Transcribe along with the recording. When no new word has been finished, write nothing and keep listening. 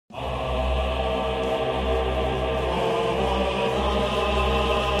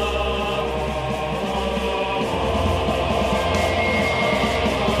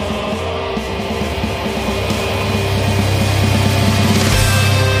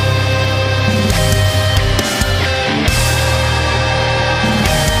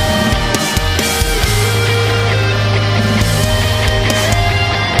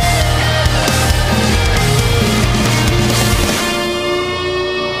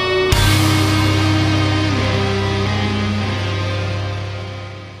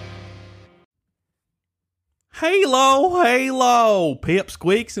Halo, Halo,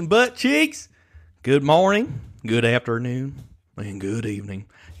 pipsqueaks and butt cheeks. Good morning, good afternoon, and good evening.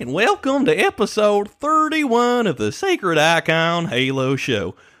 And welcome to episode 31 of the Sacred Icon Halo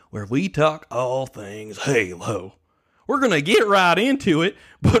Show, where we talk all things Halo. We're going to get right into it,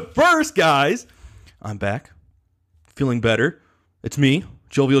 but first, guys, I'm back, feeling better. It's me,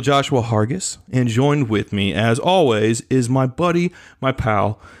 Jovial Joshua Hargis, and joined with me, as always, is my buddy, my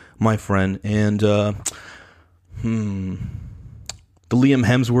pal, my friend, and, the Liam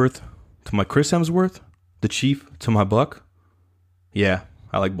Hemsworth to my Chris Hemsworth, the Chief to my Buck. Yeah,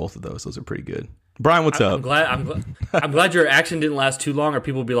 I like both of those. Those are pretty good. Brian, what's up? I'm glad your accent didn't last too long, or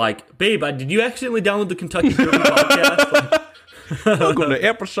people will be like, "Babe, did you accidentally download the Kentucky Derby podcast?" Welcome to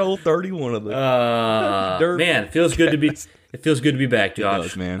episode 31 of the man. It feels good to be. It feels good to be back, Josh. It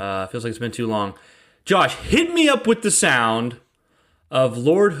does, man. Feels like it's been too long. Josh, hit me up with the sound of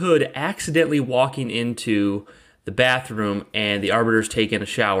Lord Hood accidentally walking into the bathroom and the Arbiter's taking a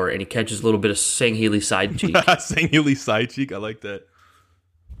shower and he catches a little bit of Sangheili side cheek. Sangheili side cheek. I like that.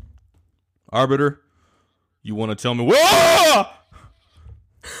 Arbiter, you want to tell me? Whoa!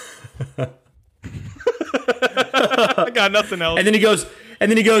 I got nothing else. And then he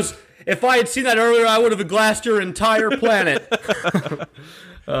goes. If I had seen that earlier, I would have glassed your entire planet.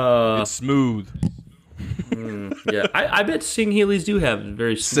 It's smooth. Yeah, I bet Sangheili's do have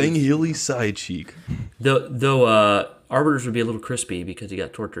very smooth. Sangheili side cheek. Though Arbiters would be a little crispy because he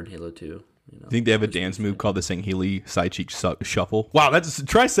got tortured in Halo 2. You know? I think they have a dance move called the Sangheili side cheek shuffle. Wow,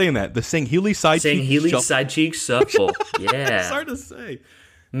 try saying that. The Sangheili side cheek shuffle. Sangheili side cheek shuffle. Yeah. It's hard to say.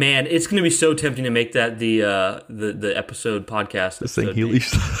 Man, it's going to be so tempting to make that the episode podcast. The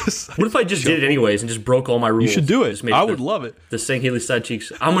Sangheili What if I just did it anyways and just broke all my rules? You should do it. I would love it. The Sangheili side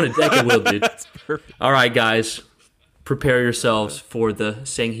cheeks. I will, dude. That's perfect. All right, guys. Prepare yourselves for the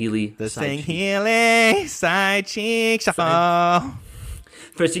Sangheili side cheek shuffle.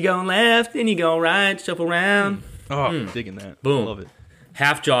 First you go left, then you go right, shuffle around. Digging that. Boom. Love it.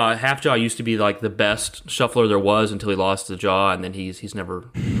 Half Jaw used to be like the best shuffler there was until he lost the jaw, and then he's never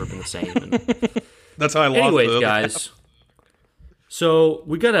been the same. That's how I lost. Anyways, guys. So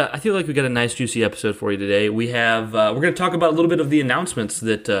I feel like we got a nice juicy episode for you today. We have we're going to talk about a little bit of the announcements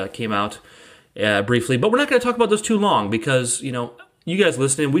that came out briefly, but we're not going to talk about those too long because you guys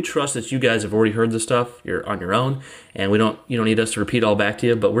listening, we trust that you guys have already heard this stuff. You're on your own, and you don't need us to repeat it all back to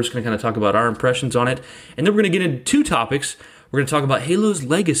you. But we're just going to kind of talk about our impressions on it, and then we're going to get into two topics. We're going to talk about Halo's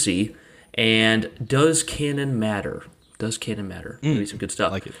legacy and does canon matter? Does canon matter? Maybe some good stuff.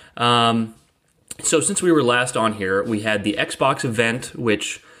 I like it. So since we were last on here, we had the Xbox event,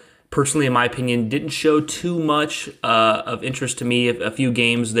 which personally, in my opinion, didn't show too much of interest to me. A few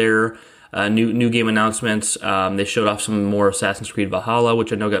games there, new game announcements. They showed off some more Assassin's Creed Valhalla,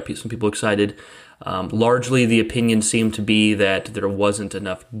 which I know got some people excited. Largely, the opinion seemed to be that there wasn't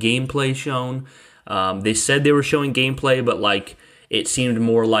enough gameplay shown. They said they were showing gameplay, but it seemed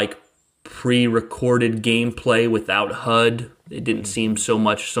more like pre-recorded gameplay without HUD. It didn't seem so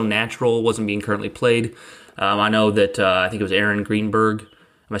natural. It wasn't being currently played. I know that I think it was Aaron Greenberg.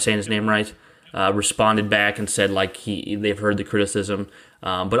 Am I saying his name right? Responded back and said they've heard the criticism.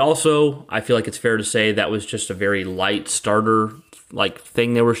 But also, I feel like it's fair to say that was just a very light starter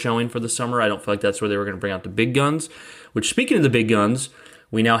thing they were showing for the summer. I don't feel like that's where they were going to bring out the big guns. Which, speaking of the big guns,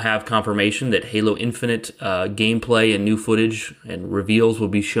 we now have confirmation that Halo Infinite gameplay and new footage and reveals will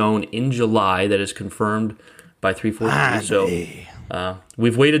be shown in July. That is confirmed by 343. So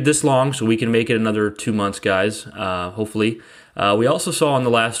we've waited this long, so we can make it another 2 months, guys, hopefully. We also saw in the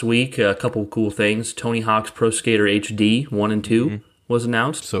last week a couple cool things. Tony Hawk's Pro Skater HD 1 and 2 was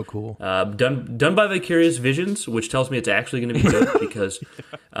announced. So cool. Done by Vicarious Visions, which tells me it's actually going to be good because,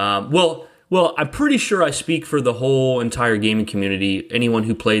 Well, I'm pretty sure I speak for the whole entire gaming community. Anyone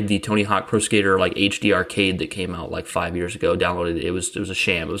who played the Tony Hawk Pro Skater HD arcade that came out 5 years ago, downloaded it. It was a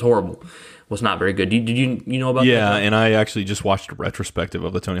sham. It was horrible. It was not very good. Did you know about that? Yeah, and I actually just watched a retrospective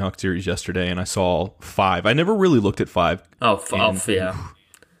of the Tony Hawk series yesterday, and I saw 5. I never really looked at 5. Yeah.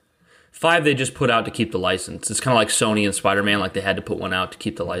 5 they just put out to keep the license. It's kind of like Sony and Spider-Man, they had to put one out to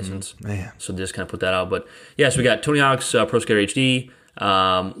keep the license. Man. So they just kind of put that out. But yeah, so we got Tony Hawk's Pro Skater HD.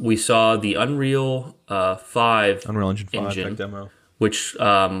 We saw the Unreal 5 Unreal Engine 5 demo, which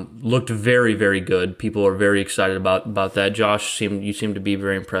looked very, very good. People are very excited about that. Josh, you seem to be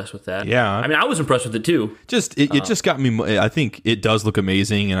very impressed with that. Yeah, I mean, I was impressed with it too. It just got me. I think it does look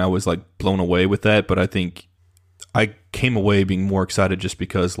amazing, and I was blown away with that. But I think I came away being more excited just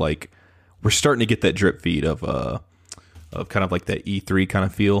because we're starting to get that drip feed of kind of that E3 kind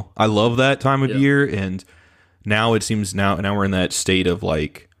of feel. I love that time of year, and now it seems now we're in that state of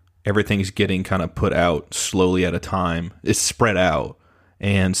everything's getting kind of put out slowly at a time. It's spread out.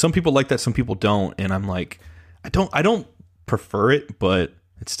 And some people like that, some people don't. And I'm like, I don't prefer it, but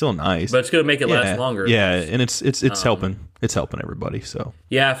it's still nice. But it's going to make it last longer. Yeah, and it's helping. It's helping everybody. So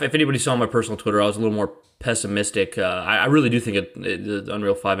yeah, if anybody saw my personal Twitter, I was a little more pessimistic. I really do think the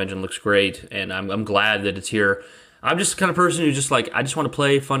Unreal 5 engine looks great, and I'm glad that it's here. I'm just the kind of person who just like, I just want to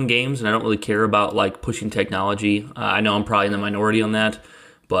play fun games, and I don't really care about like pushing technology. I know I'm probably in the minority on that.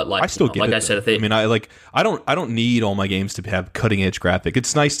 But like, I still get it. I said, if they, I don't need all my games to have cutting edge graphic.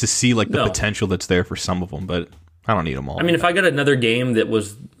 It's nice to see like the potential that's there for some of them, but I don't need them all. I mean, if I got another game that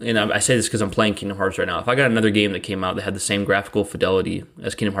was, and I say this because I'm playing Kingdom Hearts right now. If I got another game that came out that had the same graphical fidelity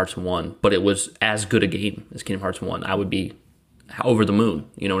as Kingdom Hearts 1, but it was as good a game as Kingdom Hearts 1, I would be over the moon.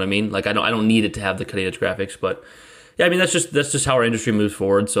 You know what I mean? Like I don't need it to have the cutting edge graphics, but yeah, I mean that's just how our industry moves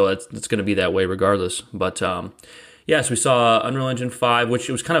forward. So it's going to be that way regardless. But yes, we saw Unreal Engine 5, which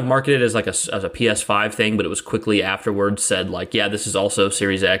it was kind of marketed as like as a PS5 thing, but it was quickly afterwards said like, yeah, this is also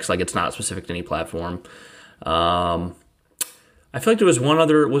Series X. Like it's not specific to any platform. I feel like there was one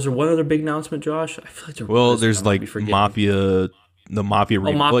other big announcement, Josh? I feel like there's like Mafia, the Mafia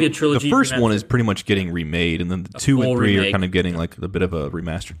Mafia trilogy. The first one is pretty much getting remade, and then the 2 and 3 are kind of getting like a bit of a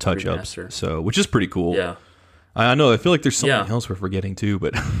remastered touch-ups. So, which is pretty cool. Yeah. I know. I feel like there's something else we're forgetting too,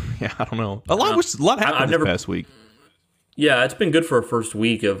 but yeah, I don't know. A lot happened this past week. Yeah, it's been good for a first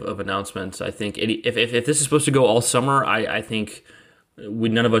week of announcements. I think if this is supposed to go all summer, I think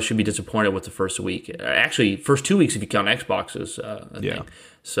none of us should be disappointed with the first week. Actually, first 2 weeks if you count Xboxes. I think.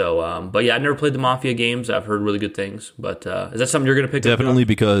 So, but yeah, I've never played the Mafia games. I've heard really good things. But is that something you're going to pick up? Definitely,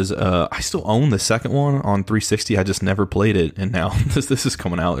 because I still own the second one on 360. I just never played it, and now this is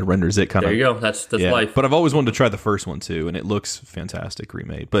coming out. It renders it kind of. There you go. That's life. But I've always wanted to try the first one too, and it looks fantastic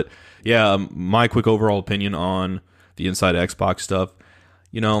remade. But yeah, my quick overall opinion on the Inside Xbox stuff.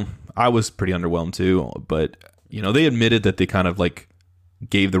 I was pretty underwhelmed too. But they admitted that they kind of like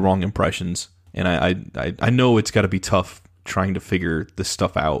gave the wrong impressions, and I know it's got to be tough trying to figure this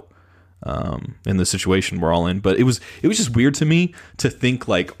stuff out in the situation we're all in, but it was just weird to me to think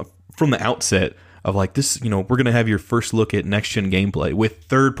like from the outset of like this, we're gonna have your first look at next gen gameplay with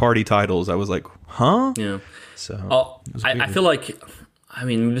third party titles. I was like, huh? Yeah. So I feel like, I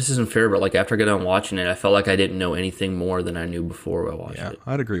mean, this isn't fair, but like after I got done watching it, I felt like I didn't know anything more than I knew before I watched it.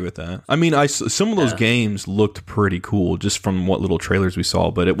 I'd agree with that. I mean, some of those games looked pretty cool just from what little trailers we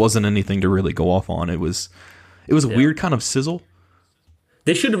saw, but it wasn't anything to really go off on. It was a weird kind of sizzle.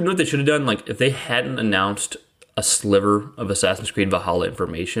 They should have done, like if they hadn't announced a sliver of Assassin's Creed Valhalla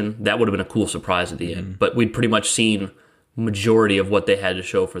information, that would have been a cool surprise at the end. But we'd pretty much seen majority of what they had to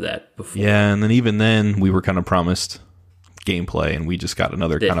show for that before. Yeah, and then even then we were kind of promised gameplay, and we just got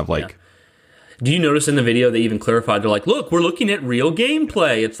another kind of like. Do you notice in the video they even clarified? They're like, "Look, we're looking at real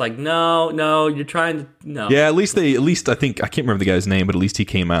gameplay." It's like, no, you're trying to no. Yeah, at least I think I can't remember the guy's name, but at least he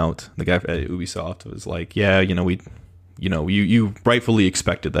came out. The guy at Ubisoft was like, "Yeah, you rightfully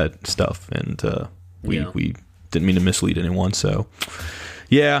expected that stuff, and we didn't mean to mislead anyone." So,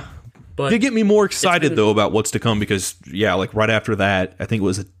 yeah, but it did get me more excited though about what's to come because like right after that, I think it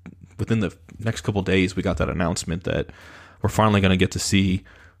was within the next couple of days we got that announcement that we're finally going to get to see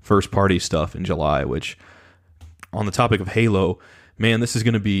first party stuff in July, which on the topic of Halo, man, this is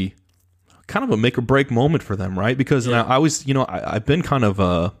going to be kind of a make or break moment for them, right? Because I was, I've been kind of,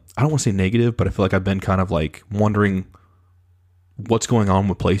 I don't want to say negative, but I feel like I've been kind of like wondering what's going on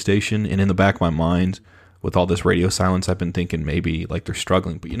with PlayStation. And in the back of my mind, with all this radio silence, I've been thinking maybe like they're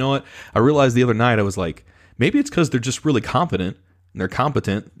struggling. But you know what? I realized the other night, I was like, maybe it's because they're just really confident. They're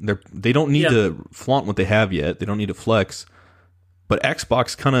competent. They don't need to flaunt what they have yet. They don't need to flex. But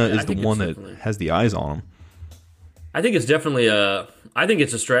Xbox kind of is the one that has the eyes on them. I think it's definitely I think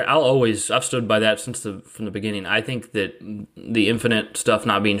it's a strat. I've stood by that from the beginning. I think that the Infinite stuff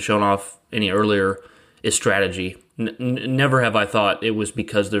not being shown off any earlier is strategy. Never have I thought it was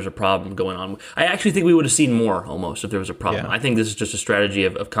because there's a problem going on. I actually think we would have seen more almost if there was a problem. I think this is just a strategy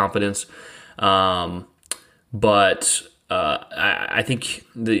of confidence. But I think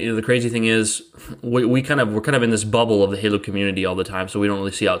the crazy thing is we're kind of in this bubble of the Halo community all the time, so we don't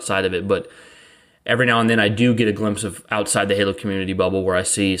really see outside of it. But every now and then I do get a glimpse of outside the Halo community bubble where I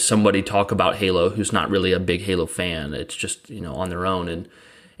see somebody talk about Halo who's not really a big Halo fan. It's just on their own, and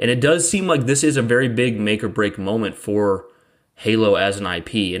it does seem like this is a very big make or break moment for Halo as an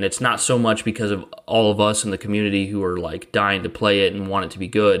IP, and it's not so much because of all of us in the community who are like dying to play it and want it to be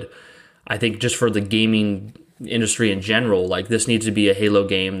good. I think just for the gaming industry in general, like this needs to be a Halo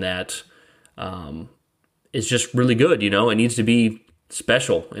game that is just really good. It needs to be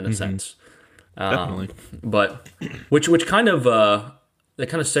special in a sense. Definitely. But which kind of that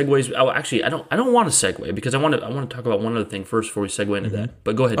kind of segues. Oh, actually, I don't want to segue because I want to talk about one other thing first before we segue into that.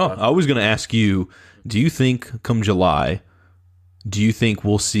 But go ahead. Oh, Todd. I was going to ask you, do you think come July, do you think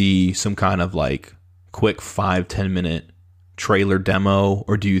we'll see some kind of like quick 5-10 minute trailer demo,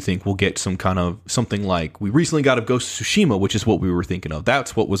 or do you think we'll get some kind of something like we recently got of Ghost of Tsushima, which is what we were thinking of?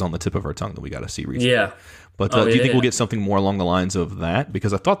 That's what was on the tip of our tongue that we got to see recently. Yeah. But do you think we'll get something more along the lines of that?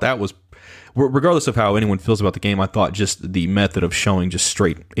 Because I thought that was, regardless of how anyone feels about the game, I thought just the method of showing just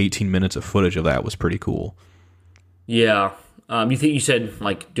straight 18 minutes of footage of that was pretty cool. Yeah. You said,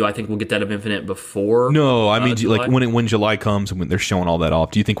 like, do I think we'll get that of Infinite before? No, I mean, July? like when July comes and when they're showing all that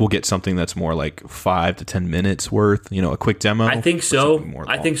off, do you think we'll get something that's more like 5 to 10 minutes worth, a quick demo? I think so.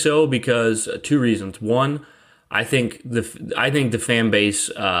 I think so because two reasons. One, I think the fan base,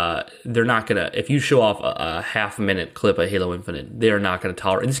 they're not gonna. If you show off a half-minute clip of Halo Infinite, they are not gonna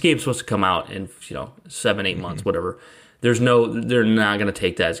tolerate. This game's supposed to come out in 7-8 months, whatever. They're not gonna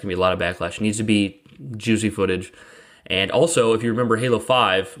take that. It's gonna be a lot of backlash. It needs to be juicy footage. And also, if you remember Halo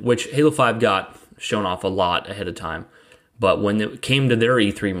 5, which Halo 5 got shown off a lot ahead of time, but when it came to their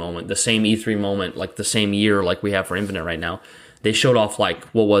E3 moment, the same E3 moment, like the same year like we have for Infinite right now, they showed off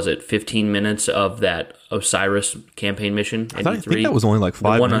 15 minutes of that Osiris campaign mission in I E3. think that was only like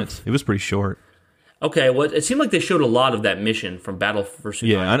 5 minutes. It was pretty short. Okay, well, it seemed like they showed a lot of that mission from Battle for Tsushima.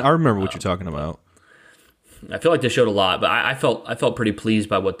 Yeah, I remember what you're talking about. I feel like they showed a lot, but I felt pretty pleased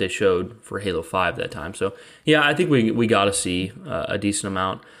by what they showed for Halo 5 that time. So, yeah, I think we got to see a decent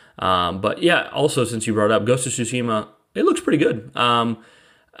amount. But, yeah, also, since you brought up Ghost of Tsushima, it looks pretty good. The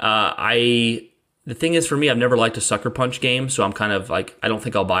thing is, for me, I've never liked a Sucker Punch game, so I'm kind of like, I don't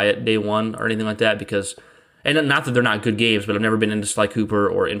think I'll buy it day one or anything like that because, and not that they're not good games, but I've never been into Sly Cooper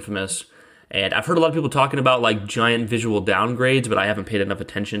or Infamous. And I've heard a lot of people talking about like giant visual downgrades, but I haven't paid enough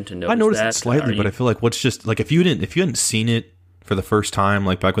attention to notice that. I noticed it slightly, but I feel like if you hadn't seen it for the first time,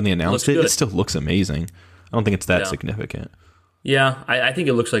 like back when they announced it, it still looks amazing. I don't think it's that significant. Yeah, I think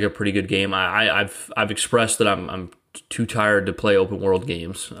it looks like a pretty good game. I've expressed that I'm too tired to play open world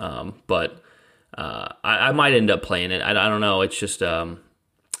games, but I might end up playing it. I don't know. It's just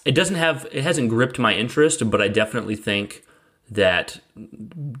it hasn't gripped my interest, but I definitely think that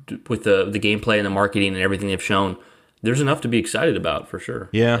with the gameplay and the marketing and everything they've shown, there's enough to be excited about for sure.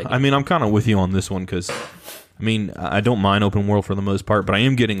 Yeah, I mean, I'm kind of with you on this one because, I mean, I don't mind open world for the most part, but I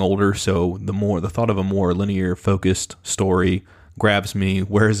am getting older, so the thought of a more linear focused story grabs me.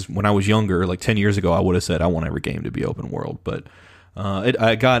 Whereas when I was younger, like 10 years ago, I would have said I want every game to be open world. But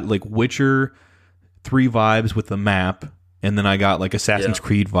I got like Witcher 3 vibes with the map, and then I got like Assassin's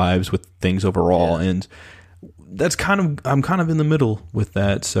Creed vibes with things overall, and that's I'm kind of in the middle with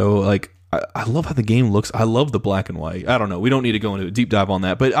that. So like I love how the game looks. I love the black and white. I don't know. We don't need to go into a deep dive on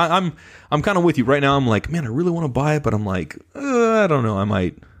that, but I'm kind of with you right now. I'm like, man, I really want to buy it, but I'm like, I don't know. I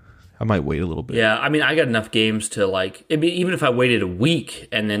might wait a little bit. Yeah, I mean, I got enough games to like, even if I waited a week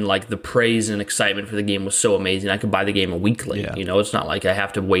and then like the praise and excitement for the game was so amazing, I could buy the game a week late. Yeah. It's not like I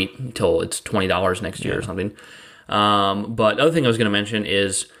have to wait until it's $20 next year or something. But the other thing I was going to mention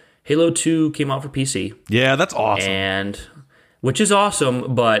is Halo 2 came out for PC. Yeah, that's awesome. And which is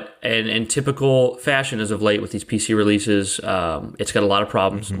awesome, but in typical fashion as of late with these PC releases, it's got a lot of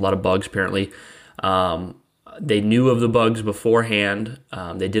problems, a lot of bugs apparently. They knew of the bugs beforehand.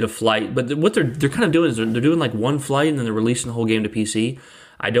 They did a flight, but what they're kind of doing is they're doing like one flight and then they're releasing the whole game to PC.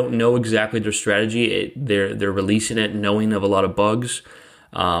 I don't know exactly their strategy. They're releasing it knowing of a lot of bugs.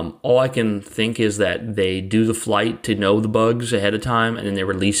 All I can think is that they do the flight to know the bugs ahead of time, and then they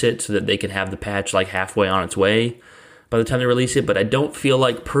release it so that they can have the patch like halfway on its way by the time they release it. But I don't feel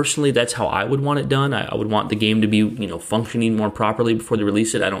like personally that's how I would want it done. I would want the game to be functioning more properly before they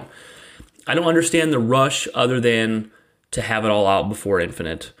release it. I don't understand the rush other than to have it all out before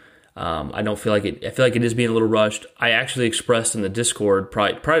Infinite. I don't feel like it. I feel like it is being a little rushed. I actually expressed in the Discord,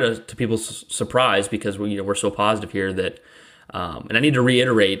 probably to people's surprise, because we're so positive here that. And I need to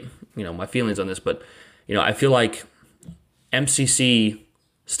reiterate, my feelings on this, but, I feel like MCC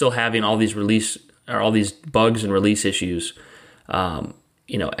still having all these bugs and release issues,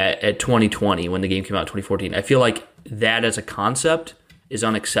 at 2020 when the game came out in 2014. I feel like that as a concept is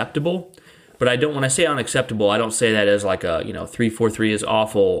unacceptable. But when I say unacceptable, I don't say that as like 343 is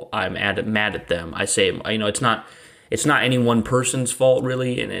awful. I'm mad at them. I say, it's not any one person's fault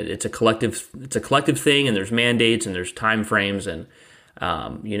really, and it's a collective thing, and there's mandates and there's time frames, and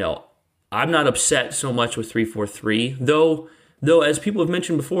I'm not upset so much with 343, though as people have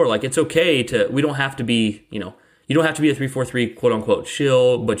mentioned before, like it's okay we don't have to be, you don't have to be a 343 quote unquote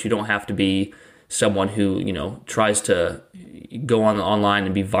shill, but you don't have to be someone who tries to go online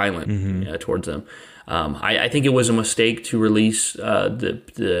and be violent towards them. I think it was a mistake to release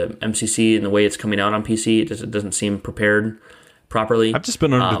the MCC in the way it's coming out on PC. It doesn't seem prepared properly. I've just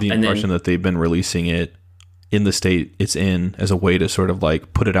been under the impression that they've been releasing it in the state it's in as a way to sort of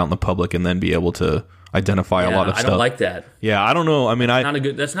like put it out in the public and then be able to identify a lot of stuff. I don't like that. Yeah, I don't know. I mean,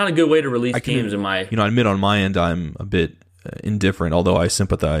 that's not a good way to release games in my... I admit on my end I'm a bit indifferent, although I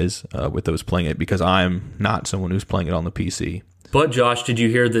sympathize with those playing it because I'm not someone who's playing it on the PC. But Josh, did you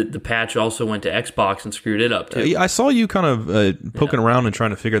hear that the patch also went to Xbox and screwed it up too? I saw you kind of poking around and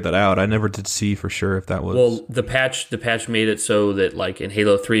trying to figure that out. I never did see for sure if that was... Well, the patch made it so that like in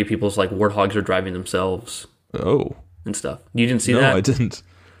Halo 3, people's like warthogs are driving themselves. Oh. And stuff. You didn't see that? No, I didn't.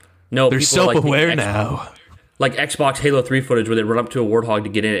 No, they're self-aware now. Like Xbox Halo 3 footage where they run up to a warthog to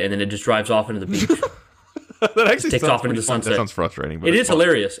get in it and then it just drives off into the beach. That actually takes off into the sunset. That sounds frustrating. But it is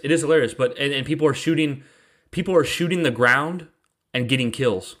hilarious. It is hilarious. But and people are shooting the ground and getting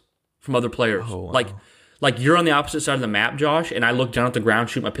kills from other players. Oh, wow. Like you're on the opposite side of the map, Josh, and I look down at the ground,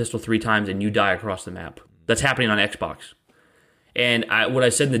 shoot my pistol 3 times, and you die across the map. That's happening on Xbox. And what I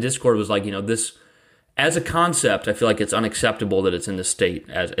said in the Discord was like, this as a concept, I feel like it's unacceptable that it's in this state.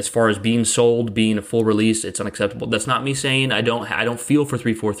 As far as being sold, being a full release, it's unacceptable. That's not me saying I don't feel for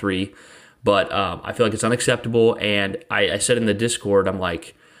 343, but I feel like it's unacceptable. And I said in the Discord, I'm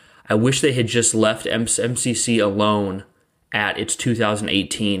like, I wish they had just left MCC alone at its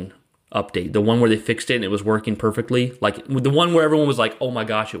 2018 update, the one where they fixed it and it was working perfectly, like the one where everyone was like, "Oh my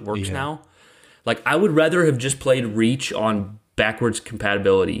gosh, it works now." Like I would rather have just played Reach on backwards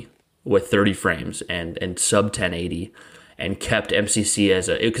compatibility with 30 frames and sub 1080 and kept MCC as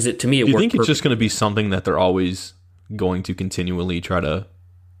because to me it worked. Do you think it's perfect. just going to be something that they're always going to continually try to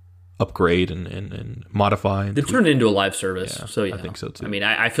upgrade and modify? They've turned it into a live service, so yeah, I think so too. I mean,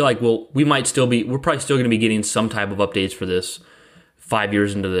 I feel like we're probably still going to be getting some type of updates for this 5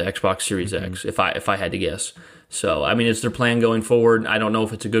 years into the Xbox Series X, if I had to guess. So I mean, it's their plan going forward. I don't know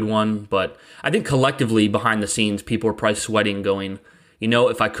if it's a good one, but I think collectively behind the scenes, people are probably sweating, going,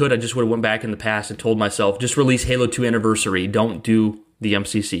 if I could, I just would have went back in the past and told myself, just release Halo 2 Anniversary. Don't do the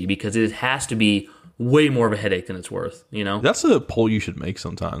MCC because it has to be way more of a headache than it's worth, That's a poll you should make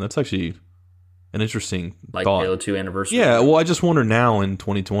sometime. That's actually an interesting thought. Halo 2 Anniversary. Yeah, well, I just wonder now in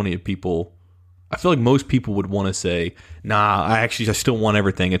 2020 if people... I feel like most people would want to say, nah, I still want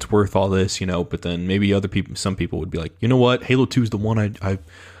everything. It's worth all this, But then maybe some people would be like, you know what? Halo 2 is the one I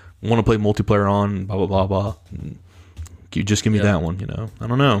want to play multiplayer on, blah, blah, blah, blah. And you just give me that one, I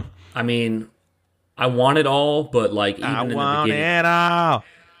don't know. I mean, I want it all, but like even in the beginning... it all.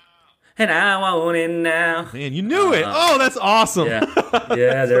 And I want it now. Man, you knew it. Oh, that's awesome. Yeah,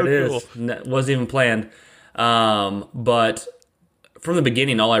 there so it is. Cool. Wasn't even planned. But from the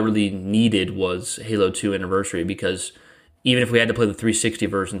beginning, all I really needed was Halo 2 Anniversary because even if we had to play the 360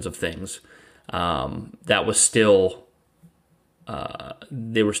 versions of things, that was still...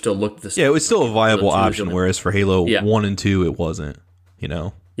 they were still looked the same. Yeah, it was still a viable option, whereas for Halo 1 and 2, it wasn't,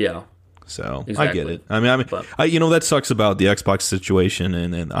 Yeah. So exactly. I get it. I mean, that sucks about the Xbox situation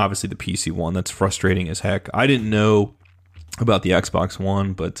and obviously the PC one. That's frustrating as heck. I didn't know about the Xbox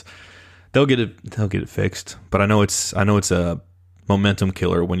One, but they'll get it fixed. But I know it's a momentum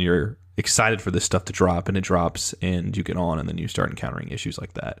killer when you're excited for this stuff to drop and it drops and you get on and then you start encountering issues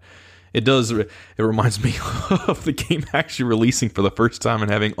like that. It does. It reminds me of the game actually releasing for the first time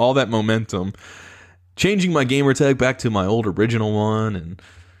and having all that momentum, changing my gamer tag back to my old original one and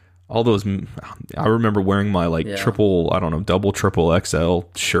all those. I remember wearing my double triple XL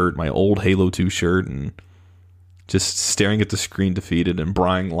shirt, my old Halo 2 shirt, and just staring at the screen defeated and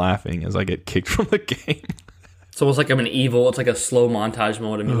Brian laughing as I get kicked from the game. It's almost like I'm an evil. It's like a slow montage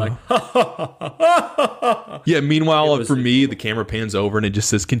moment of me like, Yeah, meanwhile, for me, the camera pans over and it just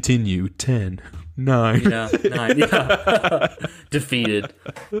says continue, 10, 9. Yeah, 9. Yeah. Defeated.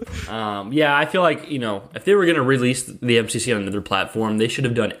 I feel like, if they were going to release the MCC on another platform, they should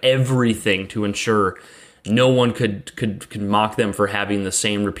have done everything to ensure no one could mock them for having the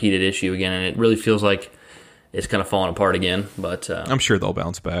same repeated issue again. And it really feels like it's kind of falling apart again. But I'm sure they'll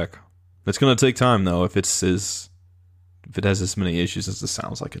bounce back. It's going to take time, though, if it has as many issues as it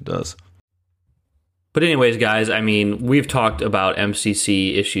sounds like it does. But anyways, guys, I mean, we've talked about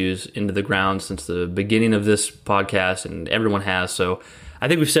MCC issues into the ground since the beginning of this podcast, and everyone has. So I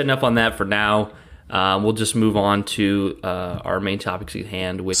think we've set enough on that for now. We'll just move on to our main topics at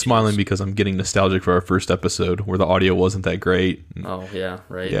hand. Which Smiling because I'm getting nostalgic for our first episode where the audio wasn't that great. Oh, yeah,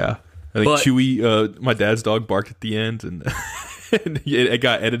 right. Yeah. I think Chewy, my dad's dog, barked at the end, and it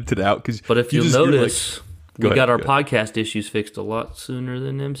got edited out. But if you'll notice, We got our podcast issues fixed a lot sooner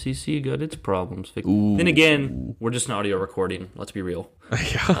than MCC got its problems fixed. Ooh. Then again, we're just an audio recording. Let's be real.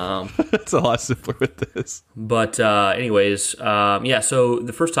 Yeah, it's a lot simpler with this. But anyways, so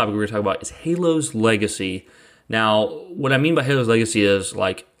the first topic we're going to talk about is Halo's legacy. Now, what I mean by Halo's legacy is,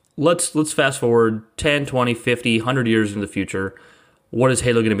 like, let's fast forward 10, 20, 50, 100 years into the future. What is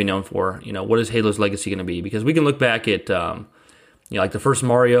Halo going to be known for? What is Halo's legacy going to be? Because we can look back at, like the first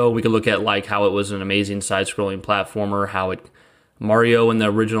Mario, we could look at like how it was an amazing side-scrolling platformer, how Mario and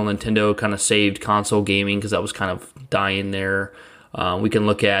the original Nintendo kind of saved console gaming because that was kind of dying there. We can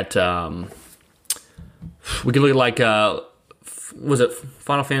look at like was it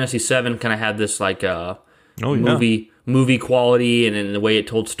Final Fantasy VII kind of had this like movie quality and in the way it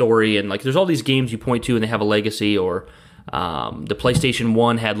told story, and like there's all these games you point to and they have a legacy. Or the PlayStation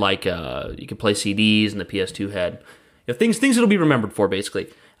 1 had like you could play CDs, and the PS2 had things that'll be remembered for, basically.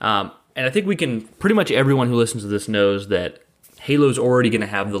 And I think pretty much everyone who listens to this knows that Halo's already going to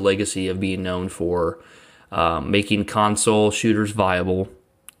have the legacy of being known for making console shooters viable,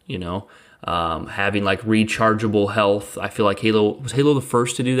 having like rechargeable health. I feel like was Halo the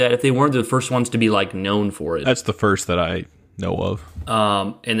first to do that? If they weren't the first ones to be like known for it. That's the first that I know of.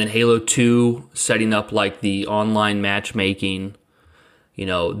 And then Halo 2 setting up like the online matchmaking.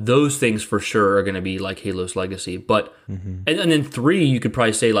 Those things for sure are going to be like Halo's legacy. But and then 3, you could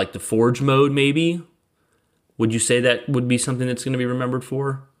probably say like the Forge mode, maybe. Would you say that would be something that's going to be remembered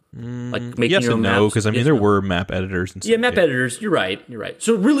for? Like making yes your own and no, maps? because I mean there were map editors and stuff. Yeah, map editors. You're right.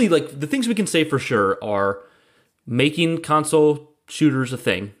 So really, like the things we can say for sure are making console shooters a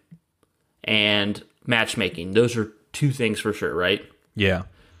thing and matchmaking. Those are 2 things for sure, right? Yeah.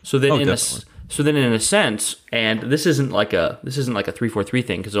 So then in a sense, and this isn't like a 343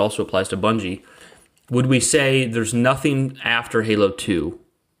 thing because it also applies to Bungie. Would we say there's nothing after Halo 2,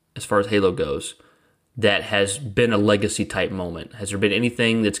 as far as Halo goes, that has been a legacy type moment? Has there been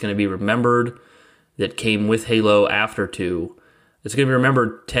anything that's going to be remembered that came with Halo after 2 that's going to be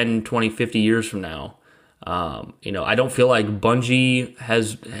remembered 10, 20, 50 years from now? I don't feel like Bungie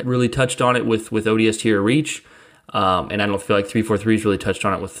has really touched on it with ODST or Reach. And I don't feel like 343's really touched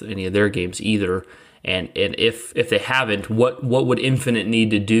on it with any of their games either. And if they haven't, what would Infinite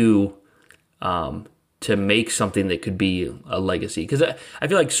need to do to make something that could be a legacy? Because I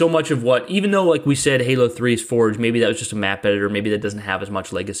feel like so much of what, even though like we said Halo 3's Forge, maybe that was just a map editor, maybe that doesn't have as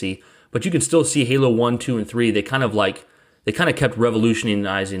much legacy, but you can still see Halo 1, 2, and 3, they kind of kept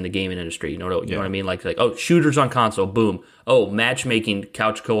revolutionizing the gaming industry. You know what I mean? Like shooters on console, boom. Oh, matchmaking,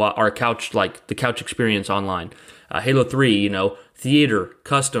 couch co-op, or the couch experience online. Halo 3, theater,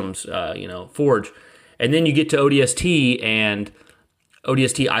 customs, Forge. And then you get to ODST, and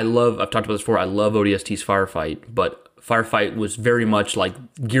ODST, I've talked about this before, I love ODST's Firefight, but Firefight was very much like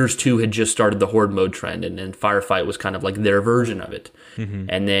Gears 2 had just started the Horde mode trend, and Firefight was kind of like their version of it. Mm-hmm.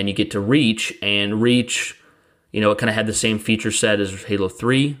 And then you get to Reach, and Reach, it kind of had the same feature set as Halo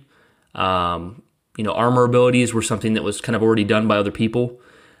 3. Armor abilities were something that was kind of already done by other people.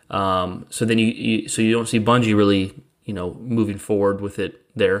 So then you don't see Bungie really, moving forward with it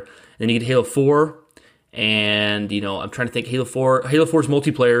there. And then you get Halo 4, and I'm trying to think Halo's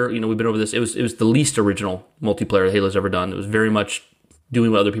multiplayer. We've been over this. It was the least original multiplayer Halo's ever done. It was very much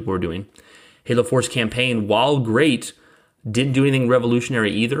doing what other people were doing. Halo 4's campaign, while great, didn't do anything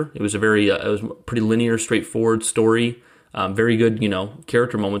revolutionary either. It was it was a pretty linear, straightforward story. Very good,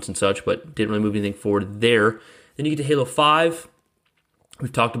 character moments and such, but didn't really move anything forward there. Then you get to Halo 5.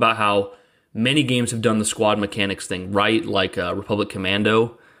 We've talked about how many games have done the squad mechanics thing, right? Like Republic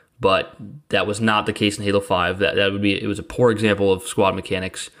Commando, but that was not the case in Halo 5. It was a poor example of squad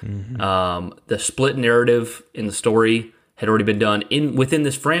mechanics. Mm-hmm. The split narrative in the story had already been done within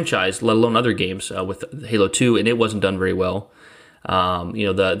this franchise, let alone other games with Halo 2, and it wasn't done very well.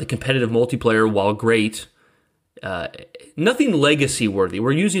 The competitive multiplayer, while great, nothing legacy worthy.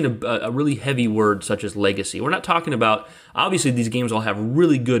 We're using a really heavy word such as legacy. We're not talking about, obviously these games all have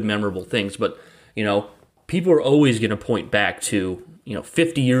really good, memorable things, but people are always going to point back to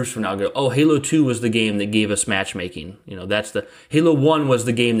 50 years from now, go, oh, Halo 2 was the game that gave us matchmaking. That's Halo 1 was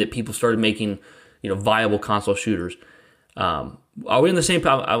the game that people started making viable console shooters. Are we on the same page?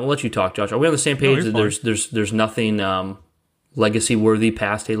 I'll let you talk, Josh. Are we on the same page that there's nothing legacy worthy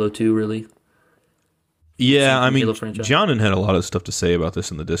past Halo 2 really? Yeah, I mean, John had a lot of stuff to say about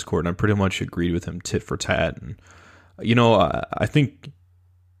this in the Discord, and I pretty much agreed with him tit for tat. And I think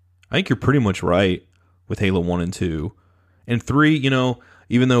you're pretty much right with Halo 1 and 2. And 3,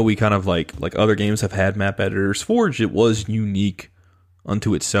 even though we kind of like other games have had map editors, Forge, it was unique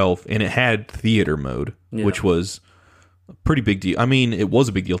unto itself, and it had theater mode, which was pretty big deal. I mean, it was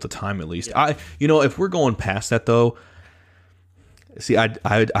a big deal at the time, at least. Yeah. If we're going past that though, see,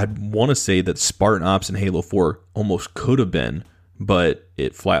 I'd want to say that Spartan Ops and Halo 4 almost could have been, but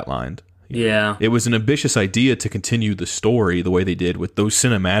it flatlined. Yeah. It was an ambitious idea to continue the story the way they did with those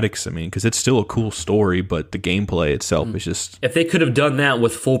cinematics. I mean, because it's still a cool story, but the gameplay itself is just... If they could have done that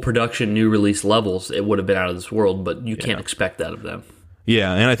with full production, new release levels, it would have been out of this world, but you can't expect that of them.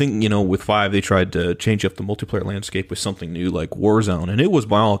 Yeah, and I think, with 5, they tried to change up the multiplayer landscape with something new like Warzone, and it was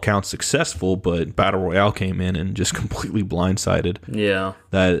by all accounts successful, but Battle Royale came in and just completely blindsided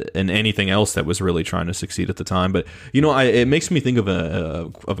that and anything else that was really trying to succeed at the time. But, it makes me think of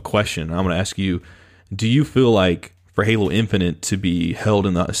a question. I'm going to ask you, do you feel like for Halo Infinite to be held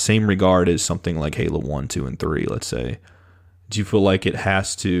in the same regard as something like Halo 1, 2, and 3, let's say, do you feel like it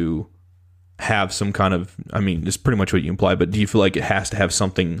has to have some kind of, I mean, it's pretty much what you imply, but do you feel like it has to have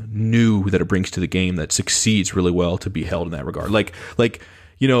something new that it brings to the game that succeeds really well to be held in that regard? Like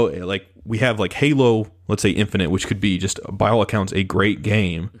we have like Halo, let's say Infinite, which could be just by all accounts a great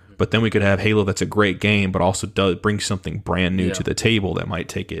game, but then we could have Halo that's a great game, but also does bring something brand new to the table that might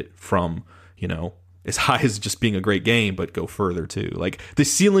take it from, as high as just being a great game, but go further too. Like the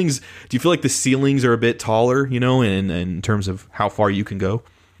ceilings, do you feel like the ceilings are a bit taller, in terms of how far you can go?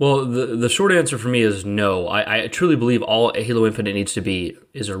 Well, the short answer for me is no. I truly believe all Halo Infinite needs to be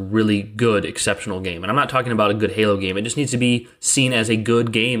is a really good, exceptional game. And I'm not talking about a good Halo game. It just needs to be seen as a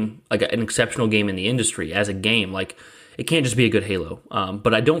good game, like an exceptional game in the industry, as a game. Like, it can't just be a good Halo.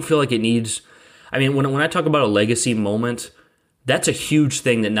 But I don't feel like it needs... I mean, when I talk about a legacy moment, that's a huge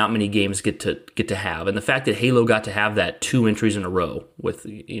thing that not many games get to have. And the fact that Halo got to have that 2 entries in a row with,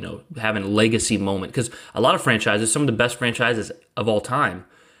 having a legacy moment. Because a lot of franchises, some of the best franchises of all time,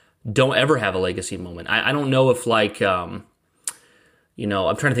 don't ever have a legacy moment. I don't know if I'm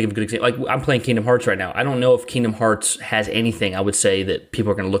trying to think of a good example. Like, I'm playing Kingdom Hearts right now. I don't know if Kingdom Hearts has anything I would say that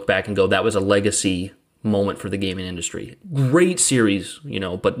people are going to look back and go, that was a legacy moment for the gaming industry. Great series,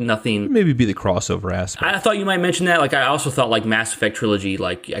 but nothing. Maybe be the crossover aspect. I thought you might mention that. Like, I also thought like Mass Effect trilogy,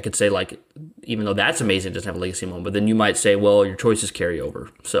 like I could say like, even though that's amazing, it doesn't have a legacy moment, but then you might say, well, your choices carry over.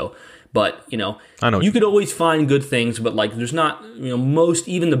 So, but, I know you could always find good things, but like there's not, most,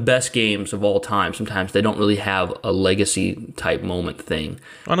 even the best games of all time, sometimes they don't really have a legacy type moment thing.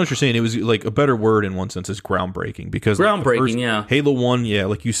 I know what you're saying. It was like a better word in one sense is groundbreaking, because yeah. Halo 1,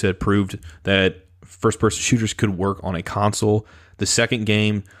 like you said, proved that first-person shooters could work on a console. The second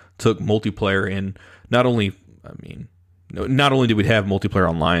game took multiplayer, and not only did we have multiplayer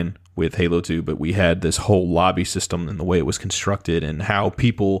online with Halo 2, but we had this whole lobby system and the way it was constructed and how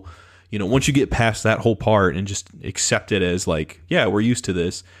people... once you get past that whole part and just accept it as like, yeah, we're used to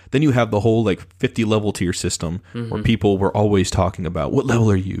this, then you have the whole like 50 level tier system where people were always talking about what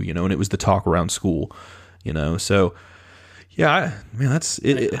level are you, and it was the talk around school, so yeah, that's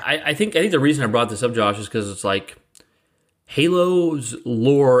it. I think the reason I brought this up, Josh, is because it's like Halo's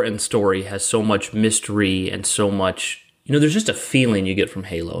lore and story has so much mystery and so much, there's just a feeling you get from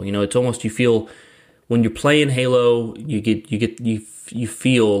Halo. It's almost, you feel when you're playing Halo, you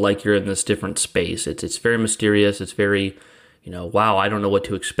feel like you're in this different space. It's very mysterious. It's very, wow, I don't know what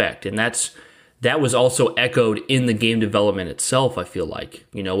to expect. And that was also echoed in the game development itself, I feel like,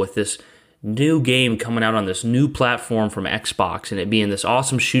 with this new game coming out on this new platform from Xbox and it being this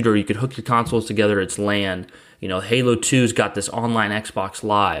awesome shooter. You could hook your consoles together, it's LAN. Halo 2's got this online Xbox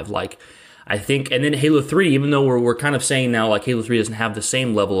Live. Like, I think, and then Halo 3, even though we're kind of saying now like Halo 3 doesn't have the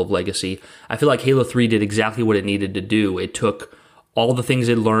same level of legacy, I feel like Halo 3 did exactly what it needed to do. It took all the things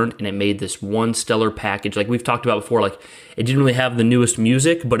it learned and it made this one stellar package. Like we've talked about before, like it didn't really have the newest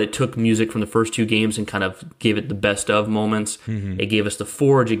music, but it took music from the first 2 games and kind of gave it the best of moments. It gave us the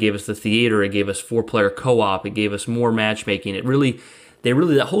Forge, it gave us the theater, it gave us 4-player co-op, it gave us more matchmaking.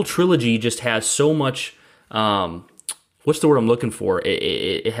 That whole trilogy just has so much, what's the word I'm looking for?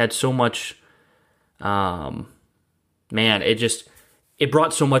 It had so much, it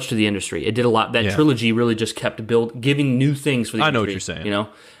brought so much to the industry. It did a lot. That trilogy really just kept giving new things for the industry. I know what you're saying.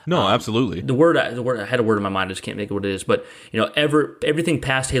 No, absolutely. The word I had a word in my mind. I just can't think of what it is. But everything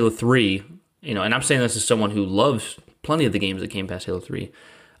past Halo 3. And I'm saying this as someone who loves plenty of the games that came past Halo 3.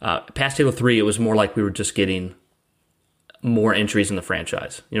 Past Halo 3, it was more like we were just getting more entries in the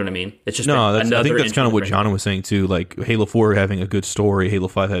franchise. You know what I mean? It's just I think that's kind of what John was saying too. Like Halo 4 having a good story, Halo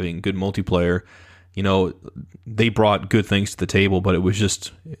 5 having good multiplayer. They brought good things to the table, but it was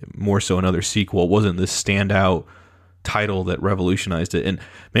just more so another sequel. It wasn't this standout title that revolutionized it. And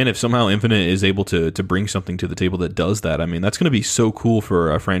man, if somehow Infinite is able to bring something to the table that does that, I mean, that's going to be so cool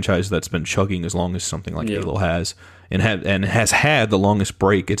for a franchise that's been chugging as long as something like Halo has, and has had the longest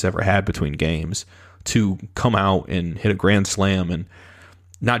break it's ever had between games. to come out and hit a grand slam and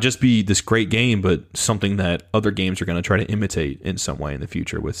not just be this great game, but something that other games are going to try to imitate in some way in the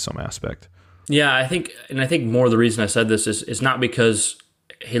future with some aspect. Yeah, I think more of the reason I said this is not because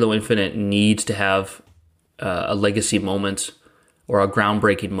Halo Infinite needs to have a legacy moment or a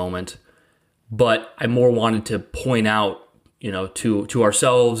groundbreaking moment, but I more wanted to point out, to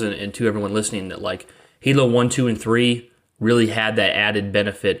ourselves and to everyone listening that like Halo 1, 2, and 3 really had that added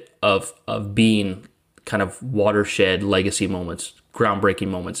benefit of being kind of watershed legacy moments, groundbreaking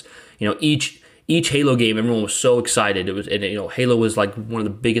moments. Each Halo game, everyone was so excited. It was, Halo was like one of the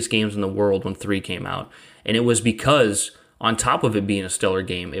biggest games in the world when 3 came out, and it was because on top of it being a stellar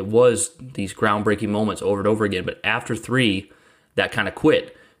game, it was these groundbreaking moments over and over again. But after 3, that kind of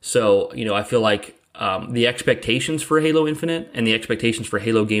quit. So I feel like the expectations for Halo Infinite and the expectations for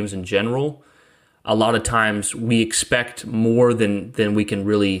Halo games in general, a lot of times we expect more than we can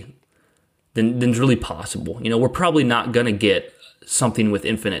really than's really possible. We're probably not going to get something with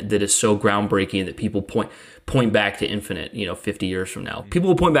Infinite that is so groundbreaking that people point back to Infinite, 50 years from now. People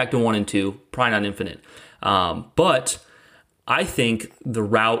will point back to 1 and 2, probably not Infinite. But I think the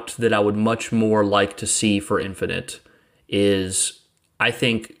route that I would much more like to see for Infinite is, I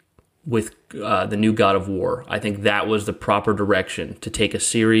think, with the new God of War. I think that was the proper direction to take a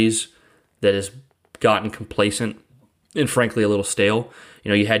series that has gotten complacent and frankly a little stale.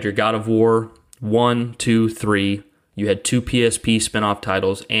 You had your God of War 1, 2, 3. You had 2 PSP spinoff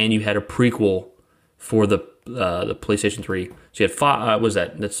titles, and you had a prequel for the PlayStation 3. So you had 5.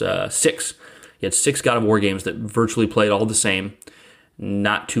 That's 6. You had 6 God of War games that virtually played all the same.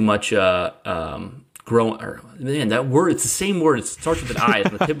 Not too much that word, it's the same word. It starts with an I. It's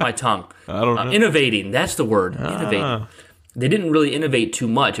on the tip of my tongue. I don't know. Innovating. That's the word. Innovating. They didn't really innovate too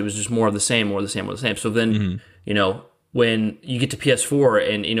much. It was just more of the same, more of the same, more of the same. So then, when you get to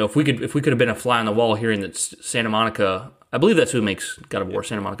PS4, and if we could have been a fly on the wall hearing that Santa Monica, I believe that's who makes God of War,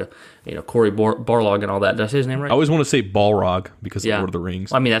 Santa Monica, Cory Barlog and all that. Did I say his name right? I always want to say Balrog because of Lord of the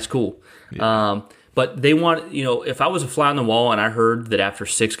Rings. I mean, that's cool. Yeah. But they want, if I was a fly on the wall and I heard that after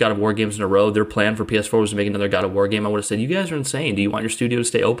 6 God of War games in a row, their plan for PS4 was to make another God of War game, I would have said, you guys are insane. Do you want your studio to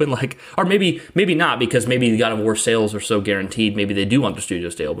stay open? Or maybe not, because maybe the God of War sales are so guaranteed, maybe they do want the studio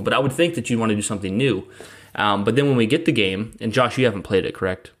to stay open. But I would think that you want to do something new. But then when we get the game, and Josh, you haven't played it,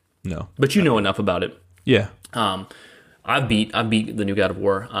 correct? No. But you know enough about it. Yeah. I've beat the new God of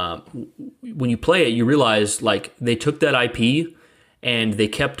War. When you play it, you realize they took that IP and they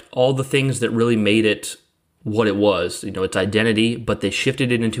kept all the things that really made it what it was, its identity, but they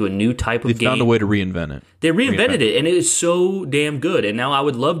shifted it into a new type of game. They found a way to reinvent it. They reinvented it, and it is so damn good. And now I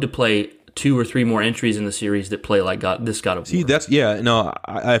would love to play 2 or 3 more entries in the series that play like this God of War. See,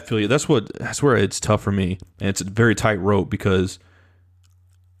 I feel you. That's where it's tough for me, and it's a very tight rope because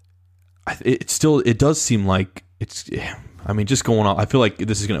it does seem like it's. I mean, just going on. I feel like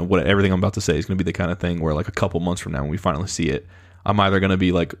this is everything I'm about to say is gonna be the kind of thing where a couple months from now, when we finally see it, I'm either going to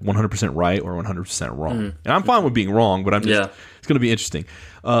be 100% right or 100% wrong. And I'm fine with being wrong, but it's going to be interesting.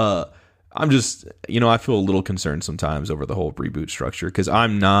 I'm just, I feel a little concerned sometimes over the whole reboot structure because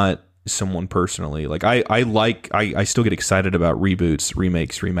I'm not someone personally. I still get excited about reboots,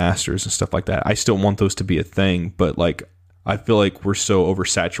 remakes, remasters, and stuff like that. I still want those to be a thing, but I feel like we're so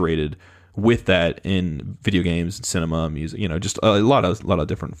oversaturated with that in video games, cinema, music, just a lot of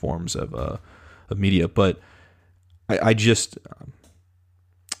different forms of media. But I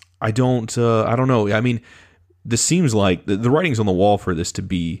don't know. I mean, this seems like the writing's on the wall for this to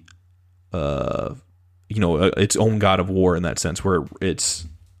be, its own God of War in that sense, where it's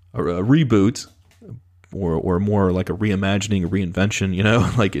a reboot or more like a reimagining, a reinvention,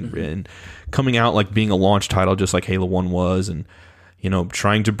 and coming out being a launch title, just like Halo 1 was, and,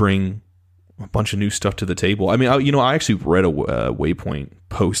 trying to bring a bunch of new stuff to the table. I mean, I actually read a Waypoint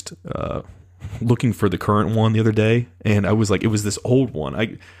post, looking for the current one the other day, and I was like, it was this old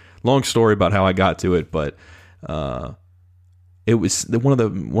one. Long story about how I got to it, but it was one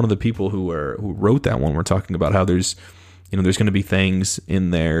of the people who wrote that one were talking about how there's going to be things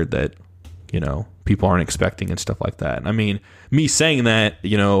in there that people aren't expecting and stuff like that. And I mean, me saying that,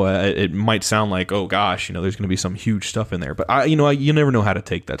 it might sound like, oh gosh, there's going to be some huge stuff in there, but you never know how to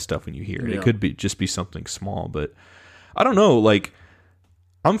take that stuff when you hear it. Yeah. It could just be something small, but I don't know,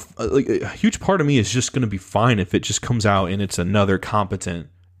 I'm a huge part of me is just going to be fine if it just comes out and it's another competent,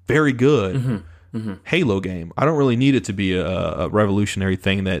 very good Halo game. I don't really need it to be a revolutionary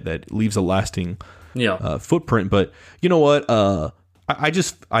thing that leaves a lasting footprint. But you know what?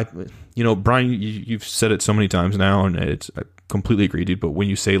 Brian, you've said it so many times now, and I completely agree, dude. But when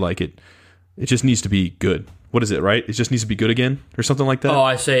you say it just needs to be good. What is it, right? It just needs to be good again, or something like that. Oh,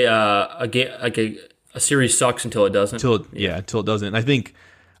 I say a game a series sucks until it doesn't. until it doesn't. I think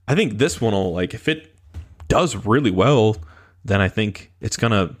this one will, like, if it does really well, then I think it's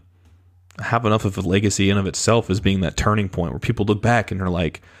gonna have enough of a legacy in of itself as being that turning point where people look back and they're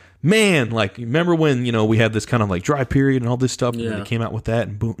like, man, like, remember when, we had this kind of like dry period and all this stuff, and then they came out with that,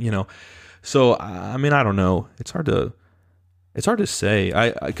 and boom, So I mean, I don't know. It's hard to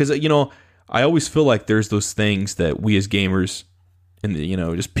say. Because I always feel like there's those things that we as gamers and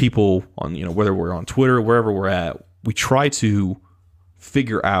just people on whether we're on Twitter, wherever we're at, we try to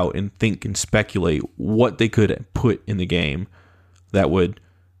figure out and think and speculate what they could put in the game that would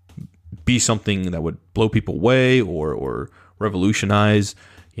be something that would blow people away or revolutionize,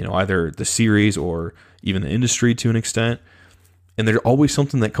 either the series or even the industry to an extent. And there's always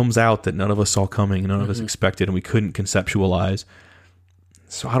something that comes out that none of us saw coming, none of us expected, and we couldn't conceptualize.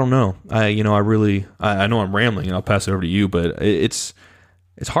 So I don't know. I know I'm rambling, and I'll pass it over to you, but it's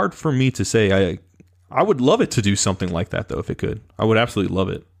hard for me to say. I would love it to do something like that, though, if it could. I would absolutely love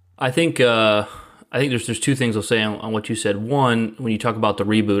it. I think there's two things I'll say on what you said. One, when you talk about the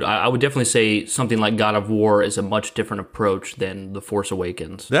reboot, I would definitely say something like God of War is a much different approach than The Force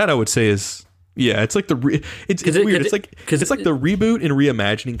Awakens. That I would say is, yeah, it's like it's weird. It's like the reboot and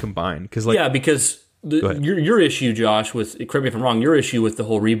reimagining combined. Because your issue, Josh, with, correct me if I'm wrong, your issue with the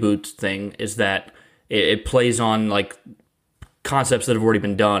whole reboot thing is that it plays on like concepts that have already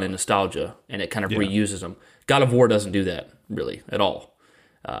been done in nostalgia, and it kind of reuses them. God of War doesn't do that really at all.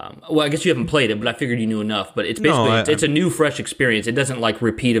 Well, I guess you haven't played it, but I figured you knew enough. But it's basically it's a new, fresh experience. It doesn't like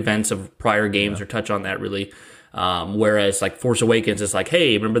repeat events of prior games or touch on that really. Whereas like Force Awakens is like,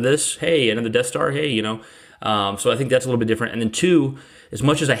 hey, remember this? Hey, another Death Star? Hey, So I think that's a little bit different. And then two, as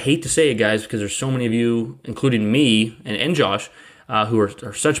much as I hate to say it, guys, because there's so many of you, including me and Josh, who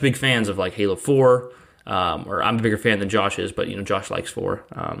are such big fans of like Halo 4, or I'm a bigger fan than Josh is, but Josh likes 4.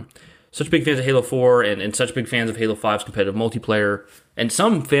 Such big fans of Halo 4 and such big fans of Halo 5's competitive multiplayer, and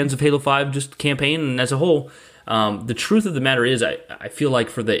some fans of Halo 5 just campaign and as a whole. The truth of the matter is, I feel like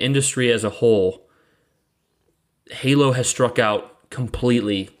for the industry as a whole, Halo has struck out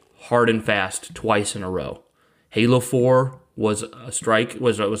completely hard and fast twice in a row. Halo 4 was a strike,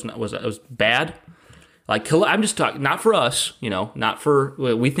 was bad. Like, I'm just talking, not for us, not for,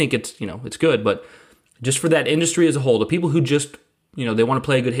 we think it's, it's good, but just for that industry as a whole, the people who just, they want to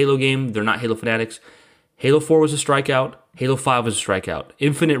play a good Halo game, they're not Halo fanatics. Halo 4 was a strikeout. Halo 5 was a strikeout.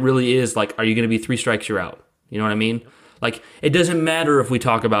 Infinite really is like, are you going to be 3 strikes, you're out? You know what I mean? Like, it doesn't matter if we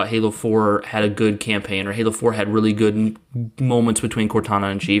talk about Halo 4 had a good campaign, or Halo 4 had really good moments between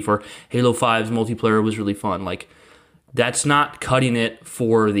Cortana and Chief, or Halo 5's multiplayer was really fun. Like, that's not cutting it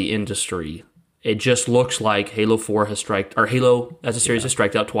for the industry. It just looks like Halo 4 has Halo as a series has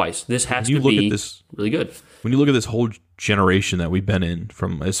striked out twice. This has to be really good. When you look at this whole generation that we've been in,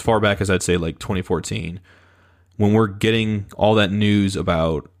 from as far back as I'd say like 2014, when we're getting all that news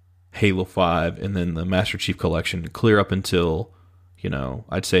about Halo 5 and then the Master Chief Collection clear up until,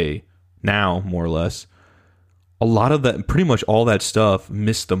 I'd say now, more or less, a lot of that, pretty much all that stuff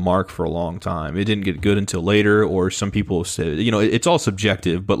missed the mark for a long time. It didn't get good until later, or some people said, it's all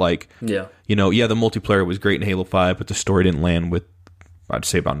subjective, but like, the multiplayer was great in Halo 5, but the story didn't land with, I'd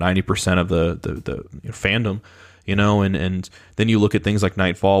say, about 90% of the fandom, and then you look at things like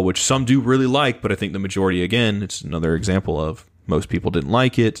Nightfall, which some do really like, but I think the majority, again, it's another example of most people didn't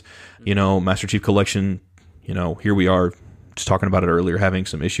like it. Master Chief Collection, here we are just talking about it earlier, having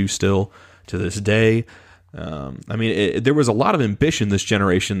some issues still to this day. There was a lot of ambition this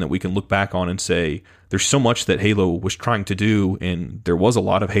generation that we can look back on and say there's so much that Halo was trying to do, and there was a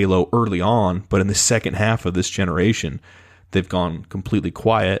lot of Halo early on, but in the second half of this generation, they've gone completely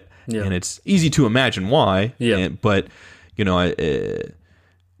quiet, and it's easy to imagine why. But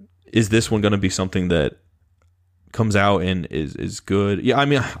is this one going to be something that comes out and is good? Yeah,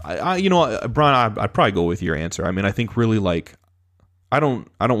 Brian, I'd probably go with your answer. I think really, like, I don't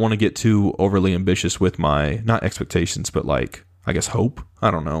want to get too overly ambitious with my, not expectations, but like, I guess hope.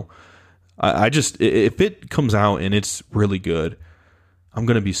 I don't know. I just, if it comes out and it's really good, I'm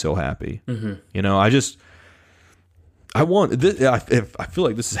going to be so happy. I want this. I feel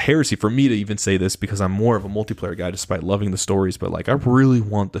like this is heresy for me to even say this, because I'm more of a multiplayer guy despite loving the stories, but like, I really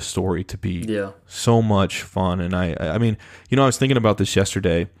want the story to be so much fun. And I mean, I was thinking about this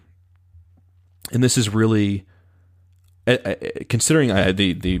yesterday, and this is really, considering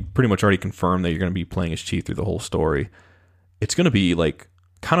they pretty much already confirmed that you're going to be playing as Chief through the whole story. It's going to be like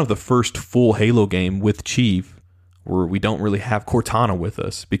kind of the first full Halo game with Chief where we don't really have Cortana with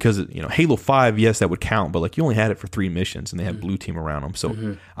us, because Halo 5, yes, that would count, but like, you only had it for 3 missions and they had Blue Team around them. So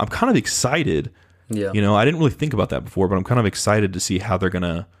I'm kind of excited. I didn't really think about that before, but I'm kind of excited to see how they're going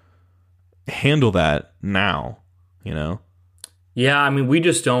to handle that now, you know? Yeah, I mean, we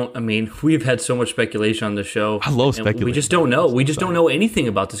just don't. I mean, we've had so much speculation on the show. I love speculation. We just don't know. We just don't know anything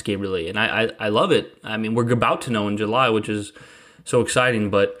about this game, really. And I love it. I mean, we're about to know in July, which is so exciting.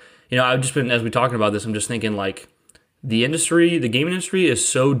 But, you know, I've just been, as we're talking about this, I'm just thinking, like, the gaming industry is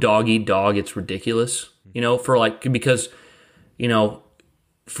so dog-eat-dog, it's ridiculous. You know, because, you know,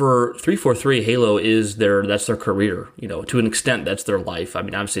 for 343, Halo that's their career. You know, to an extent, that's their life. I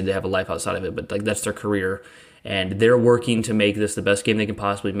mean, obviously they have a life outside of it, but like that's their career. And they're working to make this the best game they can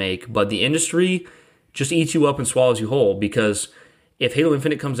possibly make. But the industry just eats you up and swallows you whole, because if Halo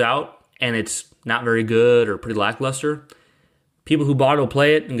Infinite comes out and it's not very good or pretty lackluster, people who bought it will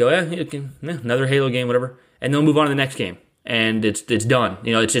play it and go, another Halo game, whatever, and they'll move on to the next game, and it's done.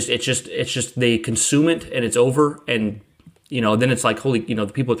 You know, it's just they consume it and it's over, and you know, then it's like, holy, you know,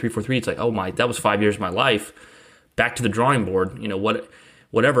 the people at 343, it's like, oh my, that was 5 years of my life. Back to the drawing board. You know,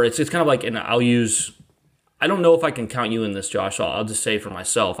 whatever. It's kind of like, and I don't know if I can count you in this, Josh. I'll just say for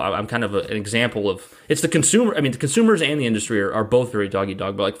myself, I'm kind of an example of, it's the consumer. I mean, the consumers and the industry are both very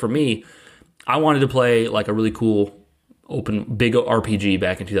dog-eat-dog. But like for me, I wanted to play like a really cool, open, big RPG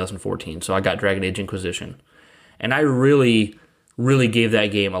back in 2014. So I got Dragon Age Inquisition. And I really, really gave that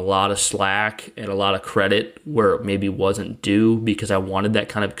game a lot of slack and a lot of credit where it maybe wasn't due, because I wanted that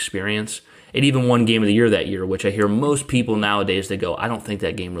kind of experience. It even won Game of the Year that year, which I hear most people nowadays, they go, I don't think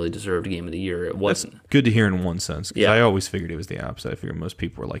that game really deserved Game of the Year. It wasn't. That's good to hear in one sense, because I always figured it was the opposite. I figured most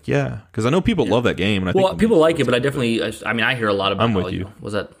people were like, yeah, because I know people love that game. And I think people like it, but I definitely, I hear a lot about, I'm with you.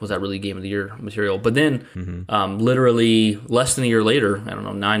 Was that really Game of the Year material? But then, literally less than a year later, I don't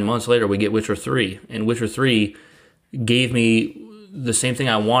know, 9 months later, we get Witcher 3. And Witcher 3 gave me the same thing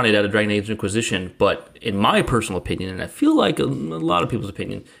I wanted out of Dragon Age Inquisition, but in my personal opinion, and I feel like a lot of people's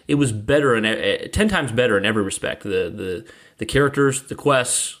opinion, it was better, 10 times better in every respect. The characters, the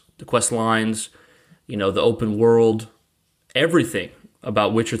quests, the quest lines, you know, the open world, everything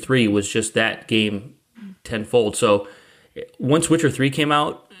about Witcher 3 was just that game tenfold. So once Witcher 3 came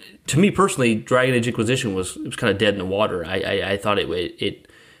out, to me personally, Dragon Age Inquisition was kind of dead in the water. I thought it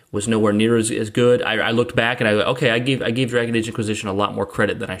was nowhere near as good. I looked back and I gave Dragon Age Inquisition a lot more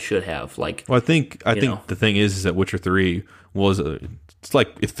credit than I should have. Like, well, I think the thing is that Witcher 3 was it's like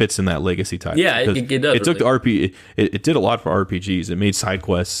it fits in that legacy type. Yeah, it does. It took the RPG. It did a lot for RPGs. It made side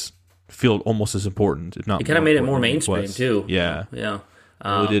quests feel almost as important, if not. It kind of made it more mainstream too. Yeah, yeah.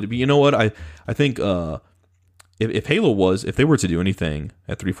 It did. But you know what? I think if Halo if they were to do anything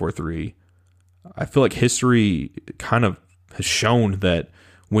at 343, I feel like history kind of has shown that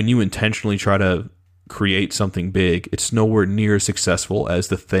when you intentionally try to create something big, it's nowhere near as successful as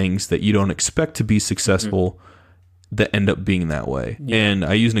the things that you don't expect to be successful that end up being that way. Yeah. And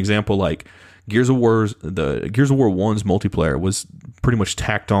I use an example like Gears of War 1's multiplayer was pretty much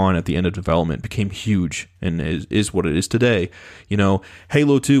tacked on at the end of development, became huge, and is what it is today. You know,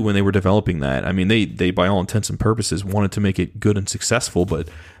 Halo 2, when they were developing that, I mean, they by all intents and purposes wanted to make it good and successful, but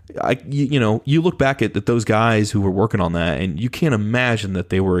you look back at those guys who were working on that, and you can't imagine that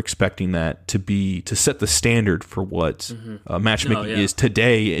they were expecting that to set the standard for what matchmaking is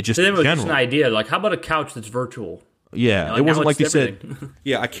today. Just so in general, just an idea like, how about a couch that's virtual? Yeah, you know, it wasn't like they said.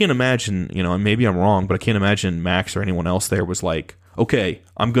 Yeah, I can't imagine. You know, and maybe I'm wrong, but I can't imagine Max or anyone else there was like, okay,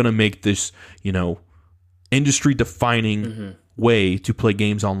 I'm gonna make this, you know, industry-defining way to play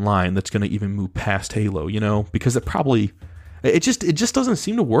games online that's gonna even move past Halo. You know, because it just doesn't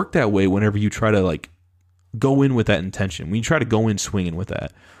seem to work that way whenever you try to like go in with that intention. When you try to go in swinging with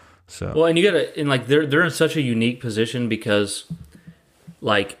that. So well, and you gotta, and like they're in such a unique position because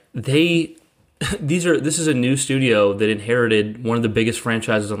like this is a new studio that inherited one of the biggest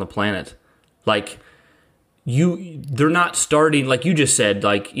franchises on the planet. Like they're not starting, like you just said,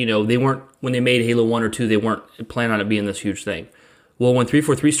 like, you know, they weren't, when they made Halo 1 or 2, they weren't planning on it being this huge thing. Well, when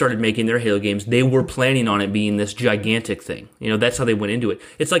 343 started making their Halo games, they were planning on it being this gigantic thing. You know, that's how they went into it.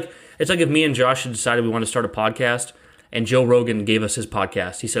 It's like if me and Josh had decided we want to start a podcast, and Joe Rogan gave us his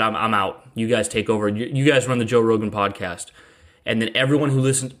podcast. He said, I'm out. You guys take over. You guys run the Joe Rogan podcast. And then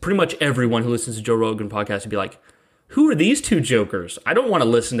pretty much everyone who listens to Joe Rogan podcast would be like, who are these two jokers? I don't want to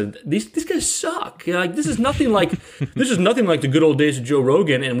listen to these guys suck. You know, like, this is nothing like the good old days of Joe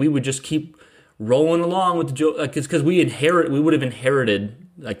Rogan, and we would just keep rolling along with the Joe, like, it's because we would have inherited,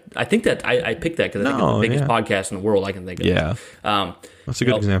 like, I think that I picked that because I think it's the biggest podcast in the world I can think of. Yeah. That's a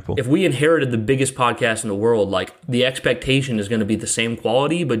good example. If we inherited the biggest podcast in the world, like, the expectation is going to be the same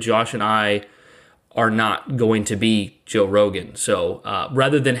quality, but Josh and I are not going to be Joe Rogan. So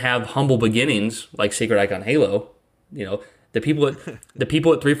rather than have humble beginnings like Sacred Icon Halo, you know, the people at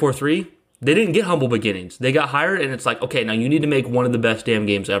 343, They didn't get humble beginnings. They got hired, and it's like, okay, now you need to make one of the best damn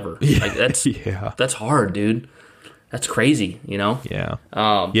games ever. Like that's hard, dude. That's crazy, you know? Yeah.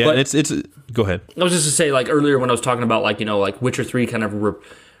 But it's go ahead. I was just to say, like, earlier when I was talking about, like, you know, like Witcher 3 kind of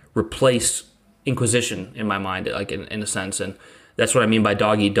replaced Inquisition in my mind, like, in a sense. And that's what I mean by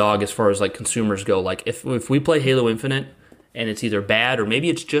dog eat dog as far as, like, consumers go. Like, if we play Halo Infinite and it's either bad or maybe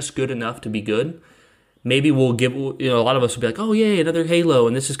it's just good enough to be good, maybe we'll give, you know, a lot of us will be like, oh, yay, another Halo,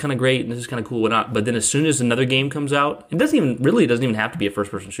 and this is kind of great, and this is kind of cool, and not. But then as soon as another game comes out, it doesn't even have to be a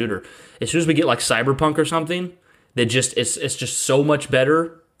first-person shooter. As soon as we get, like, Cyberpunk or something, that just it's just so much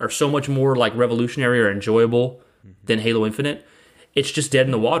better or so much more like revolutionary or enjoyable than Halo Infinite. It's just dead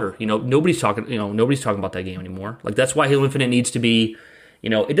in the water. You know, nobody's talking about that game anymore. Like, that's why Halo Infinite needs to be, you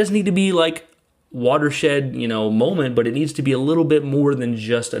know, it doesn't need to be like watershed, you know, moment, but it needs to be a little bit more than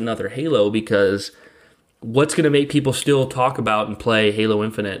just another Halo, because what's going to make people still talk about and play Halo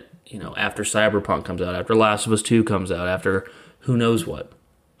Infinite, you know, after Cyberpunk comes out, after Last of Us 2 comes out, after who knows what.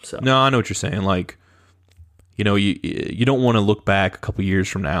 So no, I know what you're saying. Like, you know, you don't want to look back a couple years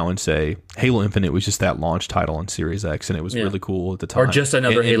from now and say Halo Infinite was just that launch title on Series X and it was really cool at the time. Or just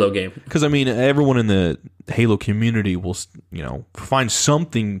another Halo game. Because, I mean, everyone in the Halo community will, you know, find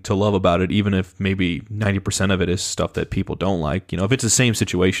something to love about it, even if maybe 90% of it is stuff that people don't like. You know, if it's the same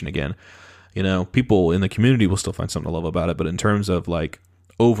situation again, you know, people in the community will still find something to love about it. But in terms of, like,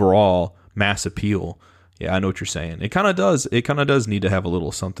 overall mass appeal, yeah, I know what you're saying. It kind of does need to have a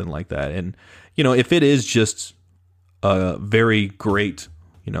little something like that. And, you know, if it is just a very great,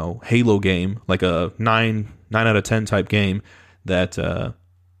 you know, Halo game, like a 9 out of 10 type game that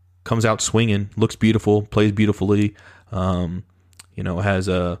comes out swinging, looks beautiful, plays beautifully, you know, has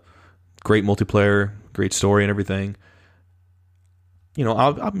a great multiplayer, great story and everything, you know,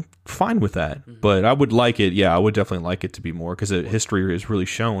 I'm fine with that. Mm-hmm. But I would like it, I would definitely like it to be more, because history is really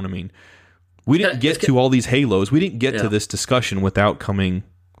shown. I mean, we didn't get to all these Halos. We didn't get to this discussion without coming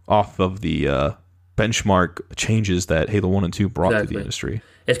off of the benchmark changes that Halo 1 and 2 brought to the industry.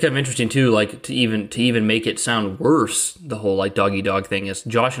 It's kind of interesting too, like to even make it sound worse, the whole like doggy dog thing is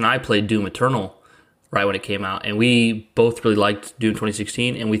Josh and I played Doom Eternal right when it came out, and we both really liked Doom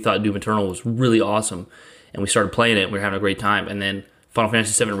 2016, and we thought Doom Eternal was really awesome, and we started playing it and we were having a great time, and then Final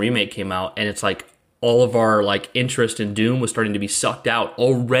Fantasy VII Remake came out, and it's like all of our like interest in Doom was starting to be sucked out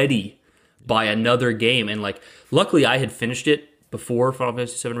already by another game. And like, luckily I had finished it before Final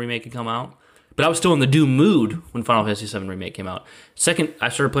Fantasy VII Remake had come out, but I was still in the Doom mood when Final Fantasy VII Remake came out. Second, I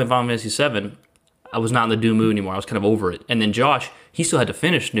started playing Final Fantasy VII, I was not in the Doom mood anymore. I was kind of over it. And then Josh, he still had to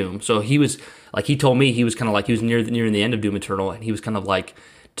finish Doom, so he was like, he told me he was kind of like, he was nearing the end of Doom Eternal, and he was kind of like,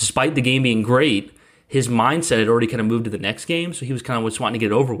 despite the game being great, his mindset had already kind of moved to the next game, so he was kind of just wanting to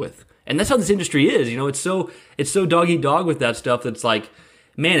get it over with. And that's how this industry is, you know. It's so dog eat dog with that stuff. That's like,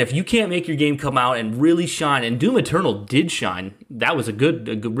 man, if you can't make your game come out and really shine, and Doom Eternal did shine, that was a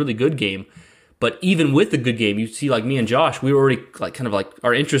really good game. But even with the good game, you see, like me and Josh, we were already like kind of like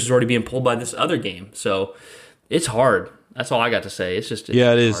our interest is already being pulled by this other game. So it's hard. That's all I got to say. It's just it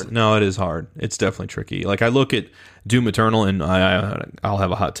is hard. No, it is hard. It's definitely tricky. Like I look at Doom Eternal, and I'll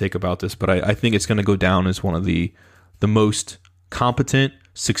have a hot take about this, but I think it's going to go down as one of the most competent,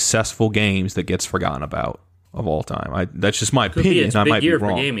 successful games that gets forgotten about of all time. That's just my opinion. It's a big year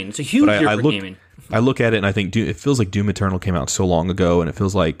for gaming. It's a huge year for gaming. I look at it and I think it feels like Doom Eternal came out so long ago, and it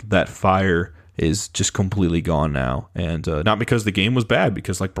feels like that fire is just completely gone now. And not because the game was bad,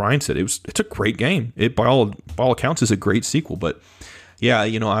 because like Brian said, it's a great game. It by all accounts is a great sequel. But yeah,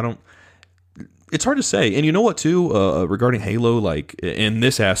 you know, it's hard to say. And you know what too, regarding Halo, like in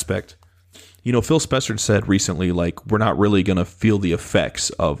this aspect, you know, Phil Spencer said recently, like, we're not really going to feel the effects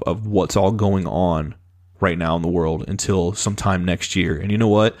of what's all going on right now in the world until sometime next year. And you know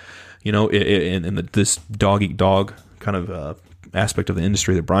what? You know, in this dog eat dog kind of aspect of the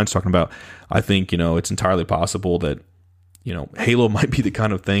industry that Brian's talking about, I think, you know, it's entirely possible that, you know, Halo might be the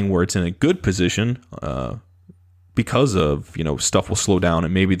kind of thing where it's in a good position because of, you know, stuff will slow down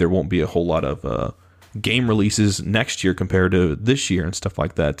and maybe there won't be a whole lot of game releases next year compared to this year and stuff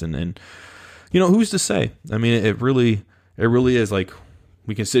like that. And you know, who's to say? I mean, it really is like,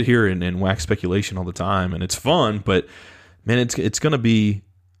 we can sit here and wax speculation all the time, and it's fun, but man, it's gonna be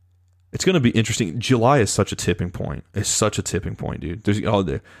interesting. July is such a tipping point. It's such a tipping point, dude. There's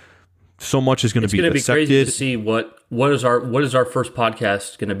so much is going to be. It's going to be crazy to see what is our first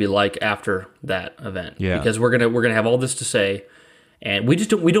podcast going to be like after that event. Yeah, because we're gonna have all this to say, and we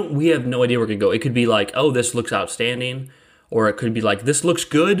have no idea where we're gonna go. It could be like, oh, this looks outstanding. Or it could be like, this looks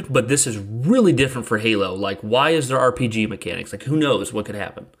good, but this is really different for Halo. Like, why is there RPG mechanics? Like, who knows what could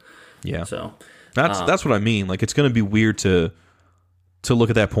happen? Yeah. So that's what I mean. Like, it's going to be weird to to look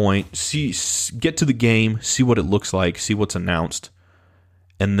at that point, get to the game, see what it looks like, see what's announced,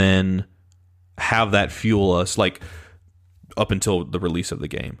 and then have that fuel us like up until the release of the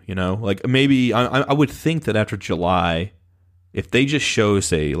game. Like maybe I would think that after July, if they just show,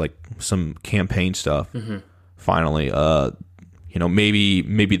 say, like some campaign stuff, finally,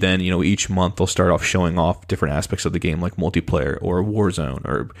 maybe then, each month they'll start off showing off different aspects of the game, like multiplayer or Warzone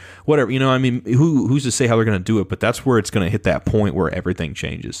or whatever. I mean, who's to say how they're going to do it? But that's where it's going to hit that point where everything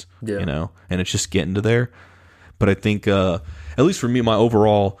changes. And it's just getting to there. But I think, at least for me, my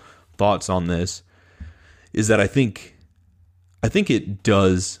overall thoughts on this is that I think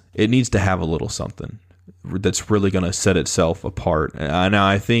it needs to have a little something that's really going to set itself apart. And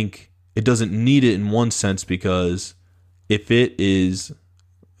I think it doesn't need it in one sense, because if it is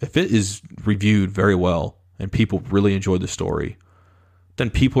reviewed very well and people really enjoy the story, then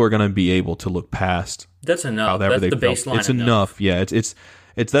people are going to be able to look past. That's enough. That's the baseline. It's enough. Yeah,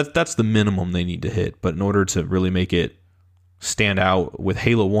 that's the minimum they need to hit. But in order to really make it stand out with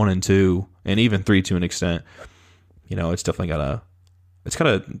Halo 1 and 2 and even 3 to an extent, it's definitely got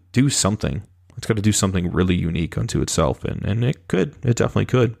to do something. It's got to do something really unique unto itself, and it definitely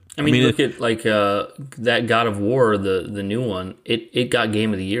could. I mean look at like that God of War, the new one. It got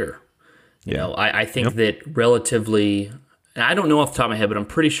Game of the Year. I think that relatively, and I don't know off the top of my head, but I'm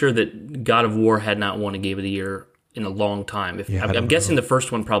pretty sure that God of War had not won a Game of the Year in a long time. I'm guessing the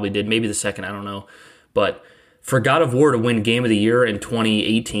first one probably did, maybe the second, I don't know. But for God of War to win Game of the Year in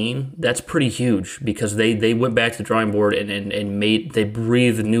 2018, that's pretty huge, because they went back to the drawing board and they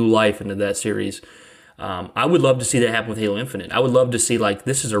breathed new life into that series. I would love to see that happen with Halo Infinite. I would love to see, like,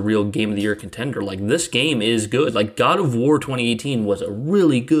 this is a real Game of the Year contender. Like, this game is good. Like, God of War 2018 was a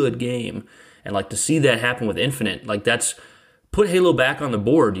really good game. And, like, to see that happen with Infinite, like, that's put Halo back on the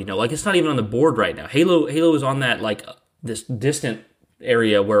board, Like, it's not even on the board right now. Halo is on that, like, this distant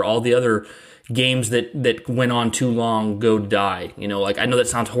area where all the other games that went on too long go to die. Like, I know that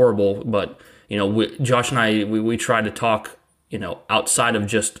sounds horrible, but, Josh and I, we try to talk, outside of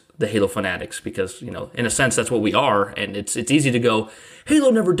just the Halo fanatics, because, in a sense, that's what we are. And it's easy to go,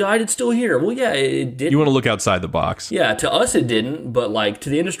 Halo never died, it's still here. Well, yeah, it did. You want to look outside the box. Yeah, to us it didn't, but, like, to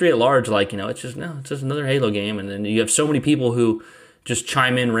the industry at large, like, it's just another Halo game. And then you have so many people who just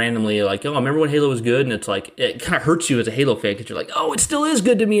chime in randomly, like, oh, I remember when Halo was good, and it's like, it kind of hurts you as a Halo fan, because you're like, oh, it still is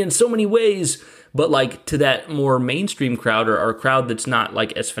good to me in so many ways, but, like, to that more mainstream crowd, or a crowd that's not,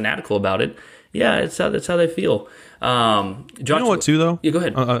 like, as fanatical about it, yeah, that's how they feel. Josh, you know what, too, though? Yeah, go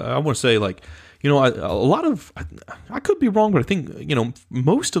ahead. I want to say, like, a lot of, I could be wrong, but I think,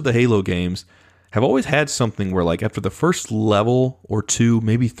 most of the Halo games have always had something where, like, after the first level or two,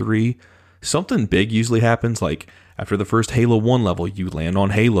 maybe three, something big usually happens. Like, after the first Halo 1 level, you land on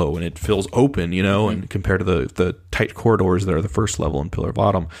Halo and it feels open, and compared to the tight corridors that are the first level in Pillar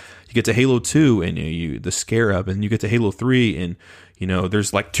Bottom. You get to Halo 2 and the Scarab, and you get to Halo 3 and,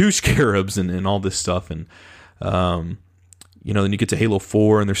 there's like 2 Scarabs and all this stuff. And, then you get to Halo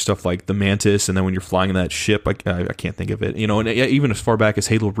 4 and there's stuff like the Mantis. And then when you're flying in that ship, I can't think of it, and even as far back as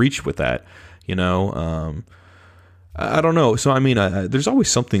Halo Reach with that, I don't know. So, I mean, there's always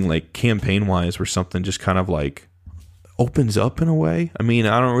something like campaign-wise where something just kind of like opens up in a way. I mean,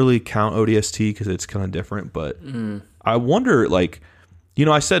 I don't really count ODST because it's kind of different, but I wonder, like,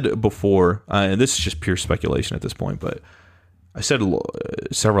 I said before, and this is just pure speculation at this point, but I said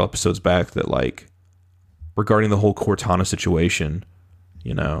several episodes back that, like, regarding the whole Cortana situation,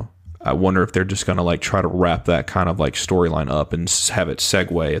 I wonder if they're just going to, like, try to wrap that kind of, like, storyline up and have it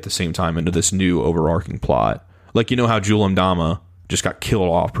segue at the same time into this new overarching plot. Like, how Julam Dama just got killed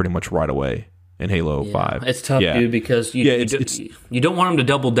off pretty much right away in Halo 5. It's tough, dude, because you don't want them to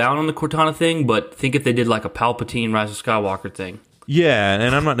double down on the Cortana thing, but think if they did like a Palpatine Rise of Skywalker thing. Yeah,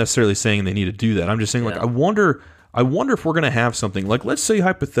 and I'm not necessarily saying they need to do that. I'm just saying, like, I wonder if we're going to have something, like, let's say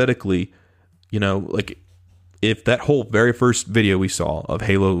hypothetically, like, if that whole very first video we saw of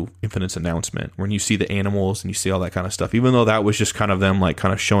Halo Infinite's announcement, when you see the animals and you see all that kind of stuff, even though that was just kind of them, like,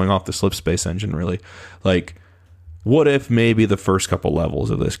 kind of showing off the slip space engine, really, like, what if maybe the first couple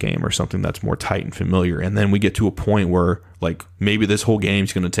levels of this game are something that's more tight and familiar, and then we get to a point where, like, maybe this whole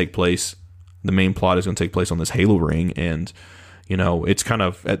game's going to take place, the main plot is going to take place on this Halo ring, and, it's kind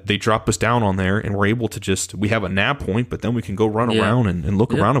of, they drop us down on there, and we're able to we have a nav point, but then we can go run around and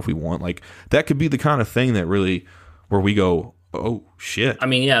look around if we want. Like, that could be the kind of thing that really, where we go, oh, shit. I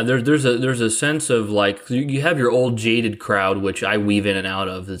mean, yeah, there's a sense of, like, you have your old jaded crowd, which I weave in and out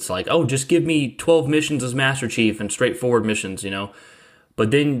of. It's like, oh, just give me 12 missions as Master Chief and straightforward missions,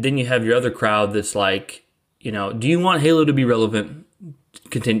 But then you have your other crowd that's like, do you want Halo to be relevant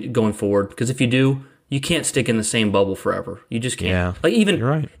going forward? Because if you do, you can't stick in the same bubble forever. You just can't. Yeah, like you're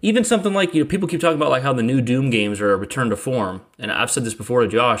right. even something like, people keep talking about like how the new Doom games are a return to form, and I've said this before to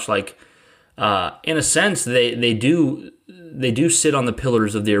Josh. Like, in a sense, they do sit on the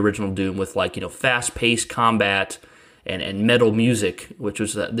pillars of the original Doom with like fast paced combat and metal music, which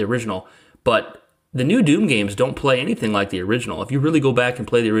was the original. But the new Doom games don't play anything like the original. If you really go back and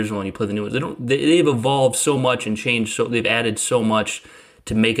play the original and you play the new ones, they've evolved so much and changed. So they've added so much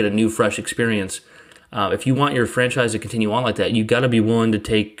to make it a new, fresh experience. If you want your franchise to continue on like that, you got to be willing to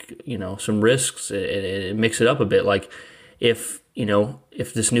take some risks and mix it up a bit. Like if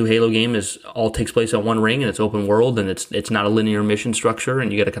this new Halo game takes place on one ring and it's open world and it's not a linear mission structure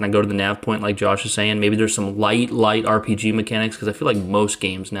and you got to kind of go to the nav point like Josh is saying, maybe there's some light RPG mechanics, because I feel like most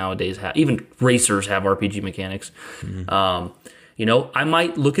games nowadays even racers have RPG mechanics. Mm-hmm. I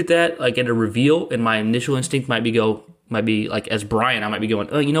might look at that like at a reveal, and my initial instinct might be like, as Brian, I might be going,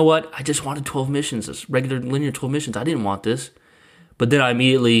 oh, you know what? I just wanted 12 missions, this regular linear 12 missions. I didn't want this. But then I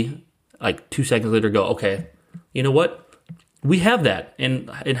immediately, like 2 seconds later, go, okay, you know what? We have that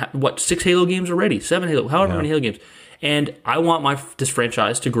in 6 Halo games already, 7 Halo, however many Halo games. And I want this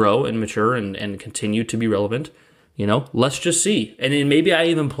franchise to grow and mature and continue to be relevant. Let's just see. And then maybe I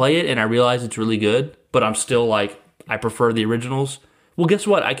even play it and I realize it's really good, but I'm still like, I prefer the originals. Well, guess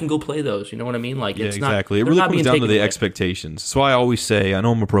what? I can go play those. You know what I mean? Like, yeah, it's exactly. Not, it really comes down to the away. expectations. That's why I always say, I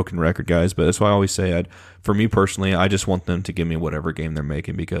know I'm a broken record, guys, but that's why I always say, for me personally, I just want them to give me whatever game they're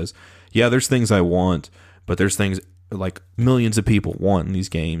making, because, yeah, there's things I want, but there's things like millions of people want in these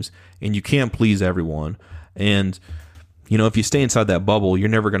games, and you can't please everyone. And if you stay inside that bubble, you're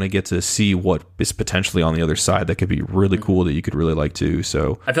never going to get to see what is potentially on the other side that could be really cool that you could really like too.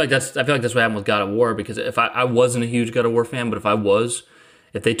 So I feel like that's what happened with God of War, because if I wasn't a huge God of War fan, but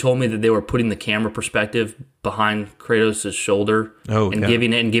if they told me that they were putting the camera perspective behind Kratos' shoulder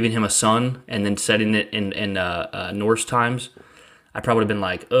giving him a son and then setting it in Norse times, I probably would have been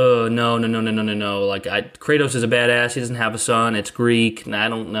like, oh, no. Like, Kratos is a badass. He doesn't have a son. It's Greek. And I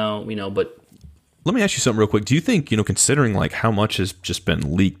don't know, but... Let me ask you something real quick. Do you think, considering like how much has just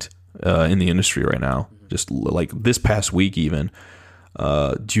been leaked in the industry right now, just like this past week even,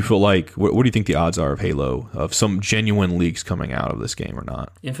 do you feel like, what do you think the odds are of Halo, of some genuine leaks coming out of this game or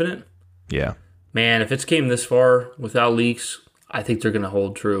not? Infinite? Yeah. Man, if it's came this far without leaks, I think they're going to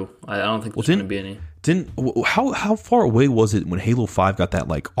hold true. I don't think there's going to be any. How far away was it when Halo 5 got that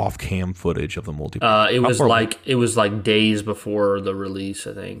like off-cam footage of the multiplayer? It was like days before the release,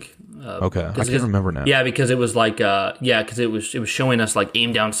 I think. Okay, I can't remember now. Yeah, because it was like because it was showing us like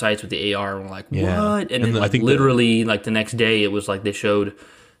aim down sights with the AR, and we're like, what? And then like literally like the next day, it was like they showed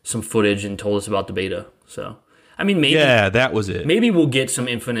some footage and told us about the beta. So I mean, maybe that was it. Maybe we'll get some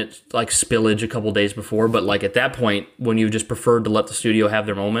Infinite like spillage a couple days before, but like at that point, when you just preferred to let the studio have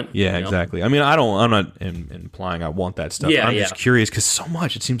their moment. Yeah, exactly. I mean, I'm not implying I want that stuff. I'm just curious because so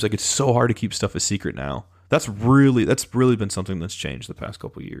much. It seems like it's so hard to keep stuff a secret now. That's really been something that's changed the past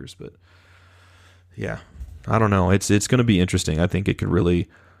couple of years. But yeah, I don't know. It's going to be interesting. I think it could really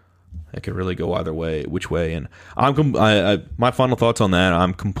go either way, which way. And my final thoughts on that.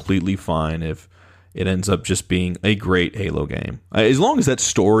 I'm completely fine if it ends up just being a great Halo game. As long as that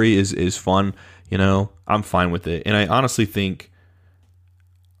story is fun, I'm fine with it. And I honestly think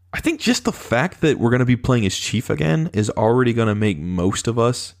just the fact that we're going to be playing as Chief again is already going to make most of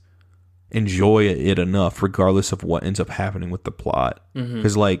us enjoy it enough, regardless of what ends up happening with the plot.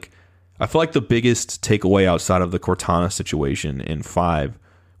 Because, I feel like the biggest takeaway outside of the Cortana situation in 5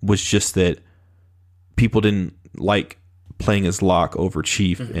 was just that people didn't like playing as Locke over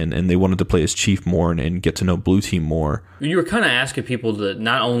Chief, and they wanted to play as Chief more and get to know Blue Team more. You were kind of asking people to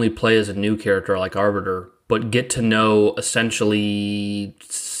not only play as a new character like Arbiter, but get to know essentially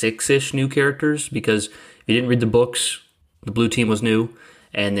 6-ish new characters, because if you didn't read the books, the Blue Team was new,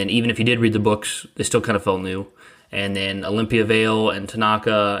 and then even if you did read the books, they still kind of felt new. And then Olympia Vale and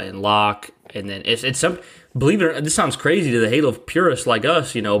Tanaka and Locke, and then it's some... Believe it or not, this sounds crazy to the Halo purists like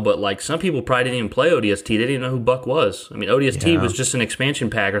us, but like some people probably didn't even play ODST. They didn't even know who Buck was. I mean, ODST was just an expansion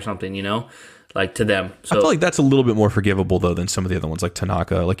pack or something, like to them. So, I feel like that's a little bit more forgivable though than some of the other ones, like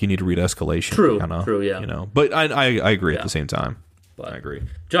Tanaka. Like you need to read Escalation. True, yeah. But I agree at the same time. But I agree.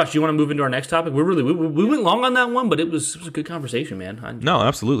 Josh, do you want to move into our next topic? We went long on that one, but it was a good conversation, man. No,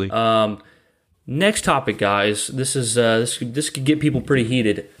 absolutely. Next topic, guys. This could get people pretty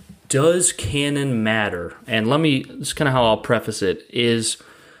heated. Does canon matter? And this is kind of how I'll preface it, is,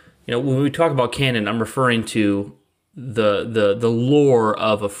 when we talk about canon, I'm referring to the lore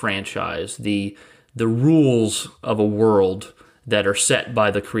of a franchise, the rules of a world that are set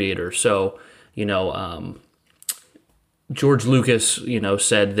by the creator. So, George Lucas,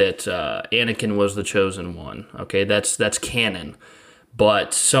 said that Anakin was the chosen one. Okay, that's canon.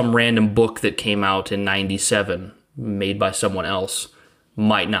 But some random book that came out in '97, made by someone else,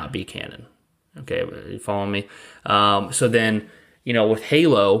 might not be canon. Okay, you following me? So then, with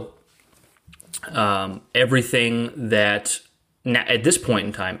Halo, everything that at this point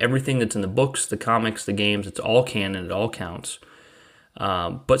in time, everything that's in the books, the comics, the games, it's all canon. It all counts.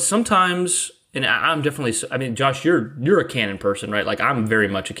 But sometimes, and I'm definitely, I mean, Josh, you're a canon person, right? Like, I'm very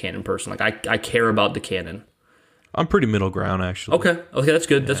much a canon person. Like, I care about the canon. I'm pretty middle ground, actually. Okay, that's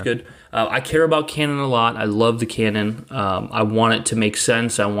good. That's good. I care about canon a lot. I love the canon. I want it to make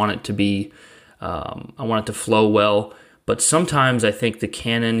sense. I want it to be, I want it to flow well. But sometimes I think the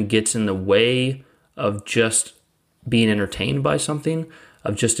canon gets in the way of just being entertained by something,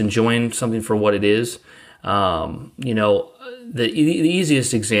 of just enjoying something for what it is. The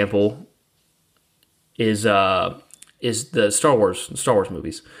easiest example is the Star Wars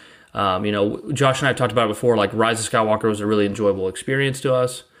movies. Josh and I have talked about it before. Like, Rise of Skywalker was a really enjoyable experience to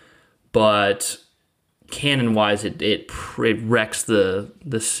us, but canon-wise, it wrecks the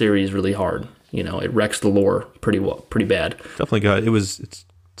series really hard. It wrecks the lore pretty bad. Definitely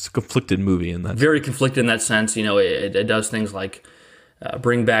it's a conflicted movie in that. Very conflicted in that sense. It does things like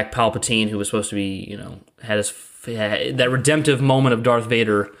bring back Palpatine, who was supposed to be, had that redemptive moment of Darth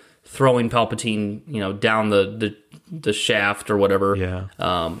Vader throwing Palpatine, down the shaft or whatever. Yeah.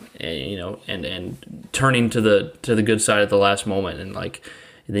 And turning to the good side at the last moment, and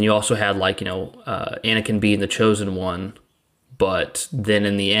then you also had Anakin being the chosen one, but then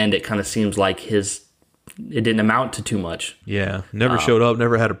in the end it kind of seems like it didn't amount to too much. Yeah, never showed up,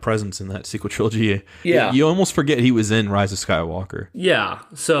 never had a presence in that sequel trilogy. Yeah, you almost forget he was in Rise of Skywalker. Yeah,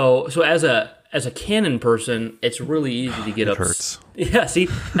 so as a canon person, it's really easy to get upset. Hurts. Yeah, see,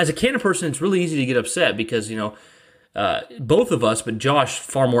 as a canon person, it's really easy to get upset because both of us, but Josh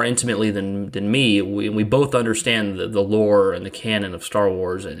far more intimately than me, we both understand the lore and the canon of Star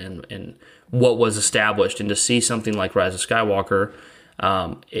Wars and what was established, and to see something like Rise of Skywalker,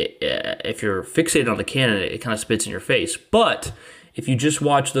 if you're fixated on the canon, it kind of spits in your face. But if you just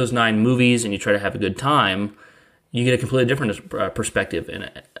watch those 9 movies and you try to have a good time, you get a completely different perspective. And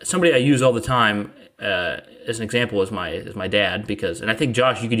somebody I use all the time as an example is my dad, and I think,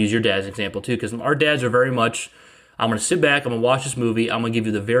 Josh, you could use your dad as an example too, because our dads are very much, I'm going to sit back, I'm going to watch this movie, I'm going to give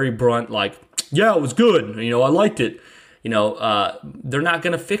you the very brunt, yeah, it was good, I liked it. They're not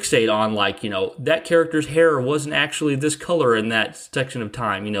going to fixate on that character's hair wasn't actually this color in that section of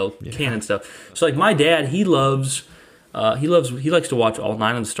time, canon stuff. So my dad, he likes to watch all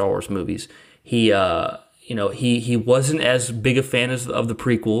 9 of the Star Wars movies. He wasn't as big a fan of the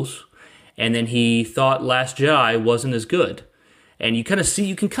prequels, and then he thought Last Jedi wasn't as good. And you can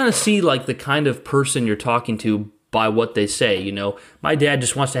kind of see the kind of person you're talking to by what they say. My dad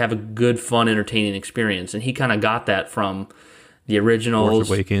just wants to have a good, fun, entertaining experience, and he kind of got that from the originals, Force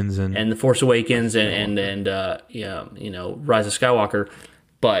Awakens and The Force Awakens and Rise of Skywalker.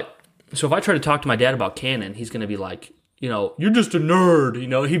 But so if I try to talk to my dad about canon, he's going to be like, you're just a nerd.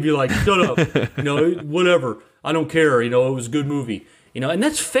 He'd be like, shut up. Whatever. I don't care. It was a good movie. And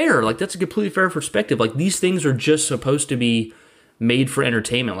that's fair. That's a completely fair perspective. These things are just supposed to be made for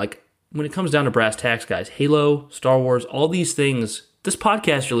entertainment. When it comes down to brass tacks, guys, Halo, Star Wars, all these things, this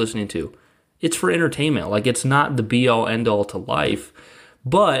podcast you're listening to, it's for entertainment. It's not the be-all, end-all to life.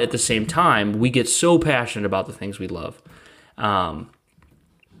 But at the same time, we get so passionate about the things we love. And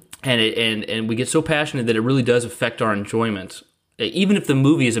we get so passionate that it really does affect our enjoyment. Even if the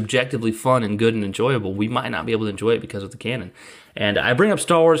movie is objectively fun and good and enjoyable, we might not be able to enjoy it because of the canon. And I bring up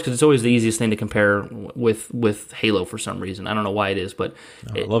Star Wars because it's always the easiest thing to compare with Halo for some reason. I don't know why it is, but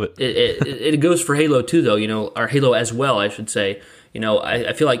I love it. It goes for Halo too, though. Or Halo as well, I should say.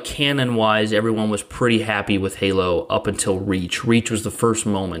 I feel like canon-wise, everyone was pretty happy with Halo up until Reach. Reach was the first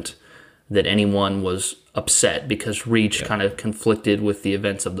moment that anyone was upset because Reach kind of conflicted with the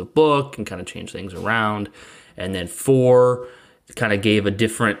events of the book and kind of changed things around. And then 4 kind of gave a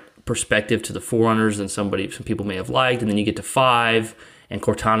different perspective to the Forerunners than some people may have liked. And then you get to 5, and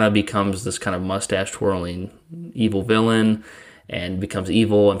Cortana becomes this kind of mustache-twirling evil villain and becomes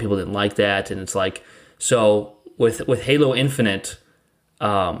evil, and people didn't like that. And it's so with Halo Infinite,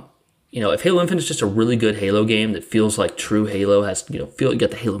 if Halo Infinite is just a really good Halo game that feels like true Halo, has you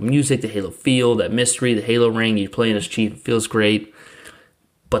got the Halo music, the Halo feel, that mystery, the Halo ring, you playing as Chief, it feels great,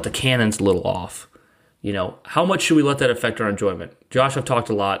 but the canon's a little off. How much should we let that affect our enjoyment? Josh, I've talked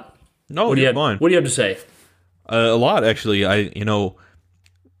a lot. No, what do you're fine. What do you have to say? A lot, actually.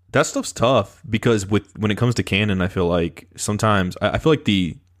 That stuff's tough because when it comes to canon, I feel like sometimes I feel like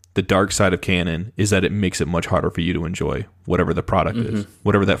the the dark side of canon is that it makes it much harder for you to enjoy whatever the product is,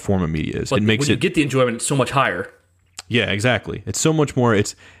 whatever that form of media is. But it makes when you get the enjoyment so much higher. Yeah, exactly. It's so much more.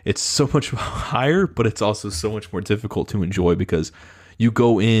 It's so much higher, but it's also so much more difficult to enjoy because you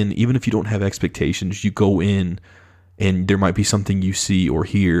go in, even if you don't have expectations, you go in, and there might be something you see or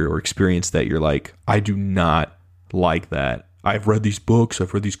hear or experience that you're like, I do not like that. I've read these books,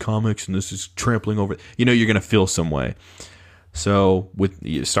 I've read these comics, and this is trampling over. You know, you're gonna feel some way. So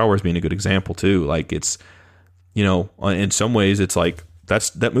with Star Wars being a good example too, like it's, you know, in some ways it's like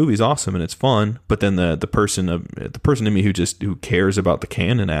that movie's awesome and it's fun, but then the person in me who cares about the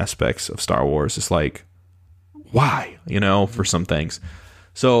canon aspects of Star Wars is like, why, you know, for some things.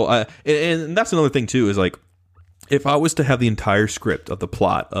 So and that's another thing too, is like, if I was to have the entire script of the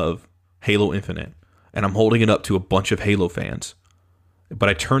plot of Halo Infinite and I'm holding it up to a bunch of Halo fans, but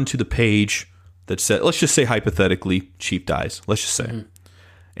I turn to the page that said, let's just say hypothetically Chief dies, let's just say,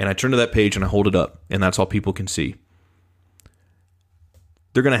 and I turn to that page and I hold it up and that's all people can see,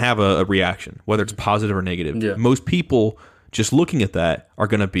 they're going to have a reaction, whether it's positive or negative. Yeah. Most people just looking at that are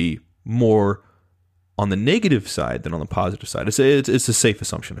going to be more on the negative side than on the positive side. It's a safe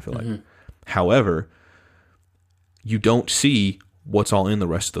assumption, I feel like. However, you don't see what's all in the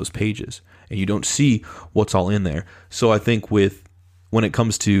rest of those pages, and you don't see what's all in there. So I think when it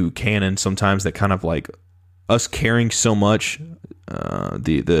comes to canon, sometimes that kind of like us caring so much,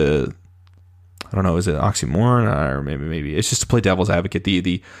 the I don't know, is it oxymoron, or maybe it's just to play devil's advocate.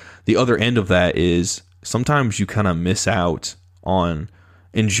 The other end of that is sometimes you kind of miss out on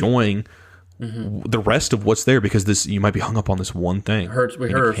enjoying the rest of what's there because you might be hung up on this one thing. We hurt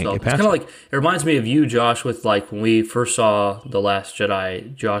ourselves. It's kind of like, it reminds me of you, Josh, with like when we first saw The Last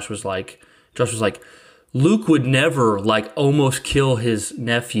Jedi. Josh was like, Luke would never like almost kill his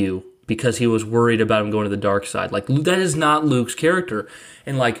nephew because he was worried about him going to the dark side. Like, that is not Luke's character.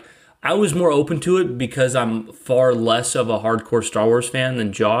 And like, I was more open to it because I'm far less of a hardcore Star Wars fan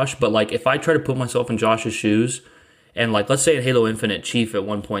than Josh. But like, if I try to put myself in Josh's shoes, and like, let's say in Halo Infinite, Chief at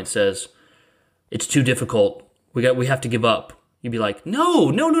one point says, "It's too difficult. We have to give up." You'd be like, no.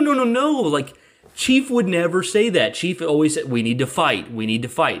 Like, Chief would never say that. Chief always said, "We need to fight. We need to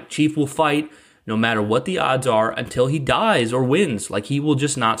fight." Chief will fight no matter what the odds are until he dies or wins. Like, he will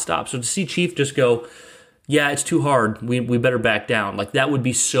just not stop. So to see Chief just go, "Yeah, it's too hard. We better back down." Like, that would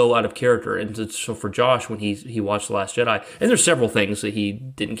be so out of character. And so for Josh, when he watched The Last Jedi, and there's several things that he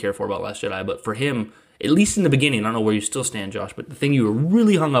didn't care for about Last Jedi, but for him, at least in the beginning, I don't know where you still stand, Josh, but the thing you were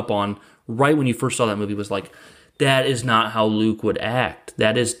really hung up on right when you first saw that movie was like, that is not how Luke would act.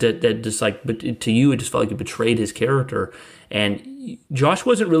 That just like, but to you, it just felt like it betrayed his character. And Josh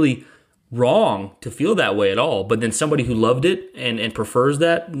wasn't really wrong to feel that way at all. But then somebody who loved it and prefers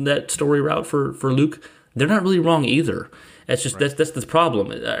that story route for Luke, they're not really wrong either. That's just right. That's the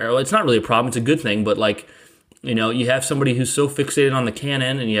problem. It's not really a problem. It's a good thing. But like, you know, you have somebody who's so fixated on the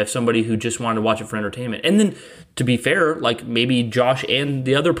canon, and you have somebody who just wanted to watch it for entertainment. And then, to be fair, like maybe Josh and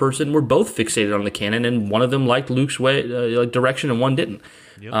the other person were both fixated on the canon, and one of them liked Luke's way, like direction, and one didn't.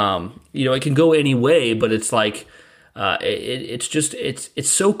 Yep. You know, it can go any way, but it's like it's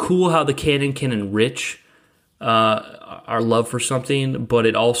so cool how the canon can enrich our love for something, but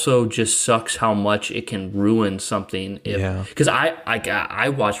it also just sucks how much it can ruin something. Because I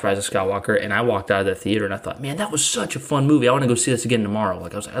watched Rise of Skywalker and I walked out of the theater and I thought, man, that was such a fun movie. I want to go see this again tomorrow.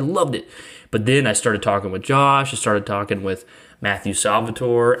 Like, I loved it. But then I started talking with Josh. I started talking with Matthew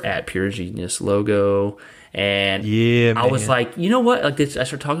Salvatore at Pure Genius Logo. And I was like, you know what? Like, I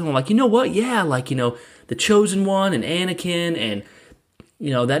started talking to him, like, you know what? Yeah, like, you know, the Chosen One and Anakin and, you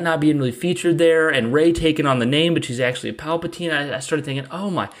know, that not being really featured there, and Rey taking on the name, but she's actually a Palpatine. I started thinking,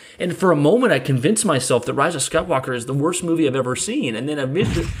 oh my. And for a moment, I convinced myself that Rise of Skywalker is the worst movie I've ever seen. And then I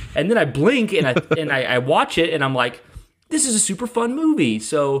blink and I watch it, and I'm like, this is a super fun movie.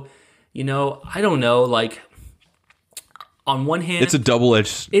 So, you know, I don't know, like, on one hand, it's a double-edged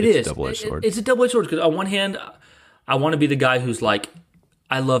sword. It's a double-edged sword because on one hand, I want to be the guy who's like,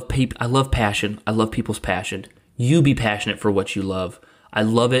 I love passion. I love people's passion. You be passionate for what you love. I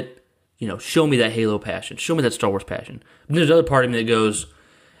love it. You know, show me that Halo passion. Show me that Star Wars passion. But there's another part of me that goes,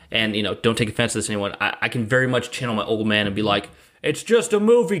 and, you know, don't take offense to this, anyone. I can very much channel my old man and be like, it's just a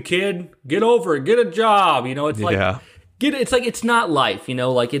movie, kid. Get over it. Get a job. You know, it's like, it's like, it's not life, you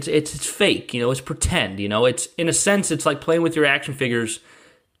know, like it's fake, you know, it's pretend, you know, it's, in a sense, it's like playing with your action figures,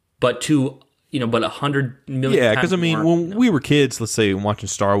 but 100 million times. Yeah, because I mean, when we were kids, let's say watching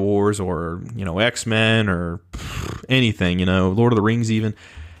Star Wars or, you know, X-Men or anything, you know, Lord of the Rings even,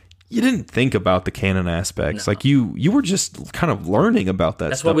 you didn't think about the canon aspects. No. Like you were just kind of learning about that.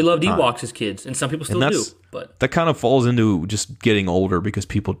 That's why we loved Ewoks as kids, and some people still do. But that kind of falls into just getting older because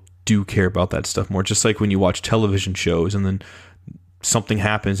people do care about that stuff more. Just like when you watch television shows and then something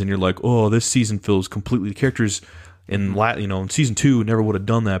happens and you're like, oh, this season feels completely, the characters in in season 2 never would have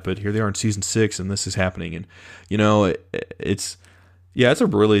done that, but here they are in season 6 and this is happening. And it's a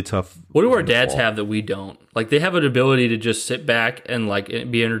really tough. What do our dads have that we don't? Like, they have an ability to just sit back and like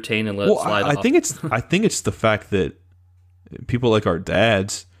be entertained and let it slide off. I think it's the fact that people like our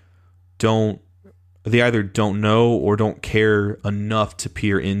dads they either don't know or don't care enough to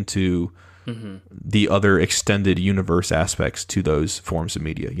peer into the other extended universe aspects to those forms of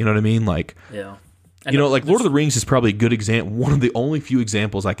media. You know what I mean? Like, yeah. Like Lord of the Rings is probably a good example, one of the only few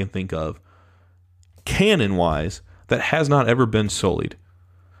examples I can think of, canon-wise, that has not ever been sullied.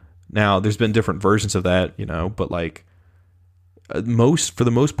 Now, there's been different versions of that, but like for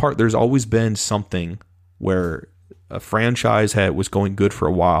the most part, there's always been something where a franchise was going good for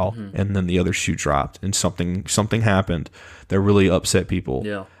a while, and then the other shoe dropped, and something happened that really upset people.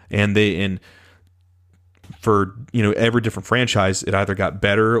 Yeah, and for every different franchise, it either got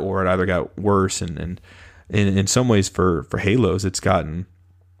better or it either got worse, and in some ways for Halos, it's gotten.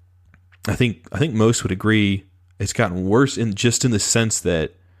 I think most would agree it's gotten worse in the sense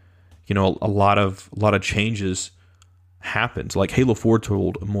that a lot of changes happened. Like Halo 4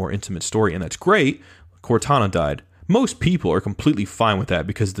 told a more intimate story, and that's great. Cortana died. Most people are completely fine with that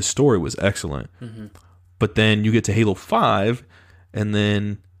because the story was excellent. But then you get to Halo 5, and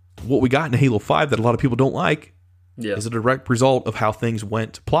then what we got in Halo 5 that a lot of people don't like is a direct result of how things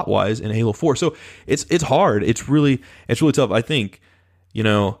went plot-wise in Halo 4. So it's hard. It's really tough. I think, we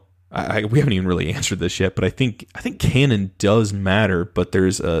haven't even really answered this yet, but I think canon does matter, but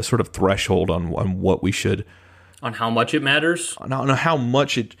there's a sort of threshold on what we should... On how much it matters? On how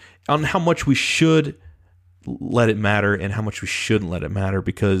much we should let it matter and how much we shouldn't let it matter,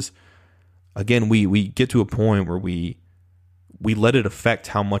 because again, we get to a point where we let it affect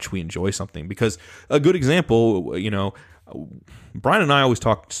how much we enjoy something. Because a good example, Brian and I always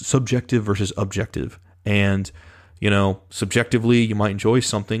talk subjective versus objective, and subjectively you might enjoy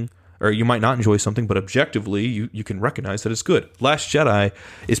something or you might not enjoy something, but objectively you can recognize that it's good. Last Jedi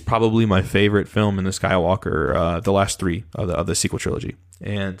is probably my favorite film in the Skywalker, the last 3 of the sequel trilogy,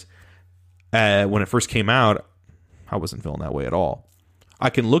 and when it first came out, I wasn't feeling that way at all.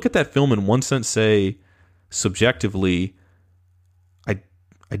 I can look at that film in one sense, say subjectively,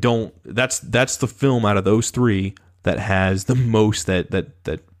 I don't. That's the film out of those 3 that has the most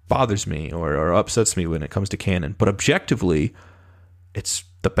that bothers me or upsets me when it comes to canon. But objectively, it's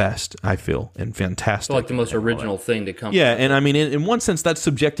the best, I feel, and fantastic. It's like the most original thing to come. Yeah, and I mean, in one sense, that's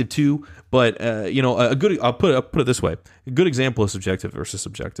subjective too. But a good. I'll put it this way: a good example of subjective versus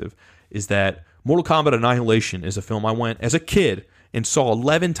subjective is that Mortal Kombat Annihilation is a film I went as a kid and saw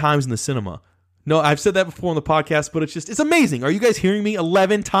 11 times in the cinema. No, I've said that before on the podcast, but it's amazing. Are you guys hearing me?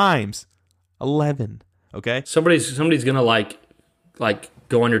 11 times. 11. Okay? Somebody's gonna like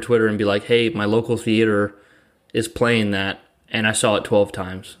go on your Twitter and be like, hey, my local theater is playing that, and I saw it 12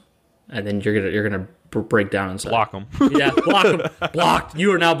 times. And then you're gonna break down and say, block them. Yeah, block them. Blocked.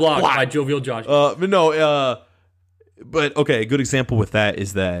 You are now blocked by Jovial Josh. But okay, a good example with that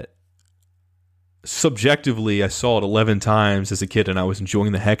is that subjectively, I saw it 11 times as a kid and I was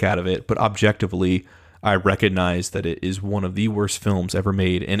enjoying the heck out of it. But objectively, I recognize that it is one of the worst films ever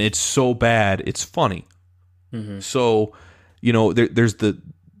made. And it's so bad, it's funny. So, there's the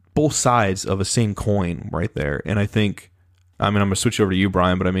both sides of a same coin right there. And I think, I'm going to switch over to you,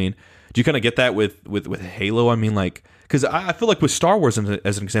 Brian, but I mean, do you kind of get that with Halo? I mean, like, because I feel like with Star Wars,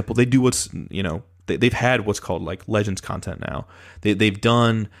 as an example, they do what's, they've had what's called like Legends content now. They've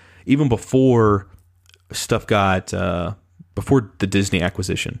done, even before stuff got before the Disney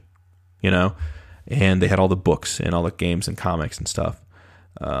acquisition, and they had all the books and all the games and comics and stuff.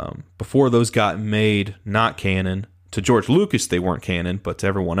 Before those got made not canon, to George Lucas they weren't canon, but to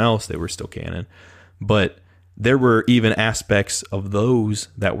everyone else they were still canon. But there were even aspects of those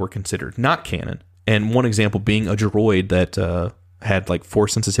that were considered not canon. And one example being a droid that had like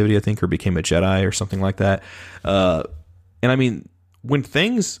force sensitivity, I think, or became a Jedi or something like that. And I mean, when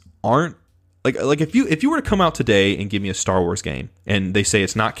things aren't like if you were to come out today and give me a Star Wars game and they say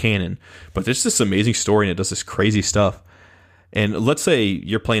it's not canon, but there's this amazing story and it does this crazy stuff, and let's say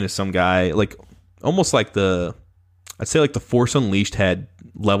you're playing as some guy like almost like I'd say like the Force Unleashed had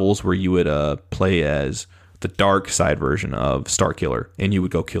levels where you would play as the dark side version of Starkiller and you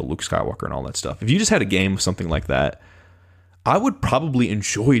would go kill Luke Skywalker and all that stuff. If you just had a game of something like that, I would probably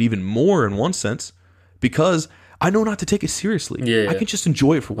enjoy it even more in one sense, because I know not to take it seriously. Yeah, I can just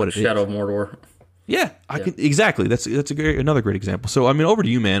enjoy it for what it is. Shadow of Mordor. Yeah, I can exactly. That's another great example. So I mean, over to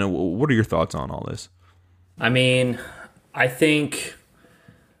you, man. What are your thoughts on all this? I mean, if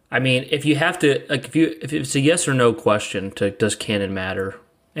you have to, like, if it's a yes or no question to does canon matter,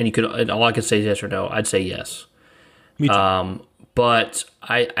 and all I could say is yes or no, I'd say yes. Me too. But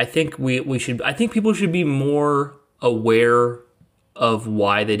I think we should. I think people should be more aware of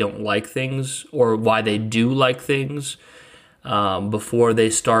why they don't like things or why they do like things before they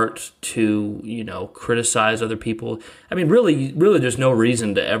start to criticize other people. I mean, really, there's no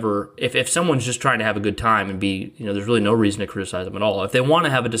reason to ever if someone's just trying to have a good time and be there's really no reason to criticize them at all. If they want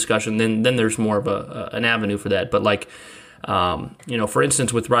to have a discussion, then there's more of an avenue for that. But like for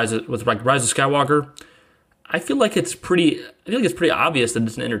instance, with Rise of Skywalker. I feel like it's pretty obvious that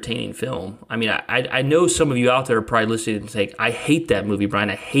it's an entertaining film. I mean, I know some of you out there are probably listening and saying, "I hate that movie, Brian.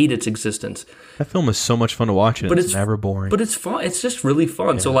 I hate its existence." That film is so much fun to watch, and it's never boring. But it's fun. It's just really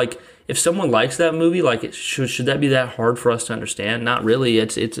fun. Yeah. So, like, if someone likes that movie, like, should that be that hard for us to understand? Not really.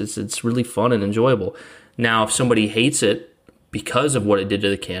 It's really fun and enjoyable. Now, if somebody hates it because of what it did to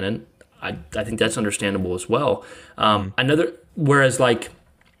the canon, I think that's understandable as well. Whereas, like.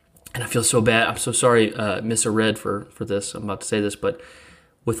 And I feel so bad. I'm so sorry, Mr. Red, for this. I'm about to say this, but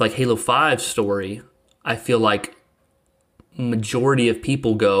with like Halo 5's story, I feel like majority of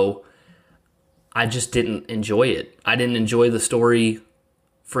people go, I just didn't enjoy it. I didn't enjoy the story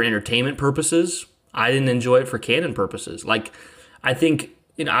for entertainment purposes. I didn't enjoy it for canon purposes. Like, I think,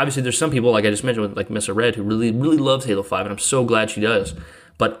 obviously there's some people, like I just mentioned, with like Mr. Red, who really, really loves Halo 5, and I'm so glad she does.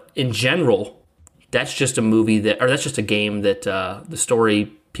 But in general, that's just a that's just a game that the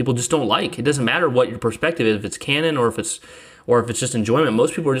story people just don't like. It doesn't matter what your perspective is, if it's canon or if it's just enjoyment.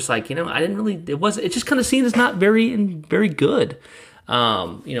 Most people are just like, I didn't really. It's just kind of seen as not very good.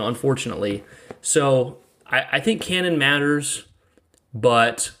 Unfortunately. So I think canon matters,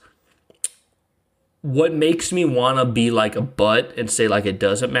 but what makes me want to be like a butt and say like it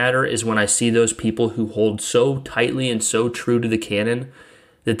doesn't matter is when I see those people who hold so tightly and so true to the canon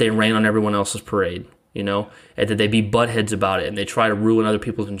that they rain on everyone else's parade. And that they be buttheads about it and they try to ruin other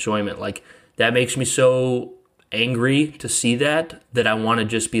people's enjoyment. Like, that makes me so angry to see that I want to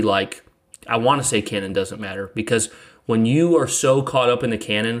just be like, I want to say canon doesn't matter. Because when you are so caught up in the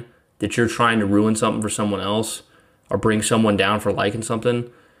canon that you're trying to ruin something for someone else or bring someone down for liking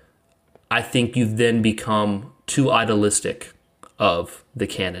something, I think you've then become too idealistic of the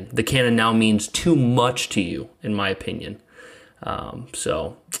canon. The canon now means too much to you, in my opinion.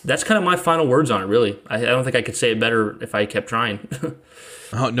 So that's kind of my final words on it, really. I don't think I could say it better if I kept trying.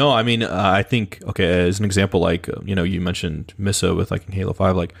 Oh, no, I mean, I think, okay, as an example, like, you mentioned Missa with like in Halo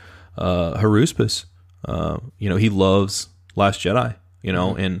 5, like, Haruspis, he loves Last Jedi,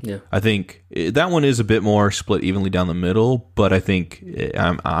 and yeah. I think that one is a bit more split evenly down the middle, but I think,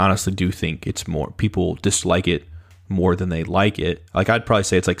 I honestly do think it's more, people dislike it more than they like it. Like, I'd probably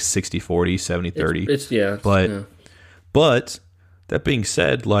say it's like 60-40, 70-30. But that being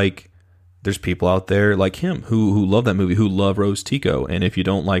said, like, there's people out there like him who love that movie, who love Rose Tico. And if you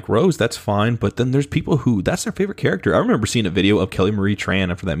don't like Rose, that's fine. But then there's people who, that's their favorite character. I remember seeing a video of Kelly Marie Tran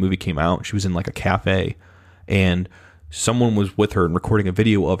after that movie came out. She was in like a cafe and someone was with her and recording a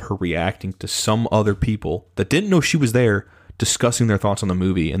video of her reacting to some other people that didn't know she was there discussing their thoughts on the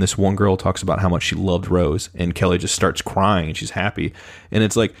movie. And this one girl talks about how much she loved Rose and Kelly just starts crying and she's happy. And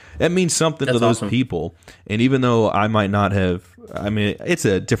it's like, that means something to those people. And even though I might not have, I mean, it's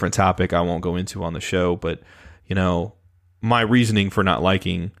a different topic I won't go into on the show, but my reasoning for not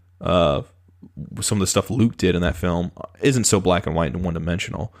liking some of the stuff Luke did in that film isn't so black and white and one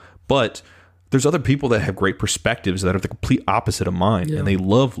dimensional, but there's other people that have great perspectives that are the complete opposite of mine. Yeah. And they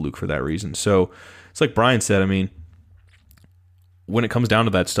love Luke for that reason. So it's like Brian said, I mean, when it comes down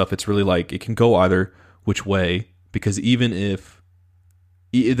to that stuff, it's really like it can go either which way, because even if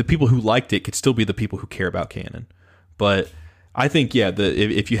the people who liked it could still be the people who care about canon. But I think, yeah,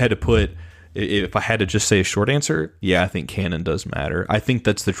 if you had to put, if I had to just say a short answer, yeah, I think canon does matter. I think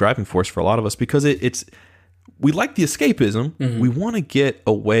that's the driving force for a lot of us because it's we like the escapism. Mm-hmm. We want to get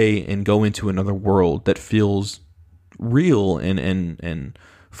away and go into another world that feels real and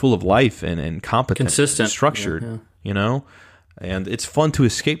full of life and competent, consistent, and structured, And it's fun to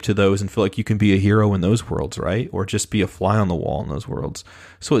escape to those and feel like you can be a hero in those worlds, right? Or just be a fly on the wall in those worlds.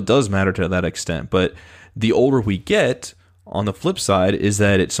 So it does matter to that extent. But the older we get, on the flip side, is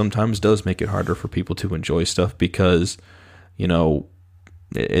that it sometimes does make it harder for people to enjoy stuff because,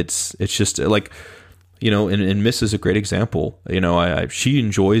 it's just like, and Miss is a great example. She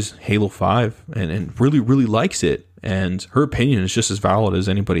enjoys Halo 5 and really, really likes it. and her opinion is just as valid as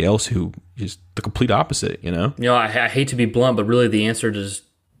anybody else who is the complete opposite. I hate to be blunt, but really the answer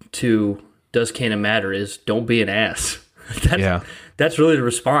to does canon matter is don't be an ass. That's really the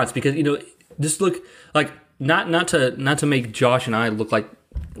response, because just look like not to make Josh and I look like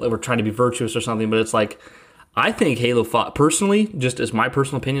we're trying to be virtuous or something, but it's like, I think Halo 5 personally, just as my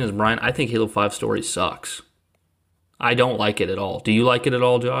personal opinion as Brian, I think Halo 5 story sucks. I don't like it at all. Do you like it at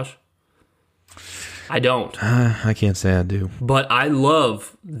all, Josh? I don't. I can't say I do. But I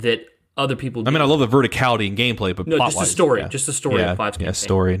love that other people do. I mean, I love the verticality and gameplay, but just the story. Just the story of 5's campaign. Yeah,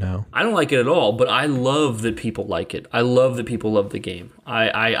 story, no. I don't like it at all, but I love that people like it. I love that people love the game.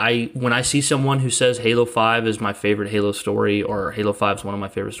 I when I see someone who says Halo 5 is my favorite Halo story, or Halo 5 is one of my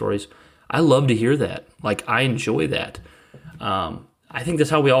favorite stories, I love to hear that. Like, I enjoy that. I think that's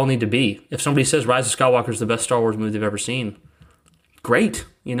how we all need to be. If somebody says Rise of Skywalker is the best Star Wars movie they've ever seen, great.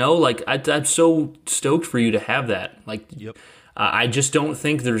 I'm so stoked for you to have that. I just don't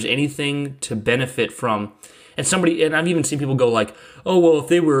think there's anything to benefit from. And I've even seen people go like, oh, well, if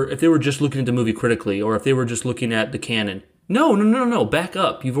they were just looking at the movie critically, or if they were just looking at the canon. No, back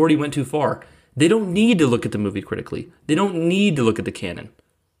up. You've already went too far. They don't need to look at the movie critically. They don't need to look at the canon.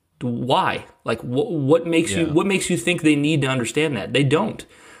 Why? Like, what makes you think they need to understand that? They don't.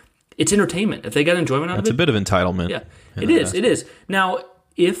 It's entertainment. If they got enjoyment out of it, it's a bit of entitlement. Yeah, it is. Now,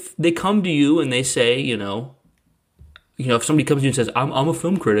 if they come to you and they say, if somebody comes to you and says, I'm a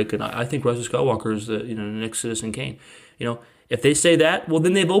film critic and I think Rise of Skywalker is the next Citizen Kane, if they say that, well,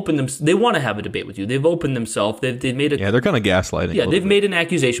 then they've opened them. They want to have a debate with you. They've opened themselves. They've made they're kind of gaslighting. Yeah, they've made an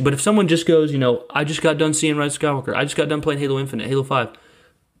accusation. But if someone just goes, I just got done seeing Rise of Skywalker. I just got done playing Halo Infinite, Halo 5. It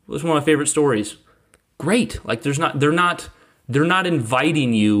was one of my favorite stories. Great. Like, they're not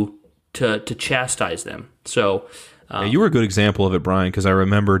inviting you to chastise them. So. You were a good example of it, Brian, because I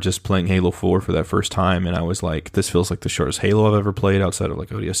remember just playing Halo 4 for that first time, and I was like, this feels like the shortest Halo I've ever played outside of like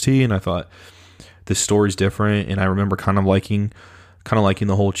ODST, and I thought this story's different, and I remember kind of liking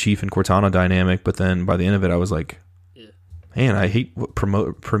the whole Chief and Cortana dynamic, but then by the end of it, I was like, man, I hate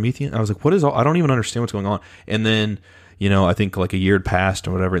Promethean. I was like, I don't even understand what's going on. And then, I think like a year had passed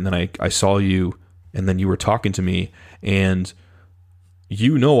or whatever, and then I saw you, and then you were talking to me, and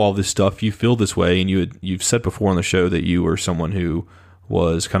all this stuff, you feel this way, and you've said before on the show that you were someone who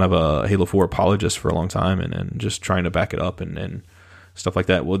was kind of a Halo 4 apologist for a long time and just trying to back it up and stuff like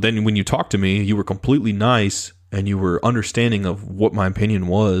that. Well, then when you talked to me, you were completely nice and you were understanding of what my opinion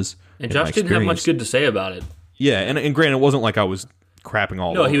was. And Josh didn't have much good to say about it. Yeah, and granted, it wasn't like I was crapping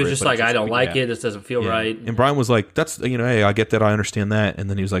all over it. No, he was just like, I don't like it. This doesn't feel right. And Brian was like, that's, hey, I get that. I understand that. And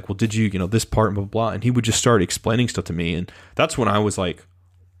then he was like, well, did you, this part and blah, blah, blah. And he would just start explaining stuff to me. And that's when I was like,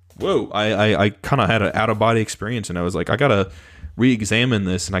 whoa, I kind of had an out-of-body experience. And I was like, I got to re-examine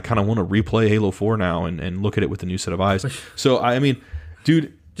this. And I kind of want to replay Halo 4 now and look at it with a new set of eyes. So, I mean,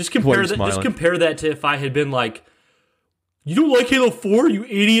 dude. Just compare that to if I had been like, you don't like Halo 4, you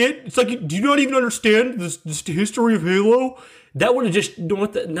idiot? It's like, do you not even understand this history of Halo? That would have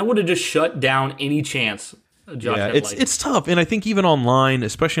just shut down any chance. Josh it's tough, and I think even online,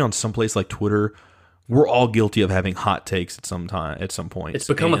 especially on some place like Twitter, we're all guilty of having hot takes at some point. It's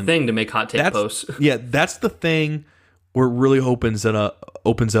become a thing to make hot take posts. Yeah, that's the thing where it really opens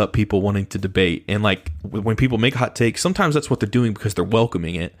up people wanting to debate. And like when people make hot takes, sometimes that's what they're doing because they're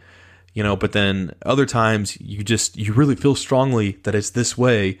welcoming it. But then other times you really feel strongly that it's this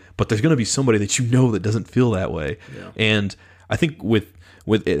way, but there's going to be somebody that that doesn't feel that way. Yeah. And I think with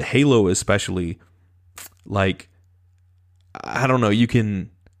it, Halo especially, like, I don't know,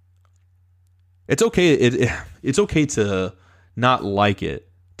 it's okay. It's okay to not like it,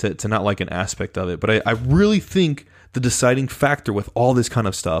 to not like an aspect of it. But I really think the deciding factor with all this kind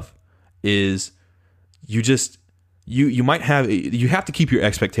of stuff is you have to keep your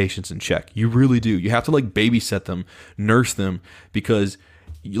expectations in check. You really do. You have to like babysit them, nurse them, because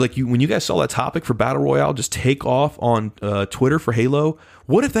when you guys saw that topic for Battle Royale just take off on Twitter for Halo,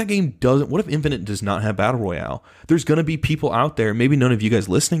 what if Infinite does not have Battle Royale? There's going to be people out there, maybe none of you guys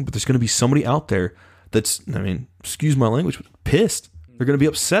listening, but there's going to be somebody out there that's, excuse my language, pissed. They're going to be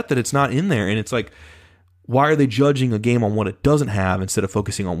upset that it's not in there. And it's like, why are they judging a game on what it doesn't have instead of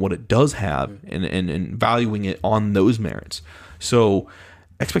focusing on what it does have and valuing it on those merits? So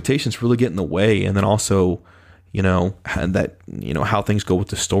expectations really get in the way. And then also, how things go with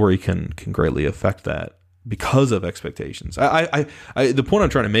the story can greatly affect that because of expectations. The point I'm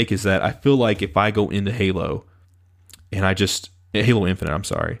trying to make is that I feel like if I go into Halo and Halo Infinite, I'm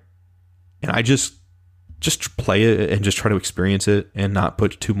sorry, and I just play it and just try to experience it and not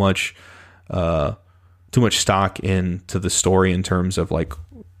put too much stock into the story in terms of like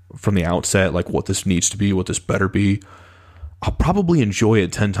from the outset, like what this needs to be, what this better be, I'll probably enjoy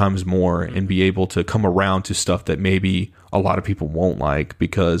it 10 times more and be able to come around to stuff that maybe a lot of people won't like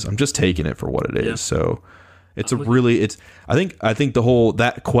because I'm just taking it for what it is. Yeah. So it's I think the whole,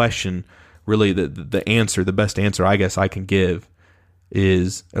 that question, really the answer, the best answer I guess I can give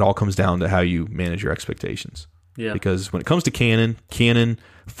is it all comes down to how you manage your expectations. Yeah. Because when it comes to canon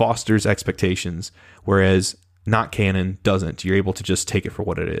fosters expectations, whereas not canon doesn't. You're able to just take it for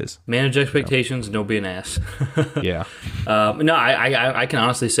what it is. Manage expectations, don't be an ass. Yeah. No, I can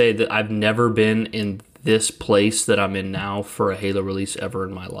honestly say that I've never been in this place that I'm in now for a Halo release ever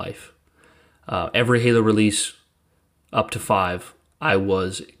in my life. Every Halo release up to 5, I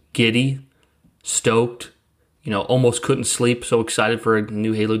was giddy, stoked, almost couldn't sleep, so excited for a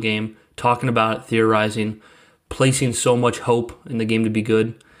new Halo game, talking about it, theorizing, placing so much hope in the game to be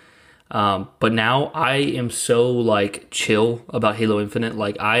good. But now I am so chill about Halo Infinite.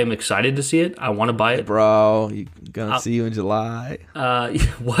 I am excited to see it. I want to buy it. Bro, you gonna see you in July.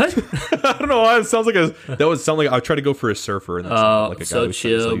 What? I don't know why it sounds like that would sound like I try to go for a surfer and like a guy so who's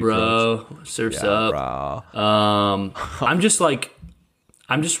chill, bro. Surf's up. Bro. I'm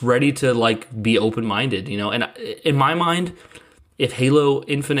just ready to be open-minded, and in my mind, if Halo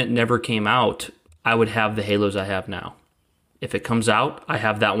Infinite never came out, I would have the Halos I have now. If it comes out, I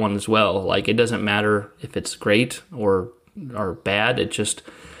have that one as well. It doesn't matter if it's great or bad. It just...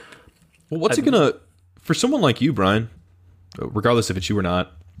 Well, what's it gonna... For someone like you, Brian, regardless if it's you or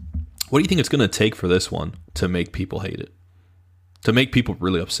not, what do you think it's gonna take for this one to make people hate it? To make people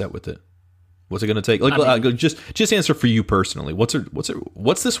really upset with it? What's it gonna take? Just answer for you personally.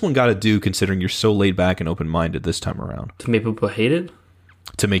 What's this one got to do, considering you're so laid back and open-minded this time around? To make people hate it?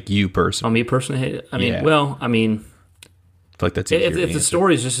 To make you personally. Oh, me personally hate it? I mean, Yeah. well, I mean... I feel like that's if the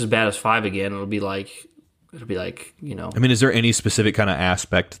story is just as bad as 5 again, it'll be like, I mean, is there any specific kind of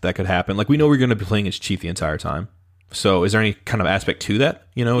aspect that could happen? We know we're going to be playing as Chief the entire time. So is there any kind of aspect to that?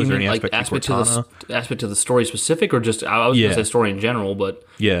 Is there any aspect to Cortana? Aspect to the story specific, or just, I was going to say story in general, but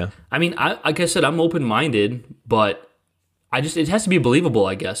yeah. I mean, like I said, I'm open-minded, but it has to be believable,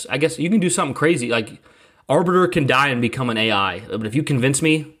 I guess. I guess you can do something crazy. Arbiter can die and become an AI, but if you convince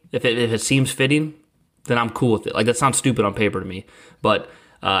me, if it seems fitting, then I'm cool with it. That sounds stupid on paper to me. But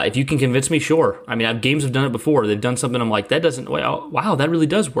if you can convince me, sure. I mean, games have done it before. They've done something I'm like, that doesn't, wow, that really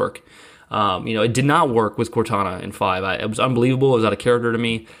does work. It did not work with Cortana in 5. It was unbelievable. It was out of character to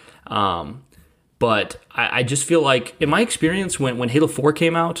me. But I just feel like, in my experience, when Halo 4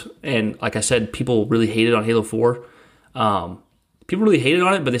 came out, and like I said, people really hated on Halo 4, people really hated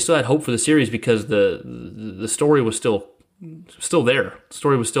on it, but they still had hope for the series because the story was still there. The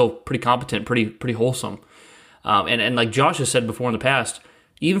story was still pretty competent, pretty wholesome. And like Josh has said before in the past,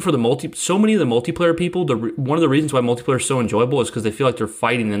 even for so many of the multiplayer people, one of the reasons why multiplayer is so enjoyable is because they feel like they're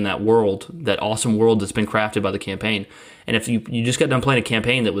fighting in that world, that awesome world that's been crafted by the campaign. And if you just got done playing a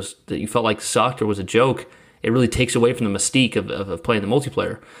campaign that you felt like sucked or was a joke, it really takes away from the mystique of playing the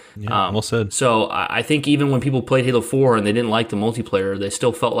multiplayer. Yeah, well said. So I think even when people played Halo 4 and they didn't like the multiplayer, they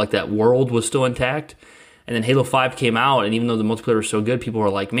still felt like that world was still intact. And then Halo 5 came out, and even though the multiplayer was so good, people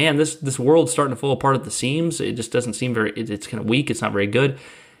were like, man, this world's starting to fall apart at the seams. It just doesn't seem it's kind of weak. It's not very good.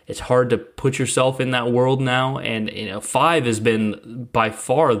 It's hard to put yourself in that world now. And 5 has been by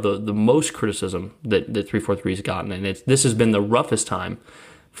far the most criticism that 343 has gotten. And this has been the roughest time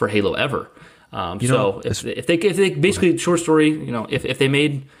for Halo ever. If they basically, short story, if they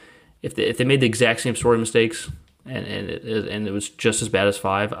made the exact same story mistakes and it was just as bad as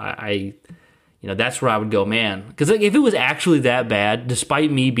 5, that's where I would go, man. Because if it was actually that bad,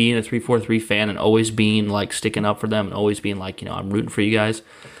 despite me being a 343 fan and always being sticking up for them and always being I'm rooting for you guys,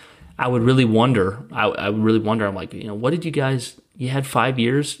 I would really wonder. I'm like, what did you guys? You had 5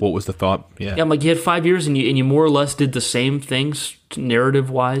 years. What was the thought? Yeah, I'm like, you had 5 years and you more or less did the same things narrative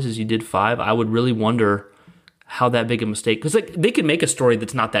wise as you did 5. I would really wonder how that big a mistake, because they could make a story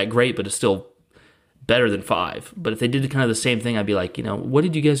that's not that great, but it's still better than 5. But if they did kind of the same thing, I'd be like, what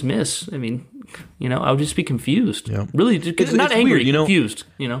did you guys miss? I mean, I would just be confused. Yeah. Really, not angry, weird, confused.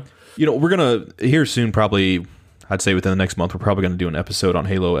 We're gonna here soon, probably. I'd say within the next month, we're probably going to do an episode on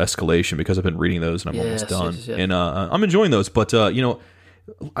Halo Escalation because I've been reading those and I'm almost done. Yes. And I'm enjoying those. But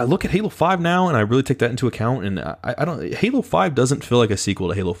I look at Halo 5 now and I really take that into account. And I don't. Halo 5 doesn't feel like a sequel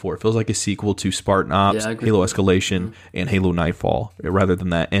to Halo 4. It feels like a sequel to Spartan Ops, Halo Escalation, and Halo Nightfall rather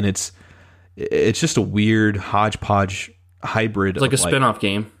than that. And it's just a weird hodgepodge hybrid. It's like a spin-off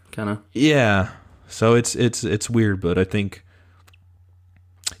game, kind of. Yeah. So it's weird, but I think.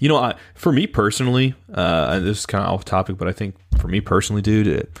 For me personally, this is kind of off topic, but I think for me personally,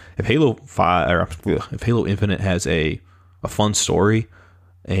 dude, if Halo 5 or if Halo Infinite has a fun story,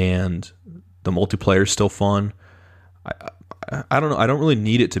 and the multiplayer is still fun. I don't know. I don't really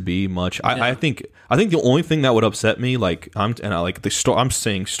need it to be much. I think the only thing that would upset me, I'm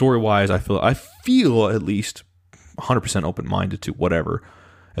saying story wise, I feel at least 100% open minded to whatever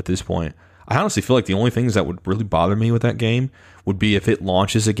at this point. I honestly feel like the only things that would really bother me with that game would be if it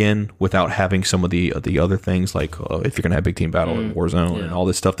launches again without having some of the other things, like if you're gonna have big team battle and Warzone and all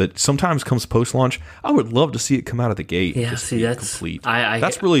this stuff that sometimes comes post launch. I would love to see it come out of the gate. Yeah, see, that's complete. I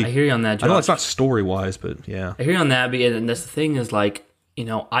hear you on that, Josh. I know it's not story wise, but yeah, I hear you on that. And that's the thing is, like,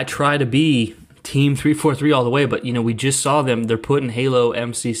 I try to be Team 343 all the way, but we just saw them. They're putting Halo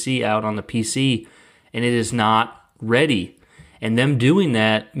MCC out on the PC, and it is not ready. And them doing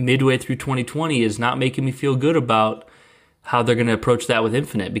that midway through 2020 is not making me feel good about how they're going to approach that with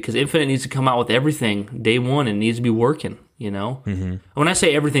Infinite, because Infinite needs to come out with everything day one and needs to be working, Mm-hmm. When I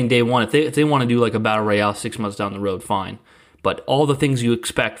say everything day one, if they want to do like a Battle Royale 6 months down the road, fine. But all the things you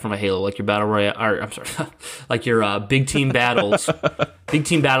expect from a Halo, like your Battle Royale, like your big team battles,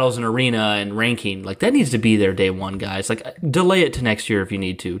 in arena and ranking, like that needs to be there day one, guys. Like, delay it to next year if you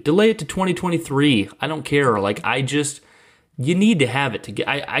need to. Delay it to 2023. I don't care. Like, you need to have it to get.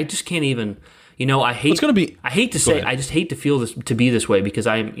 I just can't even. I hate. It's gonna be. I hate to say. I just hate to feel this to be this way, because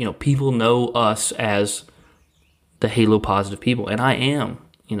people know us as the Halo positive people, and I am.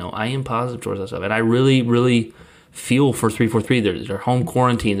 I am positive towards that stuff, and I really, really feel for 343. They're home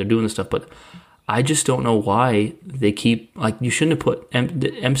quarantine. They're doing this stuff, but I just don't know why they keep, like, you shouldn't have put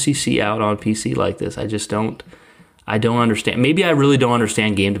MCC out on PC like this. I just don't. I don't understand. Maybe I really don't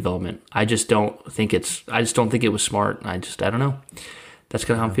understand game development. I just don't think it was smart. I don't know. That's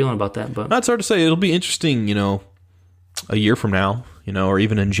kind of how I'm feeling about that. But that's hard to say. It'll be interesting, a year from now, or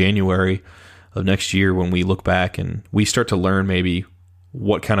even in January of next year when we look back and we start to learn maybe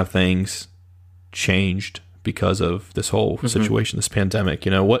what kind of things changed because of this whole situation, this pandemic.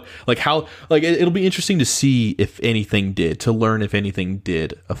 It'll be interesting to see if anything did, to learn if anything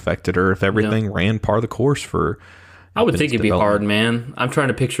did affect it, or if everything ran par the course for. I would think it'd be hard, man. I'm trying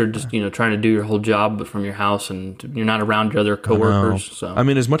to picture just, trying to do your whole job but from your house, and you're not around your other coworkers. So I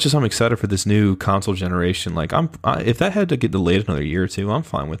mean, as much as I'm excited for this new console generation, like if that had to get delayed another year or two, I'm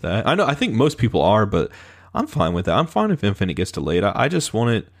fine with that. I think most people are, but I'm fine with that. I'm fine if Infinite gets delayed. I just want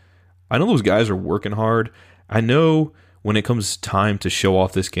it. I know those guys are working hard. I know when it comes time to show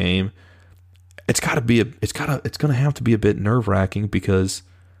off this game, it's going to have to be a bit nerve-wracking, because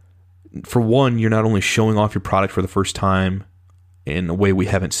for one, you're not only showing off your product for the first time in a way we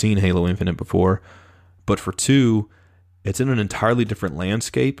haven't seen Halo Infinite before, but for two, it's in an entirely different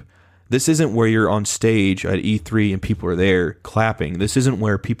landscape. This isn't where you're on stage at E3 and people are there clapping. This isn't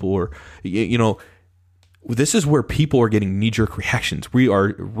where people are, this is where people are getting knee-jerk reactions. We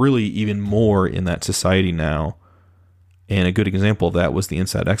are really even more in that society now. And a good example of that was the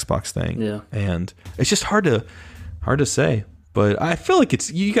Inside Xbox thing. Yeah. And it's just hard to say. But I feel like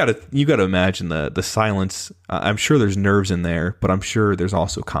you got to imagine the silence. I'm sure there's nerves in there, but I'm sure there's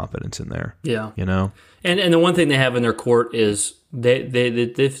also confidence in there. Yeah, And the one thing they have in their court is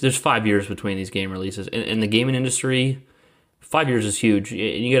there's 5 years between these game releases. In the gaming industry, 5 years is huge.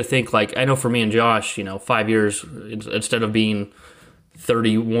 You got to think, like, I know for me and Josh, 5 years, instead of being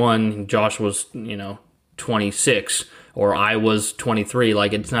 31, Josh was 26, or I was 23.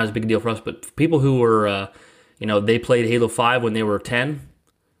 Like, it's not as big a deal for us. But for people who were they played Halo 5 when they were 10.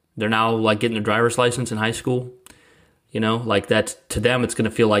 They're now, like, getting their driver's license in high school. Like, that's, to them, it's going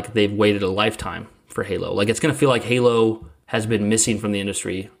to feel like they've waited a lifetime for Halo. Like, it's going to feel like Halo has been missing from the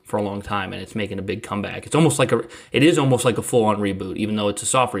industry for a long time, and it's making a big comeback. It is almost like a full-on reboot, even though it's a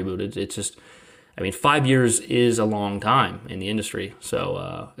soft reboot. It's just, 5 years is a long time in the industry.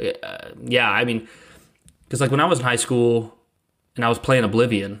 So, because, like, when I was in high school and I was playing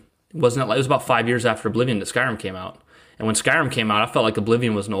Oblivion, it was about 5 years after Oblivion that Skyrim came out. And when Skyrim came out, I felt like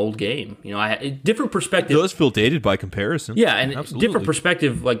Oblivion was an old game. I had a different perspective. It does feel dated by comparison. Yeah, and absolutely. Different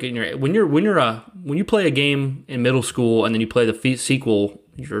perspective. Like, when you play a game in middle school and then you play the sequel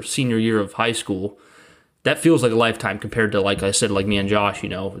your senior year of high school, that feels like a lifetime compared to, like I said, like me and Josh.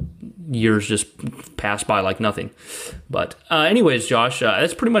 Years just pass by like nothing. But anyways, Josh,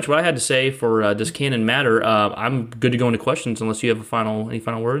 that's pretty much what I had to say for Does Canon Matter? I'm good to go into questions unless you have any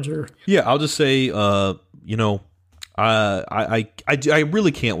final words, or yeah, I'll just say I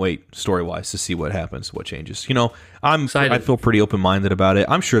really can't wait story-wise to see what happens, what changes. I'm excited. I feel pretty open-minded about it.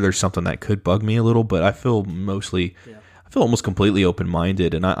 I'm sure there's something that could bug me a little, but I feel almost completely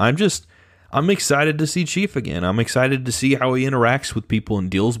open-minded, and I'm excited to see Chief again. I'm excited to see how he interacts with people and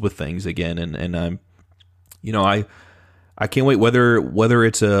deals with things again, and I'm, I can't wait whether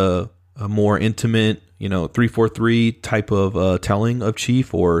it's a more intimate, 3-4-3 type of telling of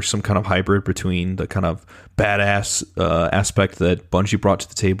Chief, or some kind of hybrid between the kind of badass aspect that Bungie brought to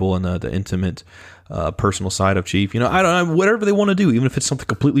the table and the intimate personal side of Chief. I don't know, whatever they want to do, even if it's something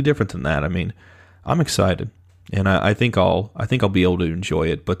completely different than that. I mean, I'm excited, and I think I'll be able to enjoy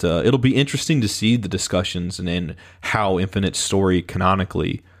it. But it'll be interesting to see the discussions and how Infinite's story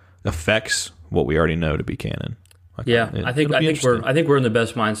canonically affects what we already know to be canon. I think we're in the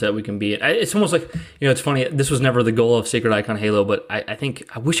best mindset we can be in. It's almost like, it's funny. This was never the goal of Sacred Icon Halo, but I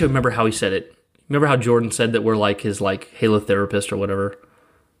wish I remember how he said it. Remember how Jordan said that we're like his Halo therapist or whatever.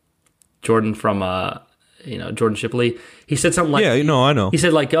 Jordan from Jordan Shipley. He said something like, I know. He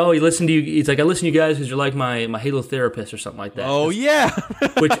said he listened to you. He's like, I listen to you guys because you're like my Halo therapist or something like that. Oh yeah.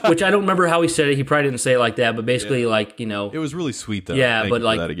 which I don't remember how he said it. He probably didn't say it like that, but basically it was really sweet though. Yeah, Thank but you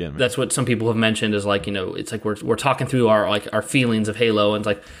for that again, that's what some people have mentioned is it's like we're talking through our feelings of Halo, and it's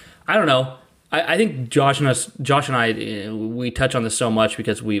like, I don't know. I think Josh and I we touch on this so much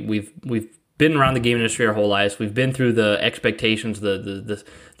because we've been around the game industry our whole lives. We've been through the expectations, the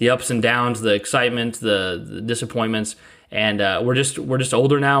ups and downs, the excitement, the disappointments, and we're just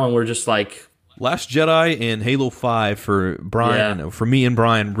older now, and we're just like, Last Jedi and Halo 5 for Brian, for me and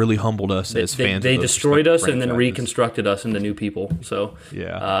Brian, really humbled us as fans. They destroyed us and then reconstructed us into new people. So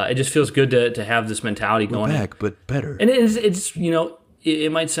it just feels good to have this mentality going. Back, but better. And it's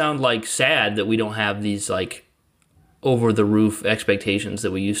it might sound like sad that we don't have these over the roof expectations that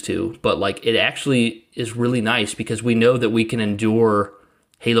we used to, but it actually is really nice because we know that we can endure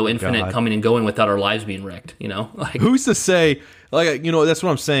Halo Infinite coming and going without our lives being wrecked. Who's to say? That's what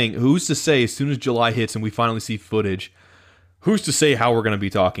I'm saying. Who's to say? As soon as July hits and we finally see footage, who's to say how we're going to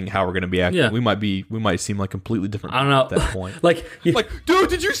be talking, how we're going to be acting? Yeah. We might seem like completely different. I don't know at that point. Dude,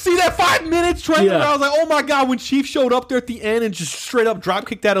 did you see that 5 minutes trailer? Yeah. I was like, oh my god, when Chief showed up there at the end and just straight up drop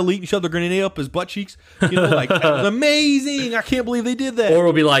kicked that elite and shoved the grenade up his butt cheeks. That was amazing. I can't believe they did that. Or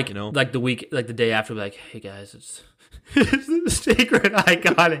it'll be the week, the day after, be like, hey guys, it's the Sacred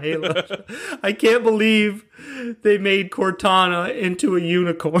Icon Halo. I can't believe they made Cortana into a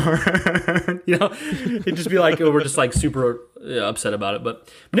unicorn. It'd just be we're just super upset about it.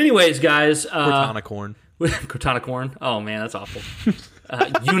 But anyways, guys, Cortana corn. Cortana corn. Oh man, that's awful.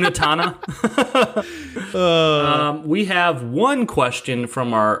 Unitana. We have one question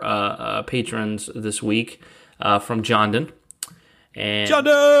from our patrons this week from Jondon. And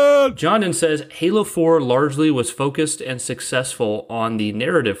Jondon says, Halo 4 largely was focused and successful on the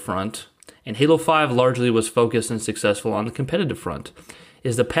narrative front, and Halo 5 largely was focused and successful on the competitive front.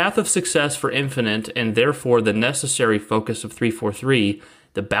 Is the path of success for Infinite, and therefore the necessary focus of 343,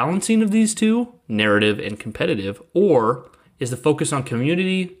 the balancing of these two, narrative and competitive, or is the focus on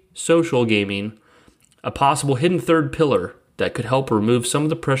community, social gaming, a possible hidden third pillar that could help remove some of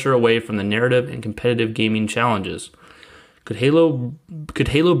the pressure away from the narrative and competitive gaming challenges? Could Halo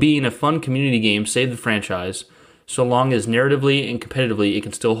being a fun community game save the franchise, so long as narratively and competitively it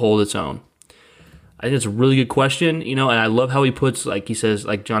can still hold its own? I think it's a really good question, and I love how he puts, he says,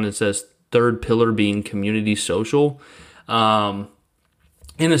 Jonathan says, third pillar being community social. In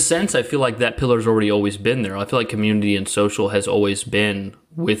a sense, I feel like that pillar's already always been there. I feel like community and social has always been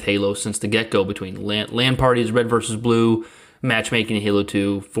with Halo since the get-go, between LAN parties, Red versus Blue, matchmaking in Halo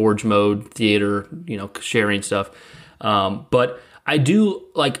 2, Forge mode, theater, sharing stuff. But I do,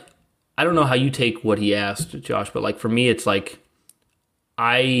 I don't know how you take what he asked, Josh, but for me, it's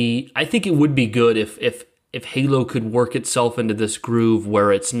I think it would be good if Halo could work itself into this groove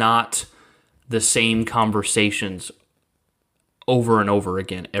where it's not the same conversations over and over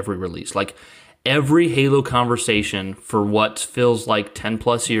again every release. Every Halo conversation for what feels like 10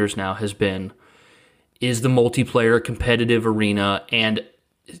 plus years now has been, is the multiplayer competitive arena, and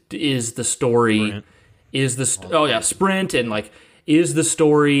is the story... Sprint. Is the Sprint, and is the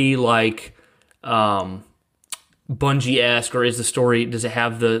story Bungie-esque, or is the story, does it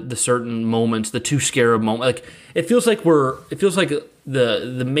have the certain moments, the too scarab moment? It feels like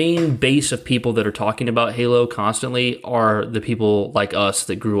the main base of people that are talking about Halo constantly are the people like us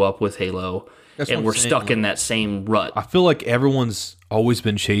that grew up with Halo, and we're stuck in that same rut. I feel like everyone's always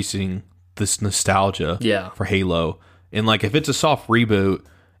been chasing this nostalgia for Halo, and if it's a soft reboot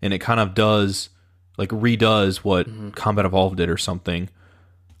and it kind of does redoes what Combat Evolved did or something,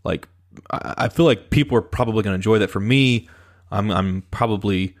 I feel like people are probably going to enjoy that. For me, I'm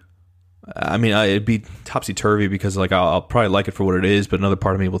probably, it'd be topsy-turvy because I'll probably like it for what it is, but another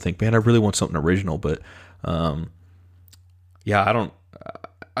part of me will think, man, I really want something original. But I don't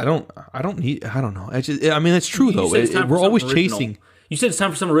know. It's true though. We're always chasing. You said it's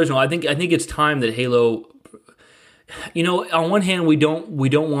time for something original. I think it's time that Halo on one hand, we don't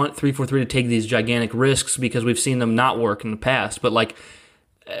want 343 to take these gigantic risks because we've seen them not work in the past. But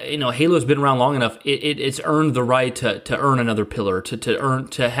Halo's been around long enough. It's earned the right to earn another pillar,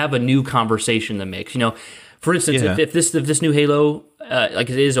 to have a new conversation in the mix. For instance, if this new Halo, it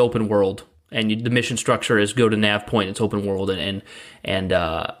is open world, and the mission structure is go to nav point, it's open world, and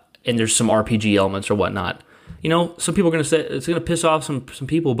there's some RPG elements or whatnot. Some people are going to say it's going to piss off some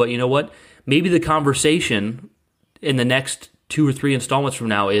people, but you know what? Maybe the conversation in the next 2 or 3 installments from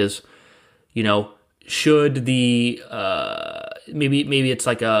now is, should the maybe it's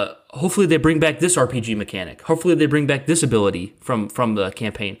like hopefully they bring back this RPG mechanic. Hopefully they bring back this ability from the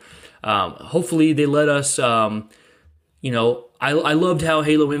campaign. Hopefully they let us. I loved how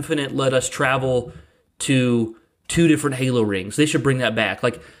Halo Infinite let us travel to 2 different Halo rings. They should bring that back.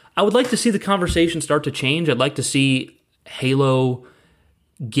 I would like to see the conversation start to change. I'd like to see Halo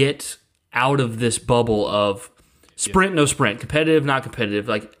get out of this bubble of sprint, no sprint, competitive, not competitive.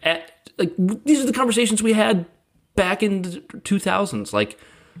 These are the conversations we had back in the 2000s.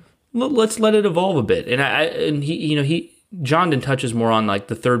 Let's let it evolve a bit. John touches more on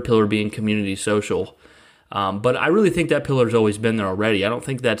the third pillar being community social. But I really think that pillar's always been there already. I don't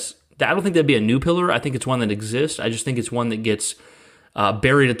think that'd be a new pillar. I think it's one that exists. I just think it's one that gets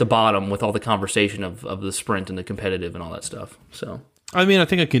buried at the bottom with all the conversation of the sprint and the competitive and all that stuff. So, I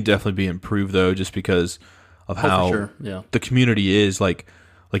think it can definitely be improved though, just because of how the community is. Like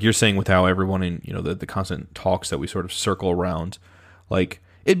you're saying, with how everyone in the constant talks that we sort of circle around.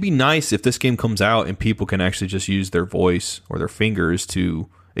 It'd be nice if this game comes out and people can actually just use their voice or their fingers to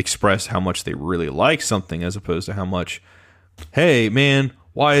express how much they really like something, as opposed to how much, hey man,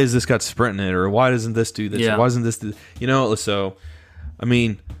 why is this got sprint in it, or why doesn't this do this? Why doesn't this do, so. I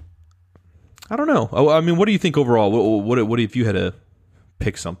don't know. What do you think overall? What if you had to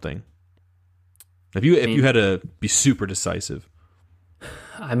pick something? If you had to be super decisive?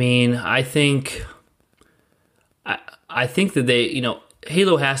 I think that they,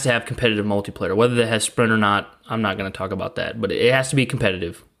 Halo has to have competitive multiplayer. Whether that has sprint or not, I'm not going to talk about that. But it has to be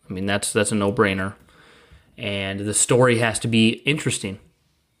competitive. That's a no-brainer. And the story has to be interesting.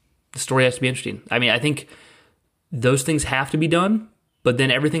 I think those things have to be done. But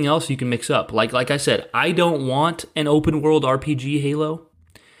then everything else you can mix up. Like I said, I don't want an open world RPG Halo.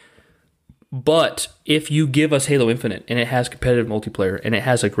 But if you give us Halo Infinite and it has competitive multiplayer and it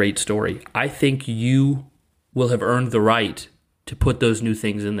has a great story, I think you will have earned the right to put those new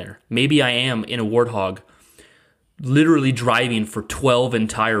things in there. Maybe I am in a Warthog literally driving for 12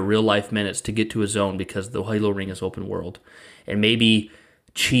 entire real life minutes to get to a zone because the Halo ring is open world. And maybe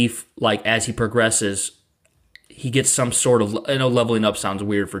Chief, as he progresses, he gets some sort of, I know leveling up sounds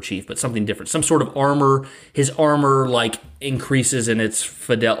weird for Chief, but something different. Some sort of armor. His armor increases in its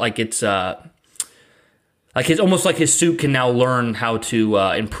it's almost like his suit can now learn how to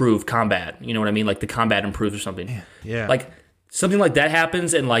improve combat. You know what I mean? The combat improves or something. Yeah. Something like that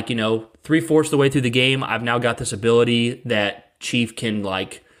happens, and 3/4 the way through the game, I've now got this ability that Chief can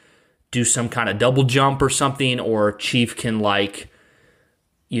do some kind of double jump or something, or Chief can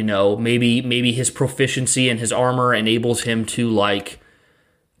maybe his proficiency in his armor enables him to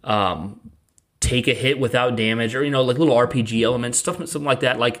take a hit without damage, or little RPG elements, something like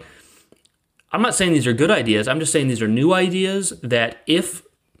that. I'm not saying these are good ideas. I'm just saying these are new ideas that if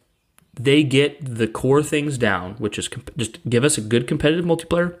they get the core things down, which is just give us a good competitive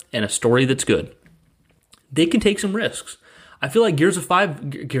multiplayer and a story that's good, they can take some risks. I feel like Gears of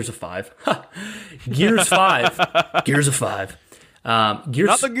 5. Gears of 5.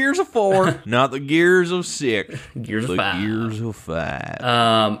 Not the Gears of 4, not the Gears of 6, Gears of 5. Gears of 5.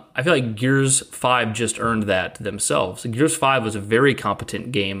 I feel like Gears 5 just earned that themselves. Gears 5 was a very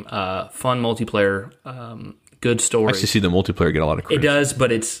competent game, fun multiplayer, good story. I actually see the multiplayer get a lot of credit. It does,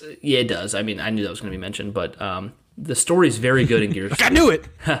 but it does. I knew that was going to be mentioned, but the story's very good in Gears 5. I knew it!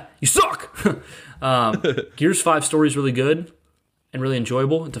 You suck! Gears 5 story is really good and really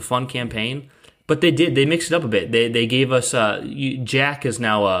enjoyable. It's a fun campaign. But they mixed it up a bit. They gave us Jack is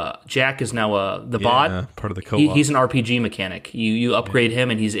now the bot, part of the co-op. He's an RPG mechanic. You upgrade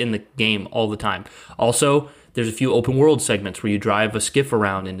him and he's in the game all the time. Also, there's a few open world segments where you drive a skiff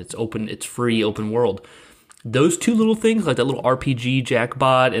around and it's free open world. Those two little things, like that little RPG Jack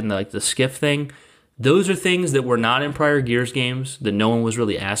bot and the skiff thing, those are things that were not in prior Gears games that no one was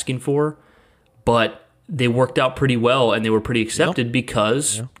really asking for, but they worked out pretty well and they were pretty accepted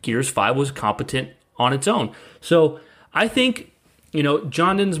because Gears 5 was competent on its own. So I think,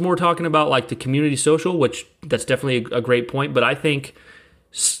 John Denton's more talking about the community social, which that's definitely a great point, but I think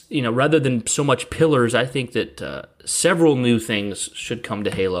rather than so much pillars, I think that several new things should come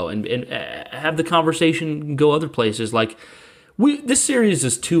to Halo and have the conversation go other places. Like, this series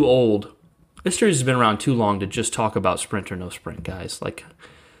is too old. This series has been around too long to just talk about sprint or no sprint, guys. Like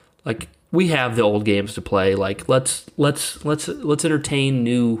we have the old games to play. Like, let's entertain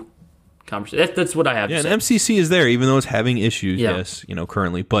new conversation. That's what I have to say. And MCC is there, even though it's having issues, yes,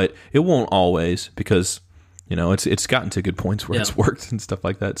 currently, but it won't always, because it's gotten to good points where it's worked and stuff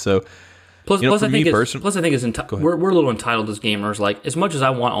like that. So, plus I think we're a little entitled as gamers. Like, as much as I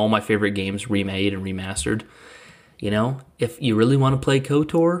want all my favorite games remade and remastered, if you really want to play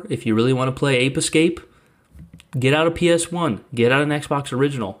KOTOR, if you really want to play Ape Escape, get out a PS1, get out an Xbox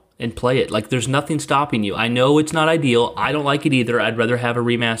original, and play it. Like, there's nothing stopping you. I know it's not ideal. I don't like it either. I'd rather have a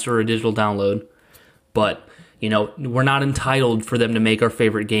remaster or a digital download. But, we're not entitled for them to make our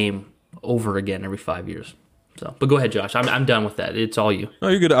favorite game over again every 5 years. So, but go ahead, Josh. I'm done with that. It's all you. No,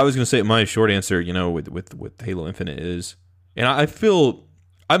 you're good. I was going to say my short answer, with Halo Infinite is, and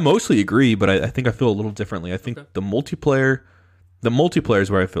I mostly agree, but I think I feel a little differently. I think the multiplayer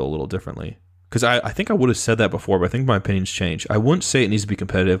is where I feel a little differently. Because I think I would have said that before, but I think my opinion's changed. I wouldn't say it needs to be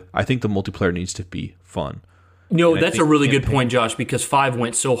competitive. I think the multiplayer needs to be fun. That's a really good point, Josh, because 5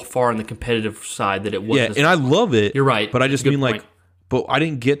 went so far on the competitive side that it wasn't. Yeah, and I love it. You're right. But I just mean, like, but I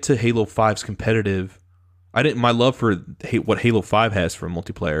didn't get to Halo 5's competitive. My love for what Halo 5 has for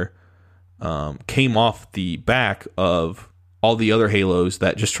multiplayer came off the back of all the other Halos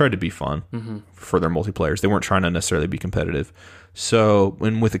that just tried to be fun for their multiplayers. They weren't trying to necessarily be competitive. So,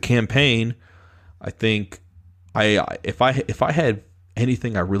 and with a campaign, I think if I had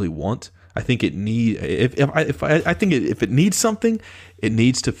anything I really want, I think it if it needs something, it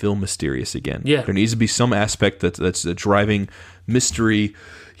needs to feel mysterious again. Yeah. There needs to be some aspect that's a driving mystery,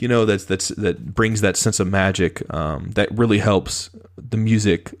 that brings that sense of magic, that really helps the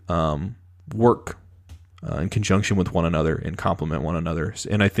music work in conjunction with one another and complement one another.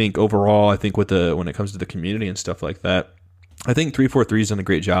 And I think overall, when it comes to the community and stuff like that, I think 343 has done a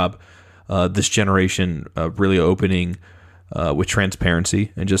great job this generation really opening with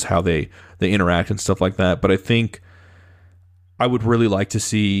transparency and just how they interact and stuff like that. But I think I would really like to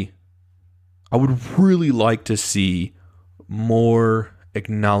see more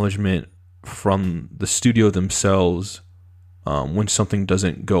acknowledgement from the studio themselves when something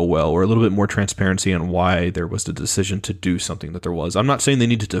doesn't go well, or a little bit more transparency on why there was the decision to do something that there was. I'm not saying they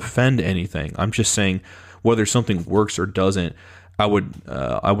need to defend anything. I'm just saying whether something works or doesn't, I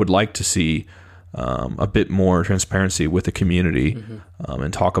would like to see a bit more transparency with the community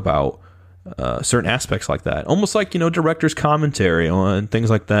and talk about certain aspects like that. Almost like, director's commentary on things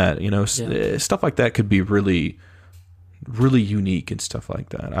like that. Stuff like that could be really, really unique and stuff like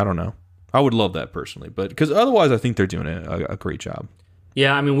that. I don't know. I would love that personally, but because otherwise I think they're doing a great job.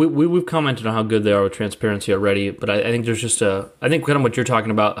 Yeah, I mean, we've commented on how good they are with transparency already, but I think there's just I think kind of what you're talking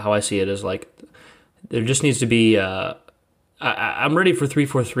about, how I see it, is like there just needs to be I'm ready for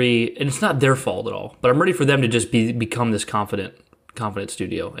 343, and it's not their fault at all, but I'm ready for them to just become this confident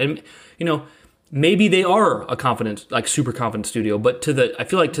studio. And maybe they are a super confident studio, but I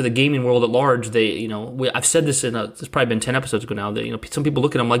feel like to the gaming world at large, I've said this it's probably been 10 episodes ago now, that some people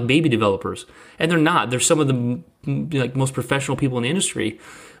look at them like baby developers, and they're not. They're some of the most professional people in the industry,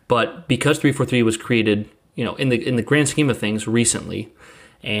 but because 343 was created, in the grand scheme of things recently,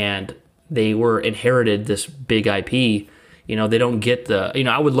 and they inherited this big IP. They don't get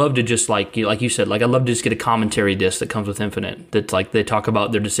I would love to just like you said, like I'd love to just get a commentary disc that comes with Infinite. That's like they talk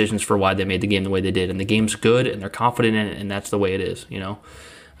about their decisions for why they made the game the way they did, and the game's good, and they're confident in it, and that's the way it is.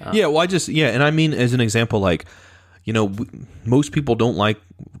 And I mean, as an example, like most people don't like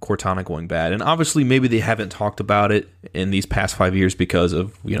Cortana going bad, and obviously maybe they haven't talked about it in these past 5 years because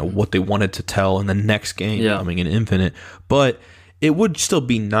of what they wanted to tell in the next game coming in Infinite. But it would still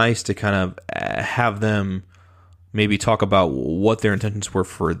be nice to kind of have them maybe talk about what their intentions were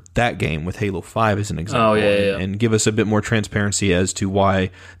for that game with Halo 5 as an example. And give us a bit more transparency as to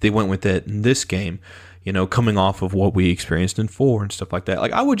why they went with it in this game, coming off of what we experienced in 4 and stuff like that.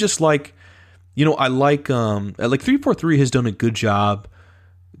 Like, I would just like, I like 343 has done a good job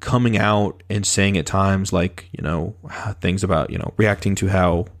coming out and saying at times, like, things about, reacting to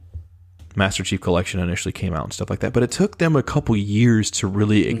how Master Chief Collection initially came out and stuff like that, but it took them a couple years to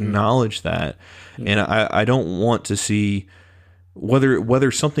really acknowledge that. And I don't want to see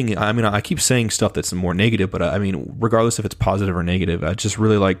whether something, I mean, I keep saying stuff that's more negative, but I mean, regardless if it's positive or negative, I just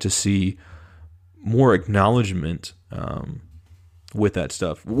really like to see more acknowledgement with that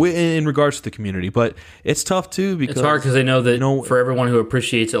stuff in regards to the community. But it's tough too because it's hard because they know that for everyone who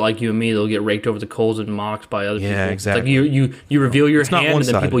appreciates it, like you and me, they'll get raked over the coals and mocked by other people. Yeah, exactly. It's like you reveal your hand and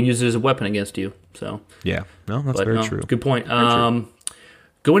then people use it as a weapon against you. So yeah, no, that's very true. Good point.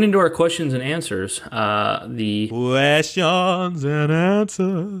 Going into our questions and answers, the questions and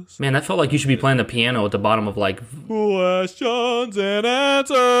answers. Man, that felt like you should be playing the piano at the bottom of like questions and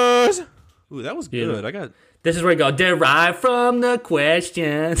answers. Ooh, that was good. Yeah. This is where you go, derive from the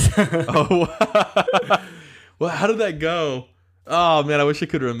questions. Oh, well, how did that go? Oh, man, I wish I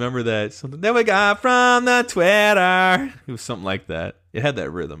could remember that. Something that we got from the Twitter. It was something like that. It had that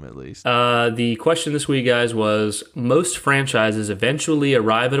rhythm, at least. The question this week, guys, was most franchises eventually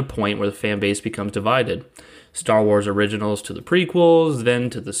arrive at a point where the fan base becomes divided. Star Wars originals to the prequels, then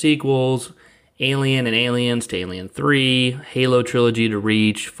to the sequels, Alien and Aliens to Alien 3, Halo trilogy to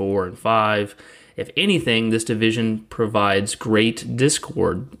Reach 4 and 5. If anything, this division provides great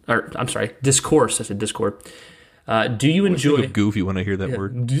discourse. I said discord. Do you enjoy... I think of Goofy when I hear that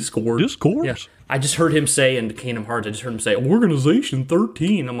word. Discourse. Yeah. I just heard him say in Kingdom Hearts, I just heard him say, Organization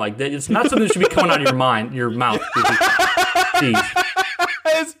 13. I'm like, it's not something that should be coming out of your mouth. Jeez.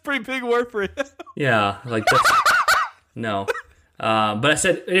 That's a pretty big word for it. Yeah, like that's... No. But I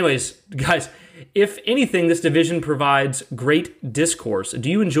said, anyways, guys... If anything, this division provides great discourse.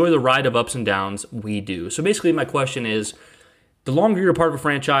 Do you enjoy the ride of ups and downs? We do. So basically, my question is, the longer you're a part of a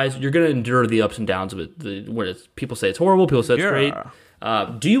franchise, you're going to endure the ups and downs of it. People say it's horrible, people say it's great.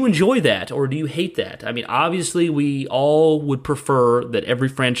 Do you enjoy that, or do you hate that? I mean, obviously, we all would prefer that every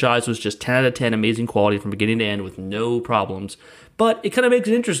franchise was just 10 out of 10 amazing quality from beginning to end with no problems. But it kind of makes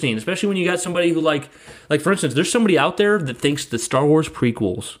it interesting, especially when you got somebody who, like for instance, there's somebody out there that thinks the Star Wars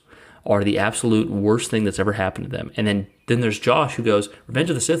prequels are the absolute worst thing that's ever happened to them. And then there's Josh who goes,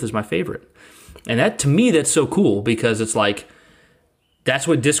 Revenge of the Sith is my favorite. And that, to me, that's so cool because it's like, that's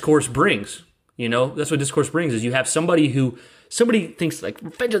what discourse brings. You know, that's what discourse brings is you have somebody thinks like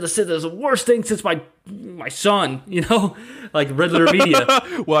Revenge of the Sith is the worst thing since my son, you know, like Red Letter Media.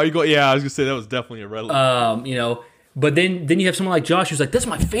 Well, yeah, I was gonna say that was definitely a Red Letter. You know, but then you have someone like Josh who's like, that's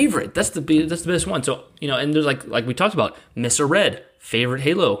my favorite. That's the best one. So, you know, and there's like we talked about, Mr. Red, favorite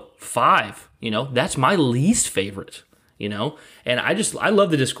Halo 5. You know, that's my least favorite. You know, and I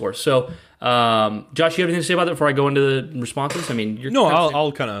love the discourse. So, Josh, you have anything to say about that before I go into the responses? I mean,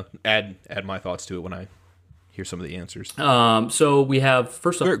 I'll kind of add my thoughts to it when I hear some of the answers. So we have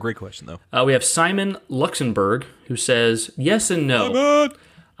first up, great question though. We have Simon Luxembourg who says yes and no.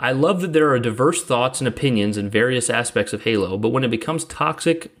 I love that there are diverse thoughts and opinions in various aspects of Halo, but when it becomes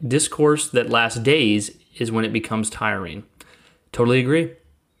toxic discourse that lasts days is when it becomes tiring. Totally agree.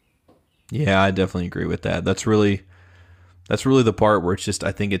 Yeah, I definitely agree with that. That's really the part where it's just,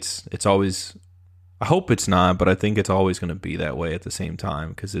 I think it's always, I hope it's not, but I think it's always going to be that way at the same time,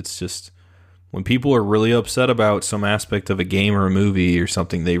 because it's just, when people are really upset about some aspect of a game or a movie or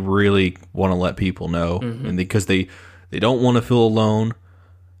something, they really want to let people know, and because they don't want to feel alone,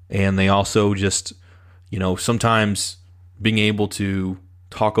 and they also just, you know, sometimes being able to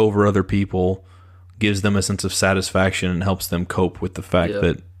talk over other people gives them a sense of satisfaction and helps them cope with the fact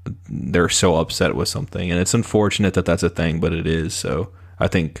that they're so upset with something. And it's unfortunate that that's a thing, but it is. So I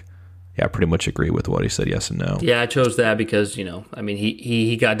think, I pretty much agree with what he said, yes and no. Yeah, I chose that because, you know, I mean,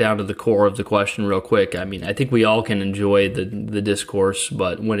 he got down to the core of the question real quick. I mean, I think we all can enjoy the discourse,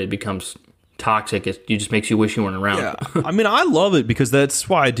 but when it becomes toxic, it just makes you wish you weren't around. Yeah. I mean, I love it because that's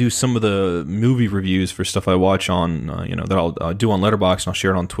why I do some of the movie reviews for stuff I watch on, that I'll do on Letterboxd, and I'll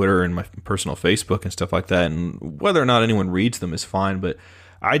share it on Twitter and my personal Facebook and stuff like that. And whether or not anyone reads them is fine, but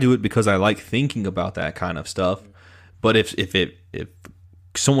I do it because I like thinking about that kind of stuff. But if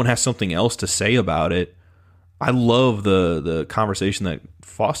someone has something else to say about it, I love the conversation that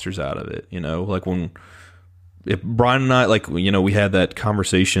fosters out of it. You know, like if Brian and I, we had that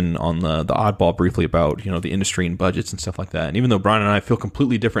conversation on the Oddball briefly about, the industry and budgets and stuff like that. And even though Brian and I feel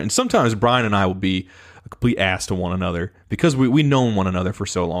completely different, and sometimes Brian and I will be a complete ass to one another because we've known one another for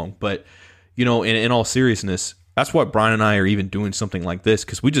so long. But, in all seriousness, that's why Brian and I are even doing something like this,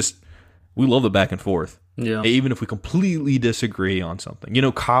 because we love the back and forth. Yeah. Even if we completely disagree on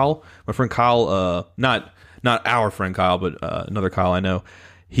something. Kyle, my friend Kyle, not our friend Kyle, but another Kyle I know,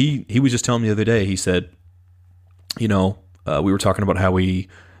 he was just telling me the other day, he said, we were talking about how we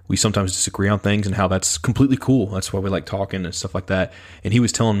sometimes disagree on things and how that's completely cool. That's why we like talking and stuff like that. And he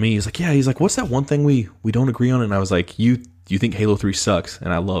was telling me, he's like, what's that one thing we don't agree on? And I was like, you think Halo 3 sucks,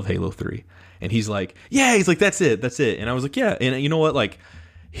 and I love Halo 3. And he's like, that's it. And I was like, yeah. And you know what? Like,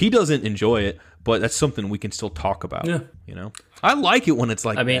 he doesn't enjoy it, but that's something we can still talk about. Yeah. You know, I like it when it's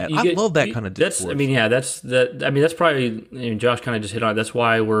like that. I love that kind of discourse. That's probably, Josh kind of just hit on it. That's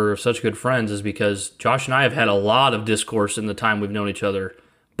why we're such good friends, is because Josh and I have had a lot of discourse in the time we've known each other,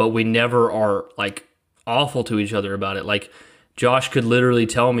 but we never are like awful to each other about it. Like Josh could literally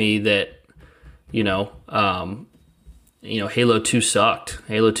tell me that, Halo 2 sucked.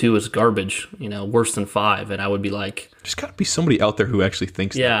 Halo 2 was garbage, worse than 5. And I would be like... There's got to be somebody out there who actually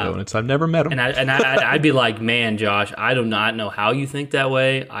thinks that, though. And I've never met him. I'd be like, man, Josh, I do not know how you think that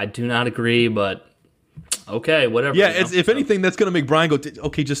way. I do not agree, but okay, whatever. Yeah, if anything, that's going to make Brian go,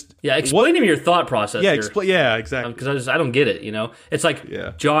 okay, just... Yeah, explain to me your thought process. Yeah, exactly. Because I don't get it, It's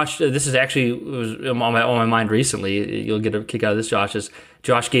like, Josh, this is actually was on my mind recently. You'll get a kick out of this, Josh, is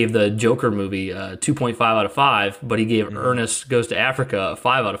Josh gave the Joker movie 2.5 out of 5, but he gave Ernest Goes to Africa a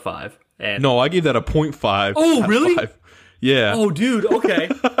 5 out of 5. And no, I gave that a 0.5. Oh, really? 5. Yeah. Oh, dude, okay.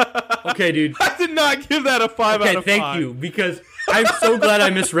 Okay, dude. I did not give that a 5 out of 5. Okay, thank you, because... I'm so glad I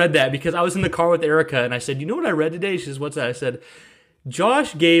misread that, because I was in the car with Erica and I said, you know what I read today? She says, what's that? I said,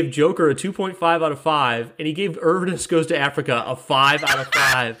 Josh gave Joker a 2.5 out of 5 and he gave Ernest Goes to Africa a 5 out of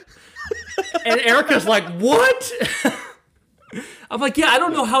 5. And Erica's like, what? I'm like, yeah, I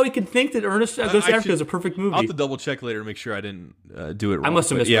don't know how he could think that Ernest Goes to Africa is a perfect movie. I'll have to double check later to make sure I didn't do it wrong. I must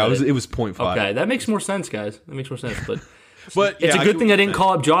have misread it. Yeah, it was 0.5. Okay, that makes more sense, guys. That makes more sense. But it's a good thing I didn't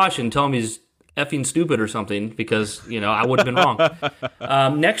call up Josh and tell him he's effing stupid or something, because I would have been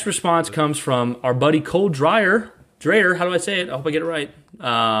wrong. Next response comes from our buddy Cole Dreyer. How do I say it? I hope I get it right.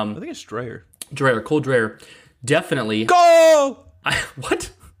 I think it's Dreyer. Cole Dreyer. Definitely. Go!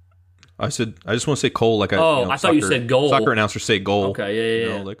 What? I just want to say Cole like I thought you said goal. Soccer announcers say goal. Okay,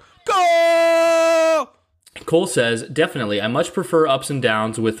 yeah. Like, go! Cole says, definitely, I much prefer ups and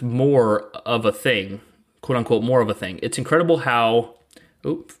downs with more of a thing, quote unquote, more of a thing. It's incredible how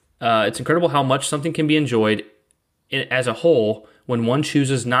much something can be enjoyed as a whole when one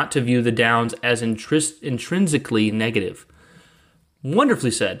chooses not to view the downs as intrinsically negative. Wonderfully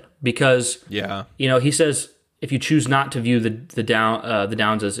said, because he says if you choose not to view the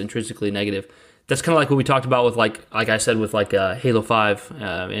downs as intrinsically negative, that's kind of like what we talked about with like I said with Halo 5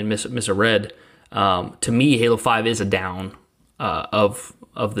 and Miss Red. To me, Halo 5 is a down of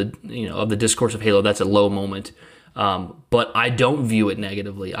the discourse of Halo. That's a low moment. But I don't view it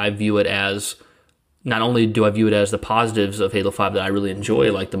negatively. I view it as, not only do I view it as the positives of Halo 5 that I really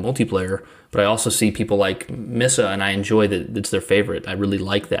enjoy, like the multiplayer, but I also see people like Missa, and I enjoy that it's their favorite. I really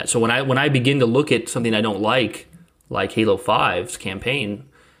like that. So when I begin to look at something I don't like Halo 5's campaign,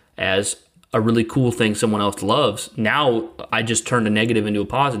 as a really cool thing someone else loves, now I just turn a negative into a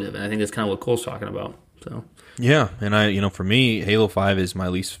positive, and I think that's kind of what Cole's talking about. So yeah, and for me, Halo 5 is my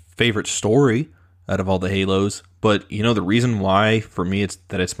least favorite story out of all the Halos. But, the reason why, for me, it's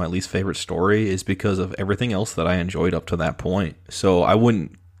my least favorite story is because of everything else that I enjoyed up to that point. So I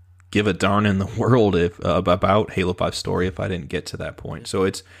wouldn't give a darn in the world about Halo 5 story if I didn't get to that point. So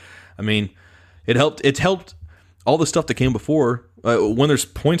it helped all the stuff that came before. When there's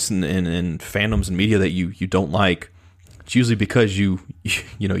points in fandoms and media that you don't like, it's usually because you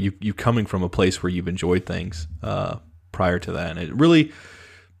coming from a place where you've enjoyed things prior to that. And it really...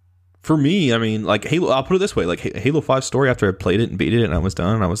 For me, Halo, I'll put it this way, Halo 5 story, after I played it and beat it and I was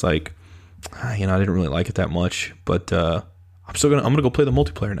done, I was like, I didn't really like it that much, but I'm gonna go play the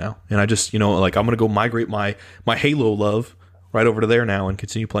multiplayer now. And I just, I'm gonna go migrate my Halo love right over to there now and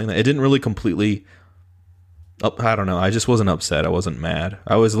continue playing that. It didn't really completely I don't know, I just wasn't upset. I wasn't mad.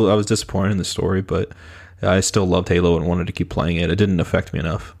 I was disappointed in the story, but I still loved Halo and wanted to keep playing it. It didn't affect me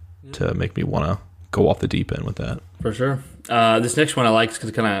enough to make me want to go off the deep end with that. For sure. This next one I like because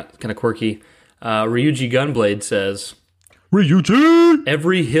it's kind of quirky. Ryuji Gunblade says, Ryuji!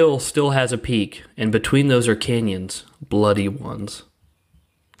 Every hill still has a peak, and between those are canyons, bloody ones.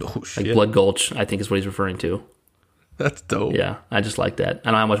 Oh, shit. Like Blood Gulch, I think is what he's referring to. That's dope. Yeah, I just like that.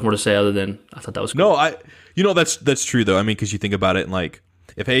 I don't have much more to say other than I thought that was cool. No, that's true though. Because you think about it, and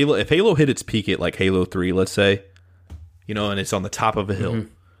if Halo hit its peak at Halo 3, let's say, and it's on the top of a hill.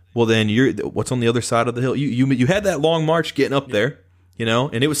 Mm-hmm. Well, then what's on the other side of the hill? You had that long march getting up there,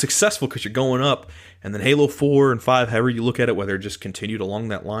 and it was successful because you're going up. And then Halo 4 and 5, however you look at it, whether it just continued along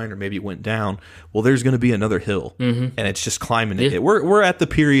that line or maybe it went down, well, there's going to be another hill, and it's just climbing it. We're at the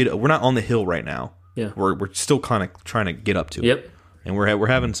period. We're not on the hill right now. Yeah, we're still kind of trying to get up to it. Yep. And we're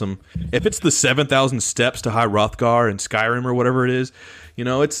having some. If it's the 7,000 steps to High Hrothgar and Skyrim or whatever it is,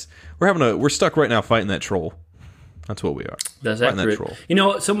 we're stuck right now fighting that troll. That's what we are. That's accurate.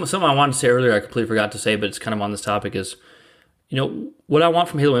 Something I wanted to say earlier I completely forgot to say, but it's kind of on this topic is, what I want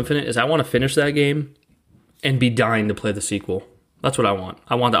from Halo Infinite is I want to finish that game and be dying to play the sequel. That's what I want.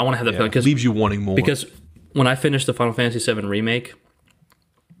 I want to have that feeling. It leaves you wanting more. Because when I finished the Final Fantasy VII Remake,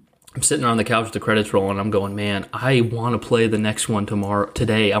 I'm sitting on the couch with the credits rolling, and I'm going, man, I want to play the next one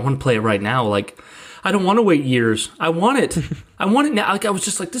today. I want to play it right now. Like, I don't want to wait years. I want it. I want it now. Like, I was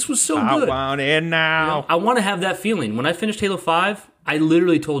just like, this was so good. I want it now. You know, I want to have that feeling. When I finished Halo 5, I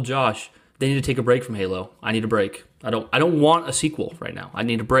literally told Josh, they need to take a break from Halo. I need a break. I don't want a sequel right now. I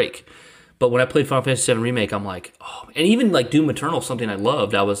need a break. But when I played Final Fantasy VII Remake, I'm like, oh, and even like Doom Eternal, something I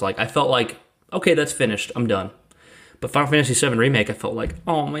loved, I was like, I felt like, okay, that's finished. I'm done. But Final Fantasy VII Remake, I felt like,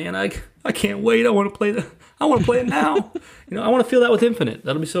 oh man, I can't wait. I want to play it now. I want to feel that with Infinite.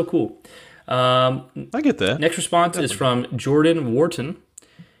 That'll be so cool. I get that. Next response is from Jordan Wharton.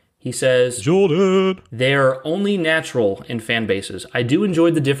 He says, Jordan, they're only natural in fan bases. I do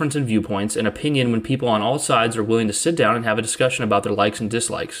enjoy the difference in viewpoints and opinion when people on all sides are willing to sit down and have a discussion about their likes and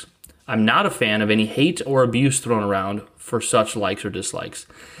dislikes. I'm not a fan of any hate or abuse thrown around for such likes or dislikes.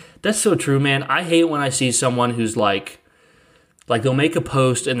 That's so true, man. I hate when I see someone who's like they'll make a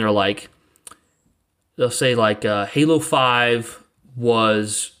post and they're like, they'll say like, Halo 5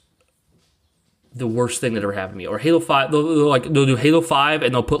 was the worst thing that ever happened to me. Or Halo 5, they'll do Halo 5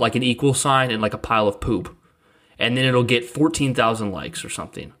 and they'll put like an equal sign and like a pile of poop. And then it'll get 14,000 likes or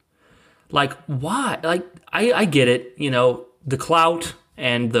something. Like, why? Like, I get it, the clout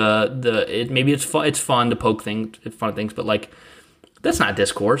and maybe it's fun to poke fun at things, but like, that's not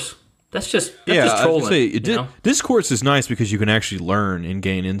discourse. That's just trolling. I was gonna say, discourse is nice because you can actually learn and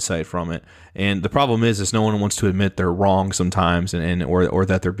gain insight from it. And the problem is no one wants to admit they're wrong sometimes, or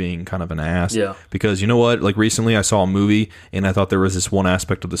that they're being kind of an ass. Yeah. Because you know what? Like recently, I saw a movie and I thought there was this one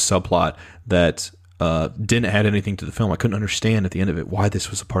aspect of the subplot that didn't add anything to the film. I couldn't understand at the end of it why this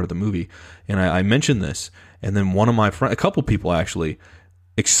was a part of the movie. And I mentioned this, and then one of my friends, a couple people actually,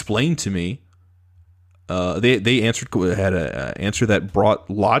 explained to me. They had an answer that brought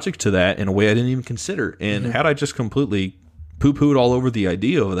logic to that in a way I didn't even consider. And had I just completely poo-pooed all over the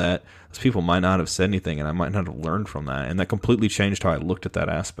idea of that, those people might not have said anything, and I might not have learned from that. And that completely changed how I looked at that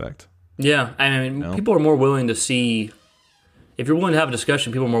aspect. Yeah, I mean, people are more willing to see. If you're willing to have a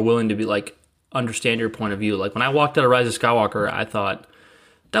discussion, people are more willing to be like understand your point of view. Like when I walked out of Rise of Skywalker, I thought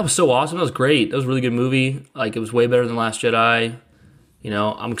that was so awesome. That was great. That was a really good movie. Like it was way better than Last Jedi.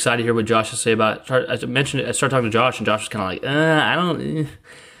 I'm excited to hear what Josh has to say about it. I mentioned it. I started talking to Josh, and Josh was kind of like, I don't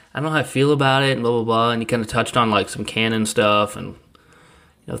know how I feel about it, and blah, blah, blah. And he kind of touched on, like, some canon stuff and,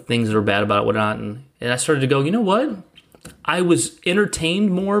 things that are bad about it, whatnot. And I started to go, you know what? I was entertained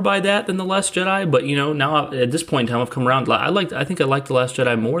more by that than The Last Jedi, but, now at this point in time, I've come around. I think I liked The Last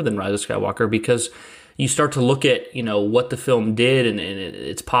Jedi more than Rise of Skywalker because you start to look at, what the film did and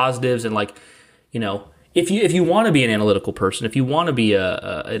its positives and, like, If you want to be an analytical person, if you want to be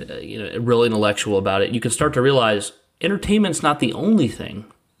a real intellectual about it, you can start to realize entertainment's not the only thing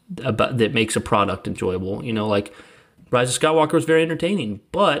that makes a product enjoyable. Like Rise of Skywalker was very entertaining,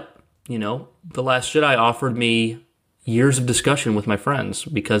 but The Last Jedi offered me years of discussion with my friends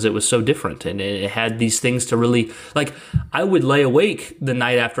because it was so different and it had these things to really like. I would lay awake the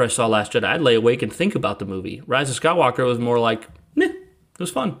night after I saw Last Jedi. I'd lay awake and think about the movie. Rise of Skywalker was more like, meh. It was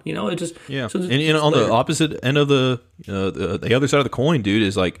fun, it just So and on the opposite end of the other side of the coin, dude,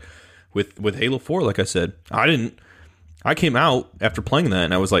 is like with Halo 4. Like I said, I came out after playing that,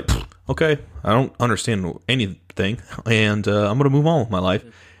 and I was like, okay, I don't understand anything, and I'm gonna move on with my life,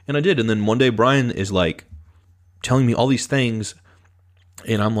 and I did. And then one day, Brian is like telling me all these things,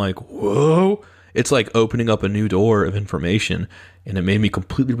 and I'm like, whoa! It's like opening up a new door of information, and it made me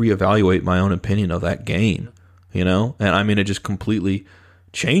completely reevaluate my own opinion of that game. And I mean, it just completely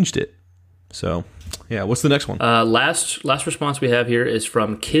changed it. So, yeah. What's the next one? Last response we have here is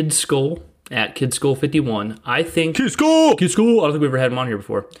from Kid Skull at Kid Skull 51. I think Kid Skull. I don't think we've ever had him on here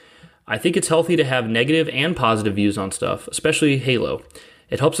before. I think it's healthy to have negative and positive views on stuff, especially Halo.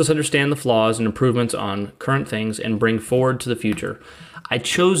 It helps us understand the flaws and improvements on current things and bring forward to the future. I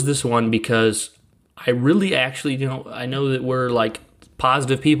chose this one because I really actually, I know that we're like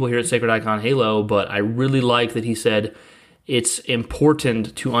positive people here at Sacred Icon Halo, but I really like that he said it's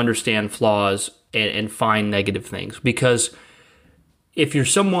important to understand flaws and find negative things, because if you're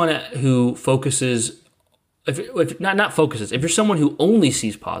someone who focuses, if you're someone who only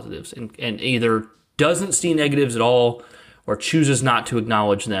sees positives and either doesn't see negatives at all or chooses not to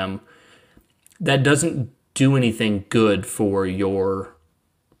acknowledge them, that doesn't do anything good for your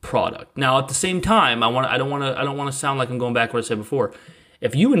product. Now, at the same time, I don't want to sound like I'm going back to what I said before.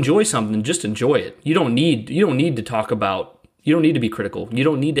 If you enjoy something, just enjoy it. You don't need to talk about. You don't need to be critical. You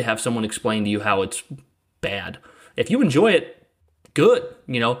don't need to have someone explain to you how it's bad. If you enjoy it, good.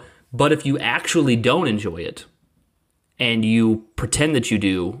 But if you actually don't enjoy it, and you pretend that you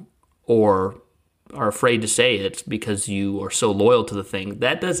do, or are afraid to say it because you are so loyal to the thing,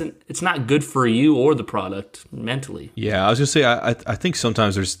 it's not good for you or the product mentally. Yeah, I was just say I think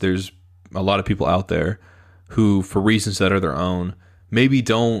sometimes there's a lot of people out there who, for reasons that are their own, maybe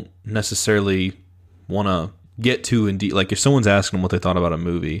don't necessarily want to get too in deep. Like if someone's asking them what they thought about a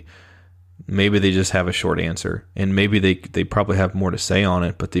movie, maybe they just have a short answer, and maybe they probably have more to say on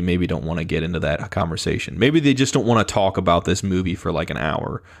it, but they maybe don't want to get into that conversation. Maybe they just don't want to talk about this movie for like an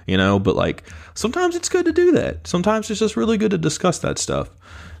hour, but like sometimes it's good to do that. Sometimes it's just really good to discuss that stuff,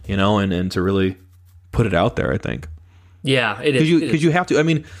 and to really put it out there, I think. Yeah, it is. Because you have to, I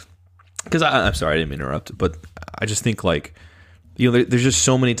mean, because I'm sorry, I didn't mean to interrupt, but I just think like, there's just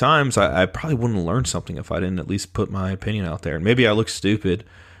so many times I probably wouldn't learn something if I didn't at least put my opinion out there. And maybe I look stupid,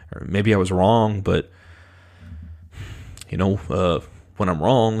 or maybe I was wrong, but when I'm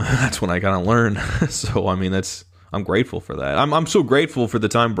wrong, that's when I gotta learn. So I mean, I'm grateful for that. I'm so grateful for the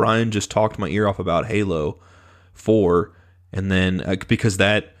time Brian just talked my ear off about Halo 4, and then because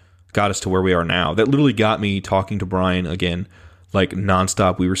that got us to where we are now. That literally got me talking to Brian again, like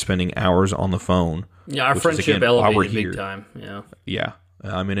nonstop. We were spending hours on the phone. Yeah, our friendship elevated big time. Yeah.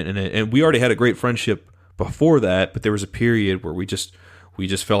 I mean, and we already had a great friendship before that, but there was a period where we just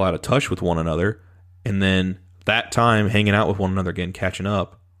fell out of touch with one another, and then that time hanging out with one another again, catching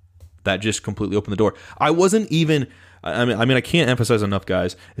up, that just completely opened the door. I wasn't even. I mean, I can't emphasize enough,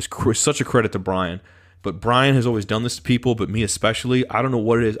 guys. It's such a credit to Brian, but Brian has always done this to people, but me especially. I don't know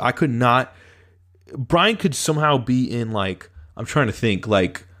what it is. I could not. Brian could somehow be in like. I'm trying to think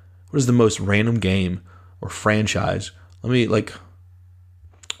like, what is the most random game or franchise?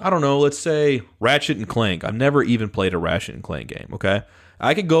 I don't know, let's say Ratchet and Clank. I've never even played a Ratchet and Clank game, okay?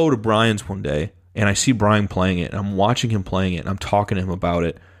 I could go to Brian's one day, and I see Brian playing it, and I'm watching him playing it, and I'm talking to him about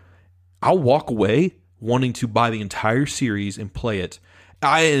it. I'll walk away wanting to buy the entire series and play it.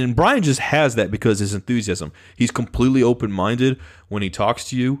 And Brian just has that because his enthusiasm. He's completely open-minded when he talks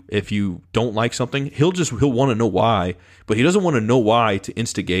to you. If you don't like something, he'll want to know why, but he doesn't want to know why to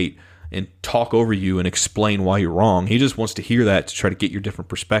instigate and talk over you and explain why you're wrong. He just wants to hear that to try to get your different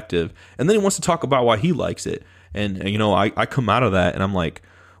perspective. And then he wants to talk about why he likes it. And I come out of that and I'm like,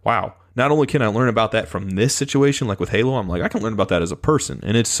 wow, not only can I learn about that from this situation, like with Halo, I'm like, I can learn about that as a person.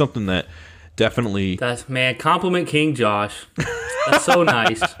 And it's something that definitely... compliment King Josh. That's so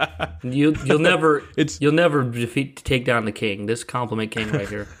nice. You'll never take down the king. This compliment King right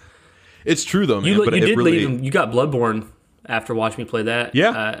here. It's true though, man. You did leave him. You got Bloodborne after watching me play that.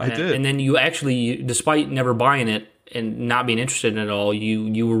 Yeah, I did. And then you actually, despite never buying it and not being interested in it at all,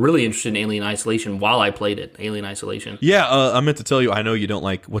 you were really interested in Alien Isolation while I played it. Alien Isolation. Yeah, I meant to tell you. I know you don't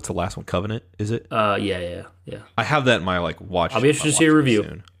like. What's the last one? Covenant, is it? Yeah. I have that in my watch. I'll be interested to see a review.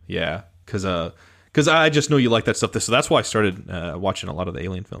 Soon. Yeah, because I just know you like that stuff. So that's why I started watching a lot of the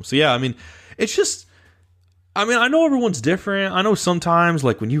Alien films. So yeah, I mean, it's just. I mean, I know everyone's different. I know sometimes,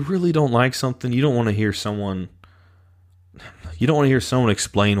 like when you really don't like something, you don't want to hear someone. You don't want to hear someone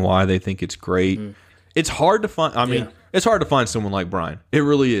explain why they think it's great. It's hard to find. I mean, it's hard to find someone like Brian. It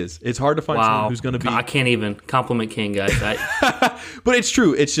really is. It's hard to find someone who's going to be. I can't even compliment King, guys. But it's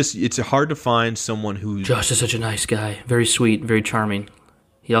true. It's hard to find someone who's. Josh is such a nice guy. Very sweet. Very charming.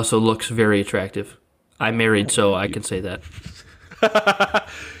 He also looks very attractive. I'm married, so I can say that.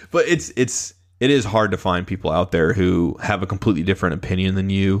 But it is hard to find people out there who have a completely different opinion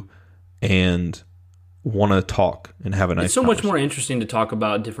than you and want to talk and have a nice. It's so much more interesting to talk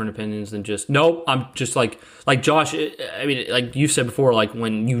about different opinions than just I'm just like Josh. I mean, like you said before, like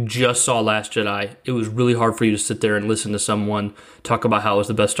when you just saw Last Jedi, it was really hard for you to sit there and listen to someone talk about how it was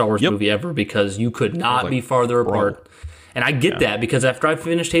the best Star Wars movie ever because you could not be farther apart. And I get that because after I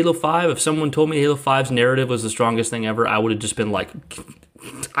finished Halo 5, if someone told me Halo 5's narrative was the strongest thing ever, I would have just been like,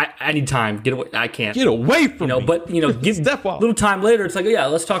 I need time. Get away. I can't. Get away from me. But, give a little time later, it's like, yeah,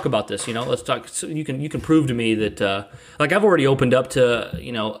 let's talk about this. Let's talk. So you can prove to me that, like I've already opened up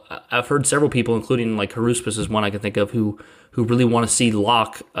to, I've heard several people, including like Haruspis is one I can think of, who really want to see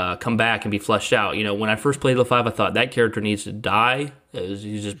Locke come back and be fleshed out. When I first played Halo 5, I thought that character needs to die.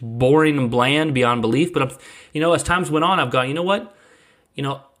 He's just boring and bland beyond belief. But as times went on, I've gone, you know what?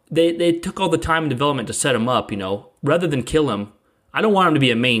 They took all the time and development to set him up. Rather than kill him, I don't want him to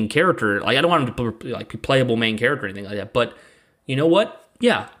be a main character. Like I don't want him to be like a playable main character or anything like that. But you know what?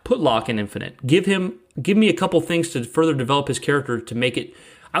 Yeah, put Locke in Infinite. Give me a couple things to further develop his character to make it.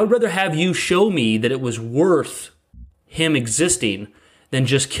 I would rather have you show me that it was worth him existing than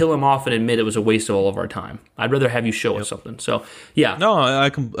just kill him off and admit it was a waste of all of our time. I'd rather have you show us something. So yeah. No, I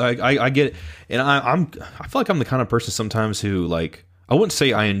get it, and I feel like I'm the kind of person sometimes who like I wouldn't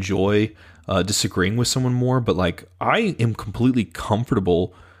say I enjoy disagreeing with someone more, but like I am completely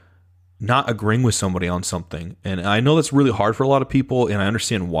comfortable not agreeing with somebody on something. And I know that's really hard for a lot of people, and I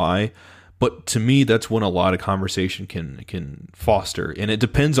understand why. But to me, that's when a lot of conversation can foster. And it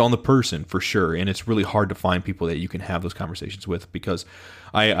depends on the person for sure. And it's really hard to find people that you can have those conversations with, because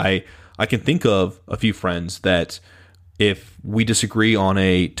I can think of a few friends that if we disagree on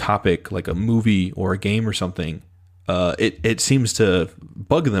a topic like a movie or a game or something, it seems to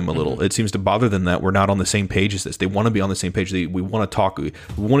bug them a little. It seems to bother them that we're not on the same page as this. They want to be on the same page. We want to talk. We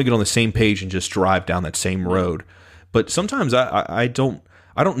want to get on the same page and just drive down that same road. But sometimes I don't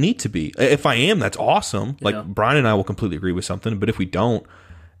need to be. If I am, that's awesome. Like Brian and I will completely agree with something. But if we don't,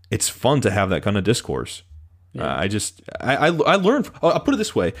 it's fun to have that kind of discourse. Yeah. I learned. I'll put it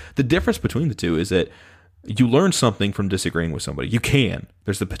this way: the difference between the two is that you learn something from disagreeing with somebody. You can.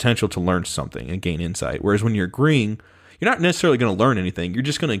 There's the potential to learn something and gain insight. Whereas when you're agreeing, you're not necessarily going to learn anything. You're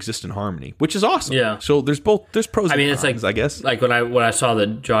just going to exist in harmony, which is awesome. Yeah. So there's pros and cons, it's I guess. Like when I saw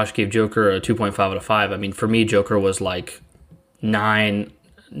that Josh gave Joker a 2.5 out of 5. I mean, for me, Joker was like 9,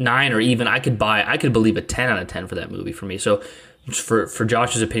 or even I could believe a 10 out of 10 for that movie for me. So for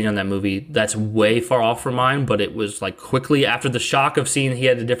Josh's opinion on that movie, that's way far off from mine. But it was like quickly after the shock of seeing he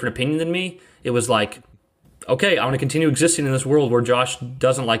had a different opinion than me, it was like, okay, I want to continue existing in this world where Josh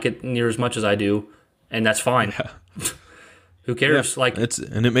doesn't like it near as much as I do, and that's fine. Yeah. Who cares? Yeah, it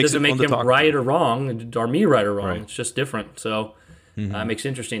makes doesn't make him right or wrong, or me right or wrong. Right. It's just different. So it makes it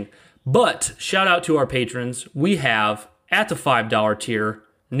interesting. But shout out to our patrons. We have at the $5 tier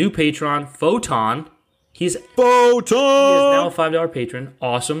new patron Photon. He is now a $5 patron.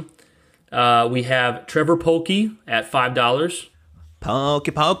 Awesome. We have Trevor Polkey at $5.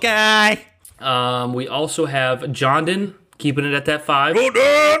 Pokey. We also have Jondon keeping it at that 5.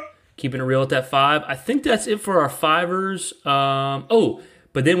 Keeping it real at that 5. I think that's it for our 5ers.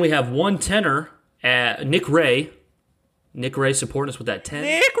 But then we have one tenor at Nick Ray. Nick Ray supporting us with that 10.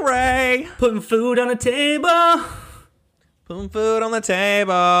 Nick Ray. Putting food on the table. Putting food on the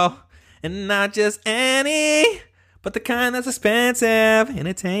table. And not just any, but the kind that's expensive and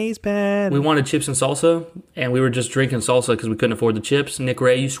it tastes bad. We wanted chips and salsa, and we were just drinking salsa because we couldn't afford the chips. Nick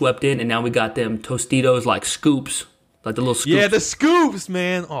Ray, you swept in, and now we got them Tostitos like scoops. Like the little scoops. Yeah, the scoops,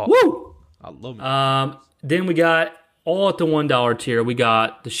 man. Oh, woo! I love it. Then we got, all at the $1 tier, we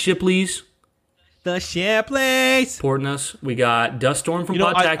got the Shipleys. The Shipleys. Supporting us. We got Dust Storm from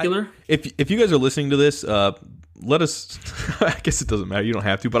Podtacular. If you guys are listening to this, let us. I guess it doesn't matter. You don't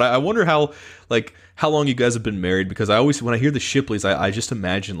have to. But I wonder how long you guys have been married, because I always, when I hear the Shipleys, I just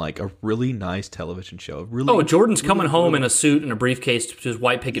imagine like a really nice television show. Jordan's coming home in a suit and a briefcase to his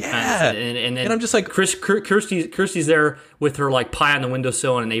white picket fence, and I'm just like, Kirsty's there with her like pie on the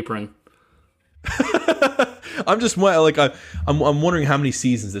windowsill and an apron. I'm just like I'm wondering how many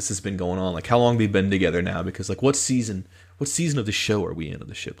seasons this has been going on. Like how long they've been together now, because like what season of the show are we in of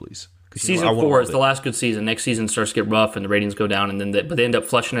the Shipleys? Season 4 is the last good season. Next season starts to get rough and the ratings go down, and then but they end up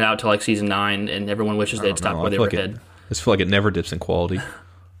flushing it out to like season 9, and everyone wishes they'd stopped where they were headed. I just feel like it never dips in quality.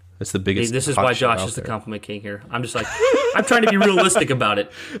 That's the biggest. This is why Josh is the compliment king here. I'm just like, I'm trying to be realistic about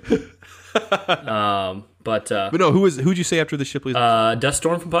it. But no, who'd you say after the Shipleys? Dust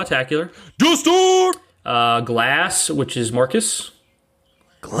Storm from Podtacular. Dust Storm. Glass, which is Marcus.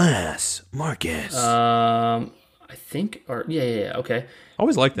 Marcus. I think, or yeah, okay.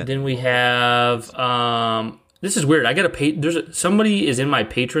 Always like that. Then we have this is weird. I got somebody is in my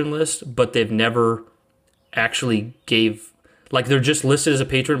patron list, but they've never actually gave, like they're just listed as a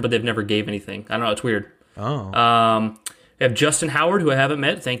patron, but they've never gave anything. I don't know. It's weird. Oh. We have Justin Howard, who I haven't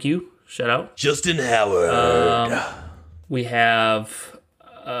met. Thank you. Shout out. Justin Howard. We have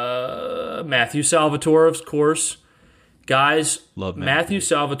Matthew Salvatore, of course. Guys, love Matthew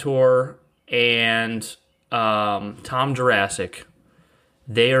Salvatore and Tom Jurassic.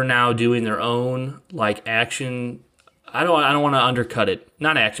 They are now doing their own like action. I don't want to undercut it.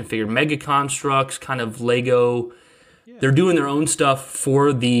 Not action figure, mega constructs, kind of Lego. Yeah. They're doing their own stuff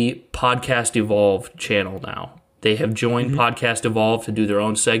for the Podcast Evolve channel now. They have joined Podcast Evolve to do their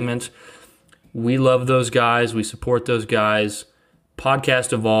own segment. We love those guys. We support those guys.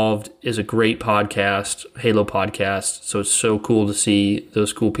 Podcast Evolved is a great podcast, Halo podcast. So it's so cool to see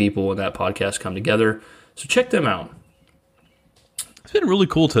those cool people in that podcast come together. So check them out. It's been really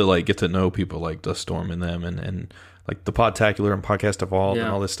cool to like get to know people like Dust Storm and them, and like the Podtacular and Podcast Evolved and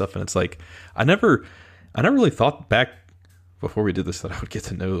all this stuff. And it's like I never really thought back before we did this that I would get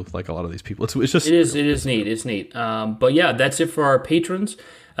to know like a lot of these people. It's just it is neat. It's neat. But yeah, that's it for our patrons.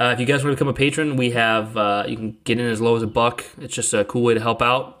 If you guys want to become a patron, we have you can get in as low as $1. It's just a cool way to help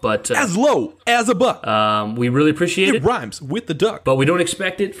out. But as low as $1. We really appreciate it. It rhymes with the duck. But we don't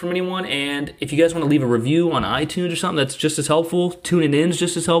expect it from anyone. And if you guys want to leave a review on iTunes or something, that's just as helpful. Tuning in is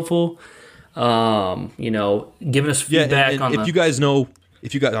just as helpful. Giving us feedback and on. If you guys know,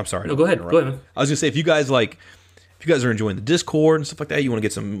 I'm sorry. No, go ahead. Go ahead, man. I was gonna say if you guys are enjoying the Discord and stuff like that, you want to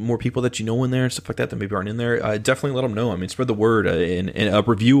get some more people that you know in there and stuff like that maybe aren't in there, definitely let them know. I mean, spread the word and a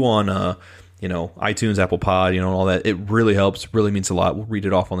review on iTunes, Apple Pod, all that. It really helps. Really means a lot. We'll read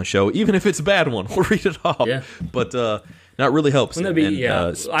it off on the show, even if it's a bad one. We'll read it off. Yeah. But that really helps. Wouldn't that be,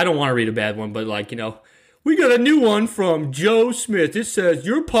 I don't want to read a bad one, but we got a new one from Joe Smith. It says,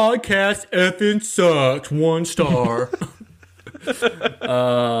 your podcast effing sucks. 1 star.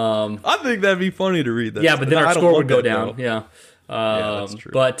 I think that'd be funny to read that. Yeah, but then our score would go down. Yeah. That's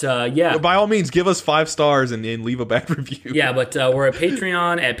true. But well, by all means, give us 5 stars and leave a bad review. Yeah, but we're at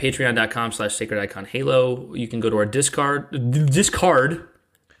Patreon at patreon.com/sacrediconhalo. You can go to our Discord. Discard.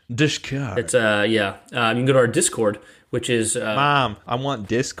 It's you can go to our Discord, which is Mom, I want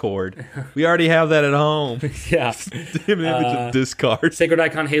Discord. We already have that at home. Yeah. Damn an image of Discard. Sacred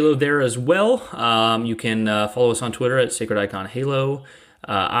Icon Halo there as well. You can follow us on Twitter at Sacred Icon Halo.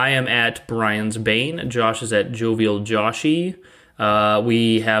 I am at Brian's Bane. Josh is at Jovial Joshy.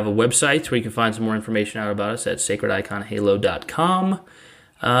 We have a website where you can find some more information out about us at sacrediconhalo.com.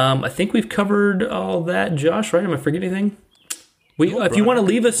 I think we've covered all that, Josh, right? Am I forgetting anything? If you want to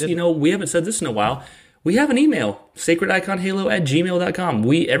leave us, we haven't said this in a while. We have an email,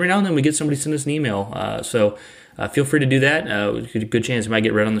 sacrediconhalo@gmail.com. Every now and then we get somebody send us an email. So feel free to do that. Good chance it might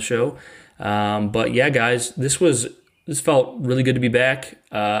get read on the show. But yeah, guys, this felt really good to be back.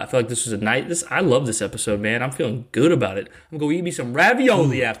 I feel like this was a night. I love this episode, man. I'm feeling good about it. I'm going to eat me some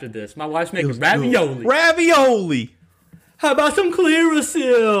ravioli after this. My wife's making ravioli. Ravioli! How about some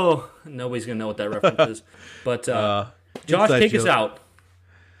Clearasil? Nobody's going to know what that reference is. But Josh, take us out.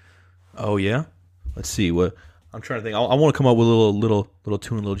 Oh, yeah? Let's see. What I'm trying to think. I want to come up with a little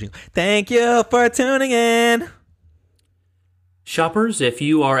tune, a little jingle. Thank you for tuning in. Shoppers, if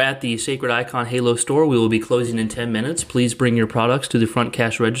you are at the Sacred Icon Halo store, we will be closing in 10 minutes. Please bring your products to the front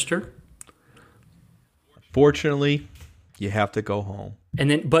cash register. Fortunately, you have to go home.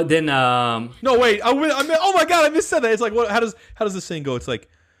 But then. No, wait. Oh my God! I missaid that. It's like, what? How does the saying go? It's like,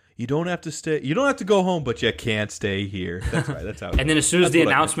 you don't have to stay. You don't have to go home, but you can't stay here. That's right. That's how. And then as soon as the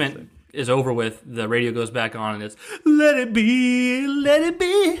announcement is over with, the radio goes back on and it's "Let it be, let it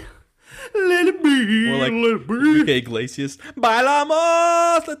be." Let it be. More like Enrique Iglesias.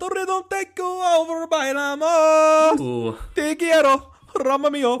 Bailamos, la torre don't take over. Bailamos. Ooh. Te quiero,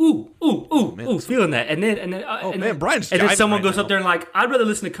 Rama mío. Ooh, feeling that. And then Brian's and then someone right goes now. Up there and like, I'd rather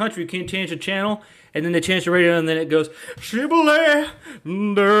listen to country. You can't change the channel. And then they change the radio, and then it goes, Shibboleth,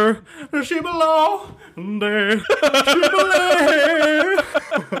 der, Shibboleth, der, Shibboleth.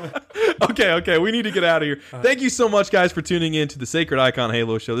 Okay, we need to get out of here. Thank you so much, guys, for tuning in to the Sacred Icon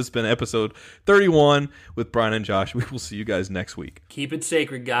Halo Show. This has been episode 31 with Brian and Josh. We will see you guys next week. Keep it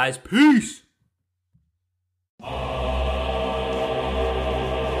sacred, guys. Peace.